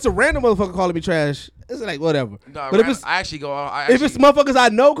 If it's a random motherfucker calling me trash, it's like whatever. No, but if it's if it's motherfuckers I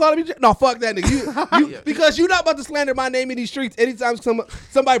know calling me trash, no, fuck that nigga. You because you're not about to slander my name in these streets. Anytime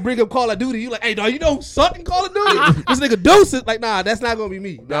somebody bring up Call of Duty, you like, hey, dog, you know who suck in Call of Duty? This nigga Deuces. Like, nah, that's not gonna be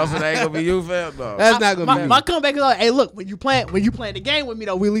me. No, so that ain't gonna be you, fam. No. That's not gonna be me. My comeback is like, hey, look, when you playing the game with me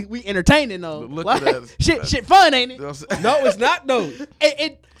though, we entertaining though. Look like, at that. shit fun, ain't it? You know No, it's not though. you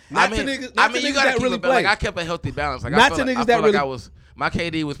gotta keep really it, play. like I kept a healthy balance. Like Not I to feel niggas like, that I feel like really- I was my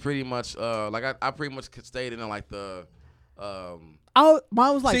KD was pretty much like I pretty much stayed in like the Mine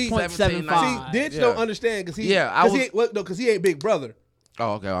was like See, 0.75. See, Ditch Yeah. don't understand because he ain't Big Brother.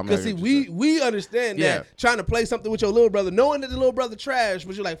 oh okay I'm Because see, we understand that trying to play something with your little brother, knowing that the little brother trash,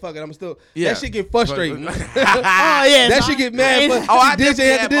 but you're like, fuck it, I'm still. That shit get frustrating. Oh yeah, That shit get mad. I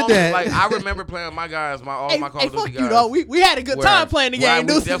DJ had to did that. Like I remember playing with my guys, all my Call of Duty fuck guys. you, dog. We had a good time playing the game,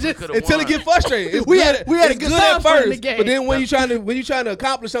 dude. Until it get frustrated. It's We good- had a it's good time at playing the first, game. but then when you trying to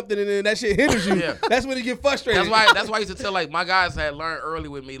accomplish something and then that shit hinders you, that's when it get frustrated. That's why I used to tell like my guys had learned early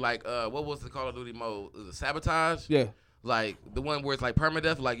with me like what was the Call of Duty mode? Was it sabotage? Yeah. Like the one where it's like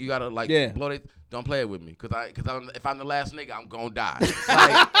permadeath, like you gotta like blow it. Don't play it with me, cause if I'm the last nigga, I'm gonna die.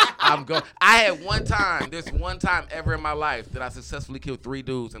 Like I had this one time ever in my life that I successfully killed 3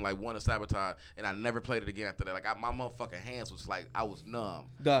 dudes and like won a sabotage, and I never played it again after that. Like my motherfucking hands was like I was numb.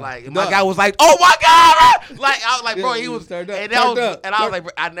 Like my guy was like, oh my god, like I was like, bro, he was, and I was like,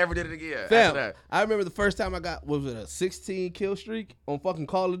 bro, I never did it again. After that. I remember the first time I got a 16 kill streak on fucking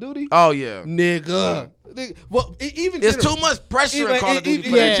Call of Duty. Oh yeah, nigga. Well, even it's too much pressure in Call of Duty.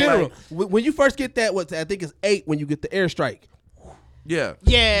 In general, when you first get that, I think it's 8 when you get the airstrike. Yeah.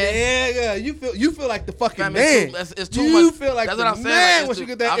 You feel like the fucking man. It's too you much. feel like that's the what I'm saying. man Like, once you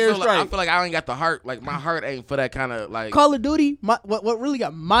get that I airstrike. feel like I ain't got the heart. Like my heart ain't for that kind of like. Call of Duty. What really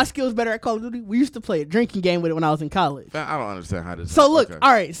got my skills better at Call of Duty? We used to play a drinking game with it when I was in college. I don't understand how this. So look, okay.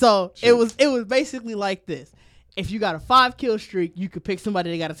 all right. So it was basically like this. If you got a 5 kill streak, you could pick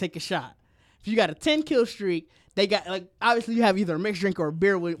somebody that got to take a shot. If you got a 10 kill streak, they got like obviously you have either a mixed drink or a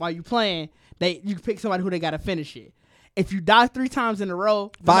beer while you playing. You can pick somebody who they got to finish it. If you die 3 times in a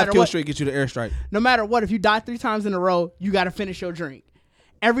row, 5 kill streak gets you the airstrike. No matter what, if you die 3 times in a row, you got to finish your drink.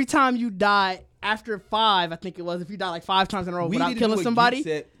 Every time you die after 5, I think it was, if you die like 5 times in a row without killing somebody,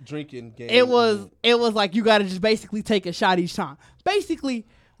 Geekset drinking game. it was like you got to just basically take a shot each time. Basically,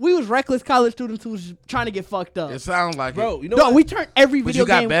 we was reckless college students who was just trying to get fucked up. It sounds like bro. You know no, what? we turned every video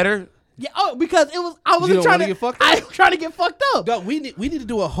game. But you got better. Yeah, because I wasn't trying to get fucked up. I was trying to get fucked up. Dog, we need to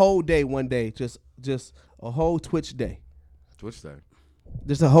do a whole day one day, just a whole Twitch day. Twitch day.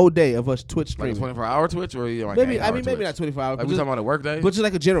 Just a whole day of us Twitch Like streaming. a 24-hour Twitch or like maybe Twitch? not 24 hours. Like we talking about a work day? But just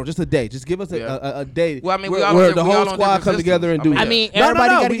like a general, just a day. Just give us a day. Well, I mean, where the whole squad come together and do. I mean, everybody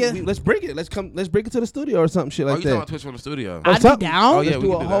gotta get. Let's bring it. Let's bring it to the studio or something shit like you that. talking about Twitch from the studio? I'd be down. Oh, yeah, Let's we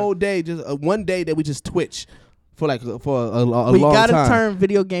do can a do whole day, just one day that we just Twitch for a long time. We gotta turn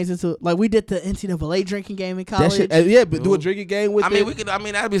video games into like we did the NCAA drinking game in college. That shit, but do a drinking game with. I mean, we could. I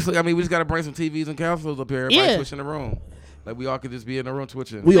mean, that'd be. I mean, we just gotta bring some TVs and consoles up here. Everybody Twitch in the room. Like we all could just be in the room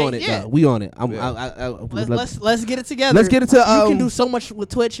twitching. We on it, Yeah. We on it. Let's get it together. Let's get into. You can do so much with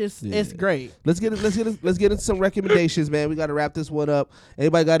Twitch. It's great. Let's get into some recommendations, man. We got to wrap this one up.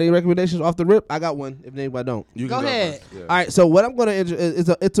 Anybody got any recommendations off the rip? I got one. If anybody don't, You Go can ahead. first. Yeah. all right. So what I'm gonna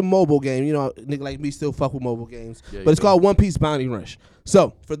it's a mobile game. You know, nigga like me still fuck with mobile games, Yeah, but it's you called One Piece Bounty Rush.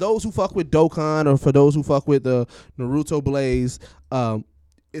 So for those who fuck with Dokkan or for those who fuck with the Naruto Blaze,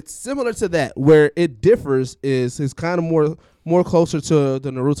 it's similar to that. Where it differs is kind of more closer to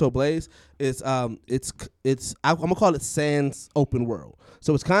the Naruto Blaze. It's I'm gonna call it Sans open world.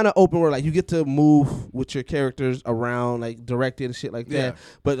 So it's kind of open world, like you get to move with your characters around, like directed and shit like that. Yeah.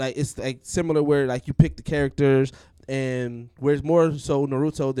 But like it's like similar where like you pick the characters, and where's more so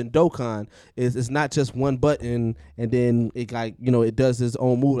Naruto than Dokkan is it's not just one button and then it like it does its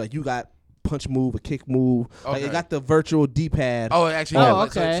own move. Like you got punch move, a kick move. Like Okay. it got the virtual D-pad. Oh, actually, Oh, yeah.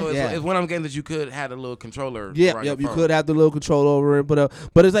 Like, okay. So it's, Yeah. it's one of them games that you could have a little controller. Yeah, around yep. your You phone. could have the little control over it, but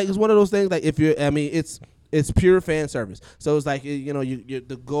it's like it's one of those things. Like if you're, I mean, it's pure fan service. So it's like you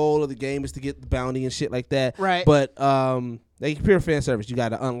the goal of the game is to get the bounty and shit like that. Right. But like pure fan service. You got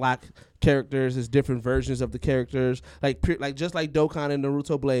to unlock characters. There's different versions of the characters. Like just like Dokkan and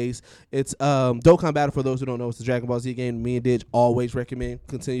Naruto Blaze. It's Dokkan Battle, for those who don't know, it's the Dragon Ball Z game. Me and Didge always recommend.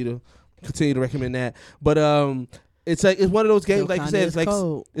 Continue to recommend that. But it's like it's one of those games, like you said, it's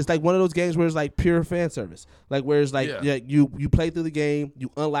like one of those games where it's like pure fan service. Like where it's like you play through the game,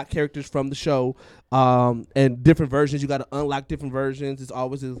 you unlock characters from the show, and different versions. You got to unlock different versions. It's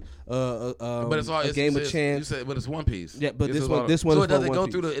always a game of chance. You said, but it's One Piece. Yeah, but this one So is it doesn't for go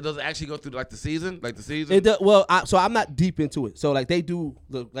One through Piece. it doesn't actually go through like the season. It does, well, so I'm not deep into it. So like they do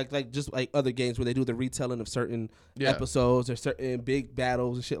like just like other games where they do the retelling of certain episodes or certain big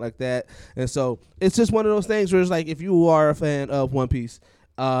battles and shit like that. And so it's just one of those things where it's like if you are a fan of One Piece,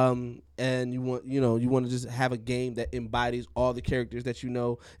 and you want to just have a game that embodies all the characters that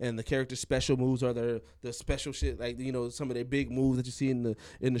and the characters' special moves are the special shit, like some of their big moves that you see in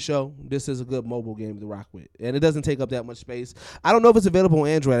the show. This is a good mobile game to rock with, and it doesn't take up that much space. I don't know if it's available on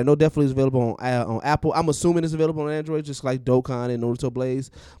Android. I know definitely it's available on Apple. I'm assuming it's available on Android, just like Dokkan and Naruto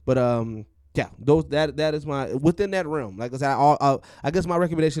Blaze. But yeah, that is my within that realm. Like I said, I guess my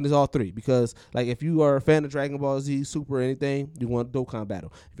recommendation is all three, because like if you are a fan of Dragon Ball Z, Super, or anything, you want Dokkan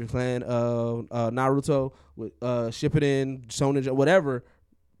Battle. If you're playing Naruto with Shippuden, Shonen, whatever,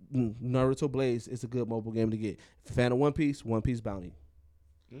 Naruto Blaze is a good mobile game to get. If you're a fan of One Piece Bounty.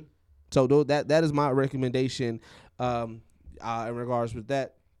 So that is my recommendation in regards with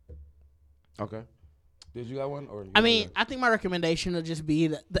that. Okay. Did you got one? Or I mean, I think my recommendation will just be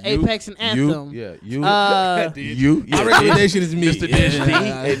the Apex and Anthem. My recommendation is me. Mr. Dish D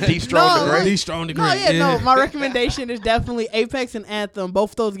and D Strong the Great. D Strong the Great. My recommendation is definitely Apex and Anthem.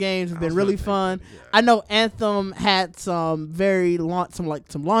 Both those games have been really fun. Yeah. I know Anthem had some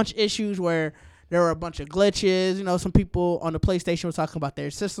launch issues where there were a bunch of glitches. Some people on the PlayStation were talking about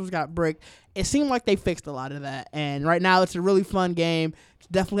their systems got bricked. It seemed like they fixed a lot of that, and right now it's a really fun game. It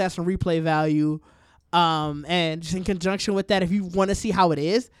definitely has some replay value. And just in conjunction with that, if you want to see how it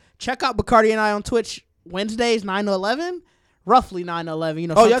is, check out Bacardi and I on Twitch Wednesdays 9 to 11, roughly 9 to 11.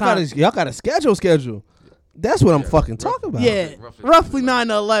 Y'all got a schedule. That's what I'm fucking talking about. Yeah, roughly 9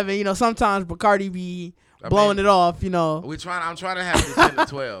 to 11. Sometimes Bacardi be blowing it off. I'm trying to have the 10 to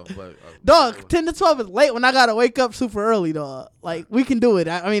 12, but dog, 10 to 12 is late when I gotta wake up super early, dog. Like we can do it.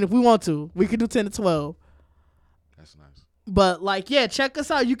 I mean, if we want to, we could do 10 to 12. That's nice. But check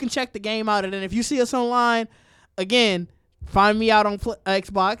us out. You can check the game out, and then if you see us online, again, find me out on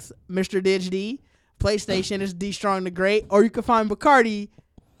Xbox, Mr. Didge D. PlayStation is D Strong the Great, or you can find Bacardi.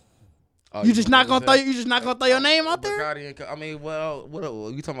 You just not gonna throw your name out there? Bacardi I mean, well, what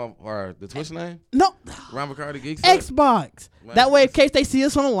are you talking about? The Twitch name? No, Ron Bacardi Geekset? Xbox. Man, that way, in case they see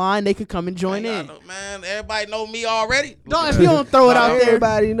us online, they could come and join in. Man, everybody know me already. No, if you don't throw it out there,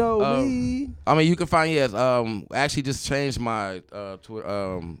 everybody know me. I mean, you can find I actually just changed my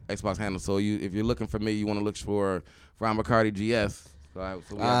Xbox handle. So if you're looking for me, you want to look for Ron Bacardi GS. So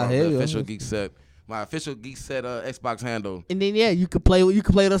we have the official Geekset. My official Geekset Xbox handle. And then you could play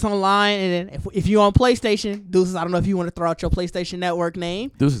with us online, and then if you on PlayStation, Deuces, I don't know if you want to throw out your PlayStation Network name.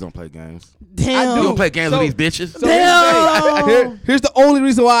 Deuces don't play games. Damn. You don't play games with these bitches. Damn. Here's the only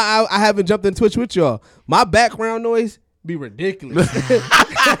reason why I haven't jumped in Twitch with y'all. My background noise be ridiculous.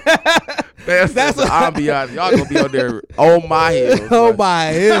 That's the ambiance. Y'all gonna be on there on my heels. Oh my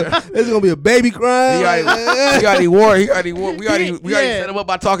head. It's gonna be a baby crying. He already wore. We already set him up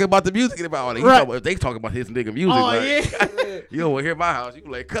by talking about the music and about it. Right. If they talking about his nigga music, Oh, like, yeah. you don't want to hear my house. You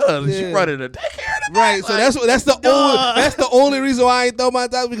like, cuz she running a daycare. in the Right, back, so like, that's the only reason why I ain't throw my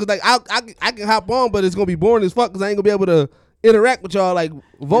time, because like I can hop on, but it's gonna be boring as fuck because I ain't gonna be able to interact with y'all like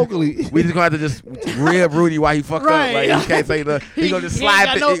vocally. we just gonna have to just rib Rudy while he fucked Right. up. Like he can't say nothing. He gonna just slide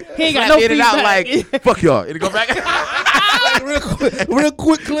he ain't got no it out feedback. like fuck y'all. It'll go back. Like, real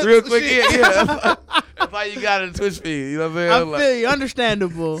quick clips. Real quick, yeah. That's how you got in the Twitch feed. You know what I'm I saying? feel you.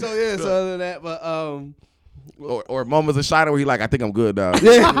 Understandable. So yeah, so other than that, but Or moments of shiner where he like, I think I'm good now.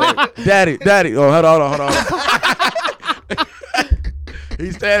 Yeah. Like, Daddy. Oh, hold on.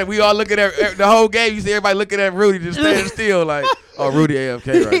 He's standing. We all looking at the whole game. You see everybody looking at Rudy just standing still, like, oh, Rudy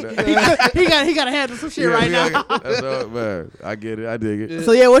AFK right now. he got to handle some shit right now. That's all, man. I get it. I dig it.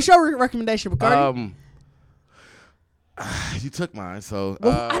 So yeah, what's your recommendation, Bacardi? You took mine, so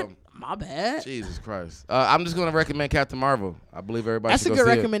My bad. Jesus Christ. I'm just gonna recommend Captain Marvel. I believe everybody. That's a should good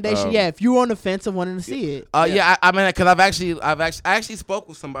go see recommendation. It. Yeah, if you're on the fence of wanting to see it. Yeah. I mean, because I actually spoke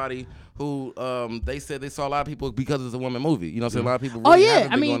with somebody who they said they saw a lot of people because it's a woman movie. You know, so a lot of people. Really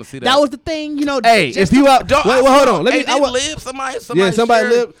haven't been going to see that. That was the thing. You know. hey, if you out, wait, hold on. Let me. I would live. Somebody Somebody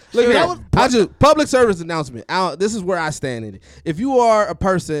shared- live. Look at shared- that. I just public service announcement. This is where I stand in it. If you are a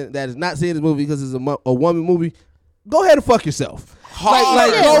person that is not seeing this movie because it's a woman movie, go ahead and fuck yourself.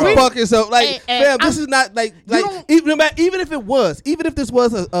 Like Yeah, go we- fuck yourself. Like, and fam, this is not like don't- even if this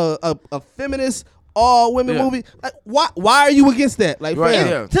was a feminist all women Yeah. movie, like why are you against that? Like, Right, fam,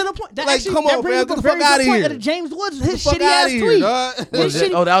 yeah. To the point that Like, actually come that on, brings fam, up get a the very fuck outta good point here. of James Woods, Get the his fuck shitty ass outta here, tweet. dog. Was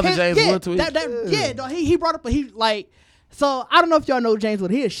it? Oh, that was a James Wood tweet? Yeah, dog, he brought up so I don't know if y'all know James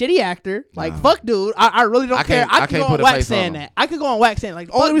Wood. He a shitty actor. Like, fuck, dude. I really don't care. I could go put on a wax face on saying him. that. I could go on wax saying like.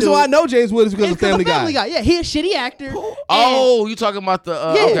 The only fuck, reason dude. why I know James Wood is because It's of Family Guy. Yeah, he a shitty actor. Oh, you talking about the?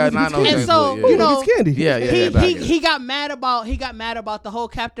 Okay, he's now I know Candy. James And so, Wood, yeah. you know, He's Candy. Yeah. he got mad about the whole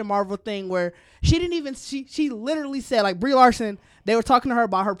Captain Marvel thing where she didn't even she literally said, like, Brie Larson, they were talking to her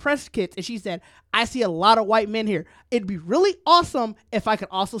about her press kits and she said, I see a lot of white men here. It'd be really awesome if I could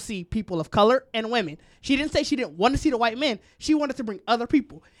also see people of color and women. She didn't say she didn't want to see the white men. She wanted to bring other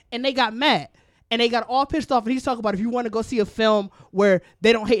people. And they got mad. And they got all pissed off. And he's talking about if you want to go see a film where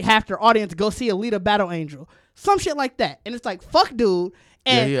they don't hate half their audience, go see Alita Battle Angel. Some shit like that. And it's like, fuck, dude.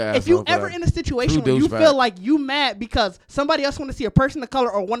 And Yeah, if you asshole, ever bro. in a situation True where you douchebag. feel like you mad because somebody else want to see a person of color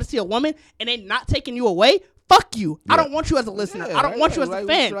or want to see a woman and they not taking you away, fuck you. I don't want you as a listener. Yeah, I don't right, want you as a like,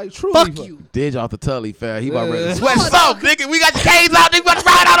 fan. like, truly fuck fuck. you. Did off the Tully fair. He about ready Yeah. to sweat some, nigga. We got the canes out. Nigga, about to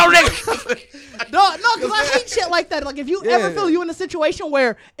ride out on niggas. No, because I hate shit like that. Like, if you ever feel you in a situation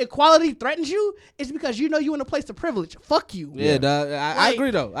where equality threatens you, it's because you know you in a place of privilege. Fuck you. Yeah, dog, I Like-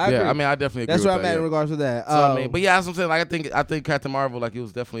 agree though. I agree. Yeah, I mean, I definitely agree That's with where I'm that, at yeah. in regards to that. So, I mean, but yeah, that's what I'm saying. Like, I think Captain Marvel, like, it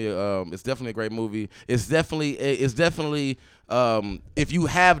was definitely, it's definitely a great movie. It's definitely, if you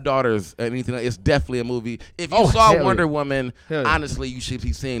have daughters or anything, it's definitely a movie. If you saw hell Wonder yeah. Woman, Hell yeah. honestly, you should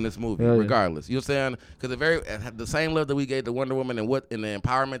be seeing this movie Hell yeah. regardless. You know what I'm saying? Because the same love that we gave to Wonder Woman and the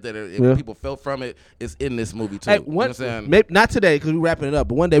empowerment that Yeah. people felt from it is in this movie too. Hey, you know what I'm saying? maybe not today because we're wrapping it up,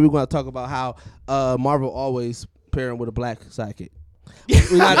 but one day we're going to talk about how Marvel always pairing with a black sidekick.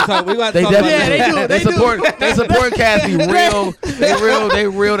 We're going to talk. We're going to They talk about definitely that. they do. They support Cass be real. They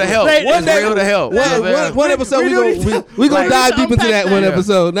real to help. One day- real to help. You know what I'm saying? One episode we gonna Like- dive deep into that one Yeah.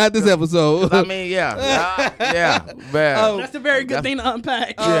 episode, not this episode. I mean, yeah, man. That's a very good thing to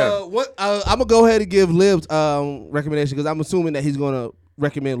unpack. I'm gonna go ahead and give Liv's recommendation because I'm assuming that he's gonna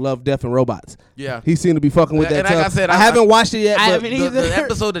recommend Love, Death, and Robots. Yeah. He seemed to be fucking with that. And like I tough. said, I haven't watched it yet. I but haven't either. The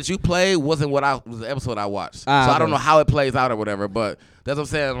episode that you played wasn't was the episode I watched. So Ah, I don't okay. know how it plays out or whatever. But that's what I'm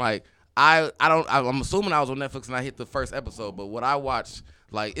saying. Like I'm assuming I was on Netflix and I hit the first episode. But what I watched,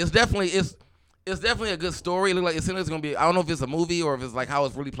 like, it's definitely a good story. It look like it seems like it's gonna be. I don't know if it's a movie or if it's like how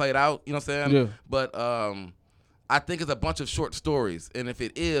it's really played out. You know what I'm saying? Yeah. But I think it's a bunch of short stories. And if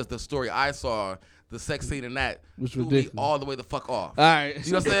it is the story I saw, the sex scene in that Which threw me ridiculous. all the way the fuck off. All right.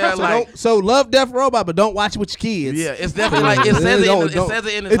 You know what I'm saying? So, Like, so Love, Death, Robot, but don't watch it with your kids. yeah, it's definitely like it says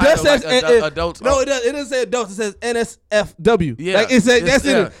it in the title, like adults. No, it doesn't say adults. It says NSFW. Yeah. Like it says that's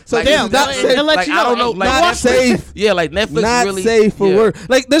in yeah. it. So Like, damn, it's not definitely- safe. It let like, you I know, don't know, like, like not Netflix- safe. Yeah, like Netflix Not really safe for yeah. work.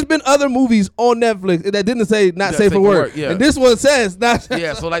 Like there's been other movies on Netflix that didn't say not safe for work. Yeah. And this one says not.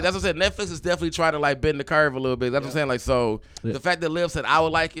 Yeah, so like that's what I said. Netflix is definitely trying to like bend the curve a little bit. That's what I'm saying. Like, so the fact that Liv said I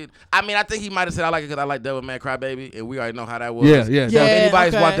would like it. I mean, I think he might have said I like like it because I like Devilman Crybaby, and we already know how that was. Yeah. Yeah. If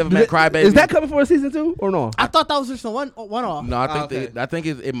anybody's okay. watched Devilman Crybaby, Is that coming for a season 2 or no? I thought that was just a one off. No, I think okay. I think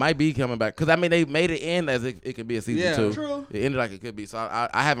it might be coming back because I mean they made it end as it could be a season 2. True. It ended like it could be. So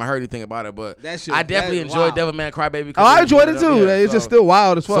I haven't heard anything about it, but That shit- I definitely that is enjoyed wild. Devilman Crybaby. Oh, I enjoyed it too. It's just still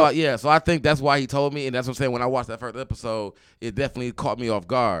wild as fuck. So I think that's why he told me, and that's what I'm saying. When I watched that first episode, it definitely caught me off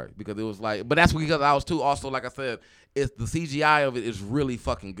guard because it was like, but that's because I was too. Also, like I said, it's the CGI of it is really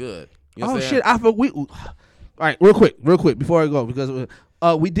fucking good. You know what I'm saying? Shit! All right, real quick before I go because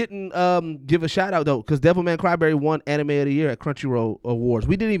we didn't give a shout out though because Devilman Crybaby won Anime of the Year at Crunchyroll Awards.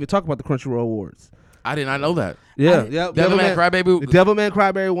 We didn't even talk about the Crunchyroll Awards. I did not know that. Yeah, Devilman Crybaby. Devilman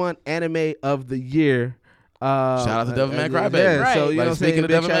Crybaby won Anime of the Year. Shout out to Devilman Crybaby. Yeah, Right. so you know what I'm saying. Speaking of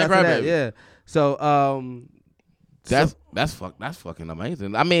Big shout Devilman out to that, Crybaby. yeah. So That's fucking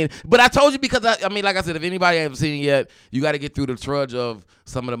amazing. I mean, but I told you because I mean, like I said, if anybody hasn't seen it yet, you got to get through the trudge of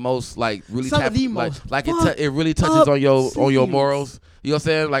some of the most like really Some of the most it really touches on your scenes. morals. You know what I'm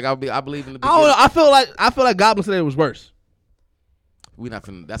saying? Like I believe in the. I don't know. I feel like Goblin Slayer was worse. We not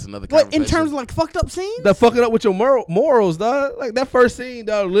finna, that's another What conversation. in terms of like fucked up scenes? The fucking up with your morals, dog. Like that first scene,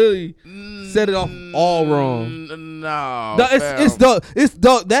 dog, literally set it off all wrong. No, Dog, it's dog. It's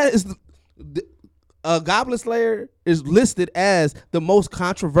dog. That is Goblin Slayer is listed as the most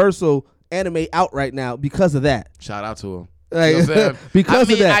controversial anime out right now because of that. Shout out to him. Like, You know what I'm saying? because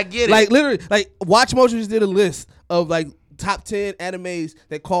I mean, of that. I get it. Like literally, like Watch Mojo just did a list of like top 10 animes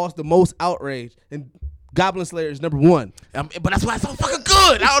that caused the most outrage, and Goblin Slayer is number 1. But that's why it's so fucking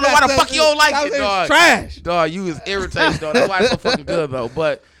good. I don't know why the fuck you don't like it, dog. Trash. Dog, you is irritated, dog. That's why it's so fucking good, though.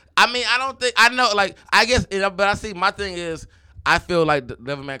 But, I mean, I know, like, I guess, but I see, my thing is, I feel like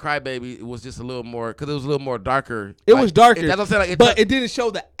Devilman Crybaby was just a little more, because it was a little more darker. It was darker. That's what I'm saying. Like, but it didn't show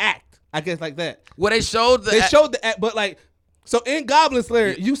the act, I guess, like that. Well, they showed the They showed the act, but like, so in Goblin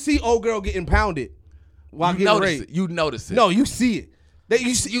Slayer, you see old girl getting pounded while getting raped. You notice it. No, you see it.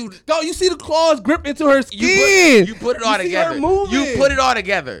 You see the claws grip into her skin. You put it all see together. her moving. You put it all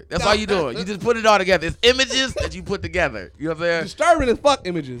together. That's all you doing. You just put it all together. It's images that you put together. You know what I'm saying? Disturbing as fuck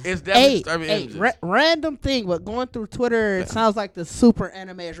images. It's definitely disturbing images. Random thing, but going through Twitter, it sounds like the Super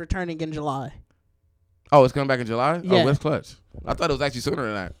anime is returning in July. Oh, it's coming back in July? Yeah. Oh, that's clutch. I thought it was actually sooner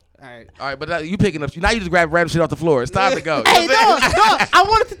than that. All right. But you picking up. Now you just grab random shit off the floor. It's time to go. Hey, no, I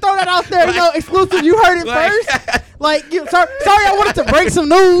wanted to throw that out there. You know, exclusive. You heard it first. Like, sorry, I wanted to break some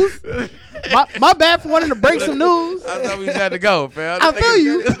news. My bad for wanting to break some news. I thought we had to go, fam. I feel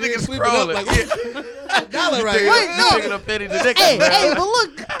you. This nigga scrolling. Dollar right. Wait, no. Picking up pennies and nickels, Hey, man. but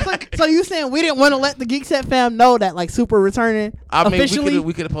look. So you saying we didn't want to let the Geekset fam know that like Super returning I mean, officially?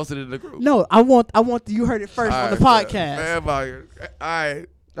 we could have posted it in the group. No, I want the you heard it first on the podcast. Man,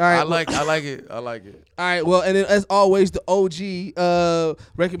 all right. I like it. All right, well, and then as always, the OG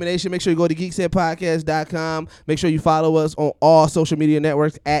recommendation, make sure you go to geeksetpodcast.com. Make sure you follow us on all social media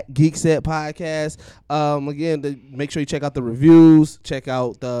networks at Geekset Podcast. Again, make sure you check out the reviews, check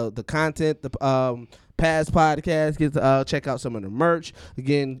out the content, the past podcasts, check out some of the merch.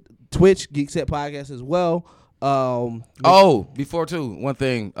 Again, Twitch, Geekset Podcast as well. Before too, one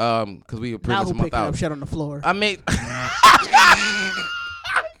thing, because we were pretty Now much who a month picking up out. shit on the floor? I mean,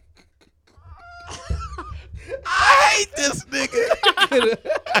 I hate this nigga.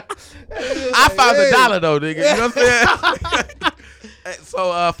 I found $1 though, nigga. You know what I'm saying?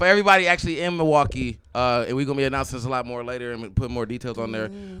 So for everybody actually in Milwaukee, and we're gonna be announcing this a lot more later and put more details on there.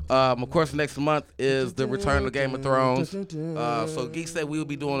 Of course, next month is the return of Game of Thrones. So Geekset, we will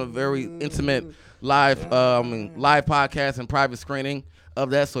be doing a very intimate live podcast and private screening of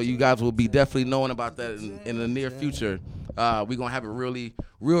that. So you guys will be definitely knowing about that in the near future. We're gonna have it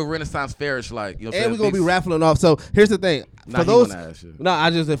real Renaissance fairish like. You know and we're gonna be raffling off. So here's the thing. For those, I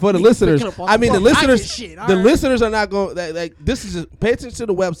just said for the He listeners. picking up on I the mean, the floor. I get listeners. shit, The all right. listeners are not going. Like this is just pay attention to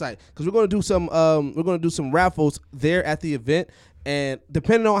the website because we're gonna do some. We're gonna do some raffles there at the event. And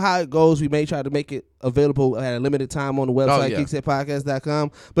depending on how it goes, we may try to make it available at a limited time on the website,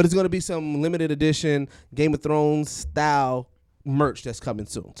 geeksetpodcast.com. But it's going to be some limited edition Game of Thrones style merch that's coming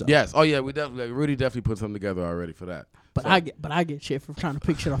soon. So. Yes. Oh yeah. Rudy definitely put something together already for that. But I get shit for trying to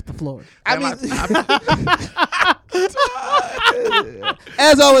pick shit off the floor. I mean,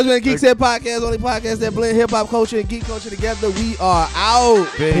 as always, man, Geekset Podcast, only podcast that blend hip hop culture and geek culture together. We are out.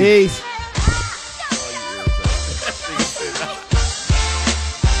 Peace.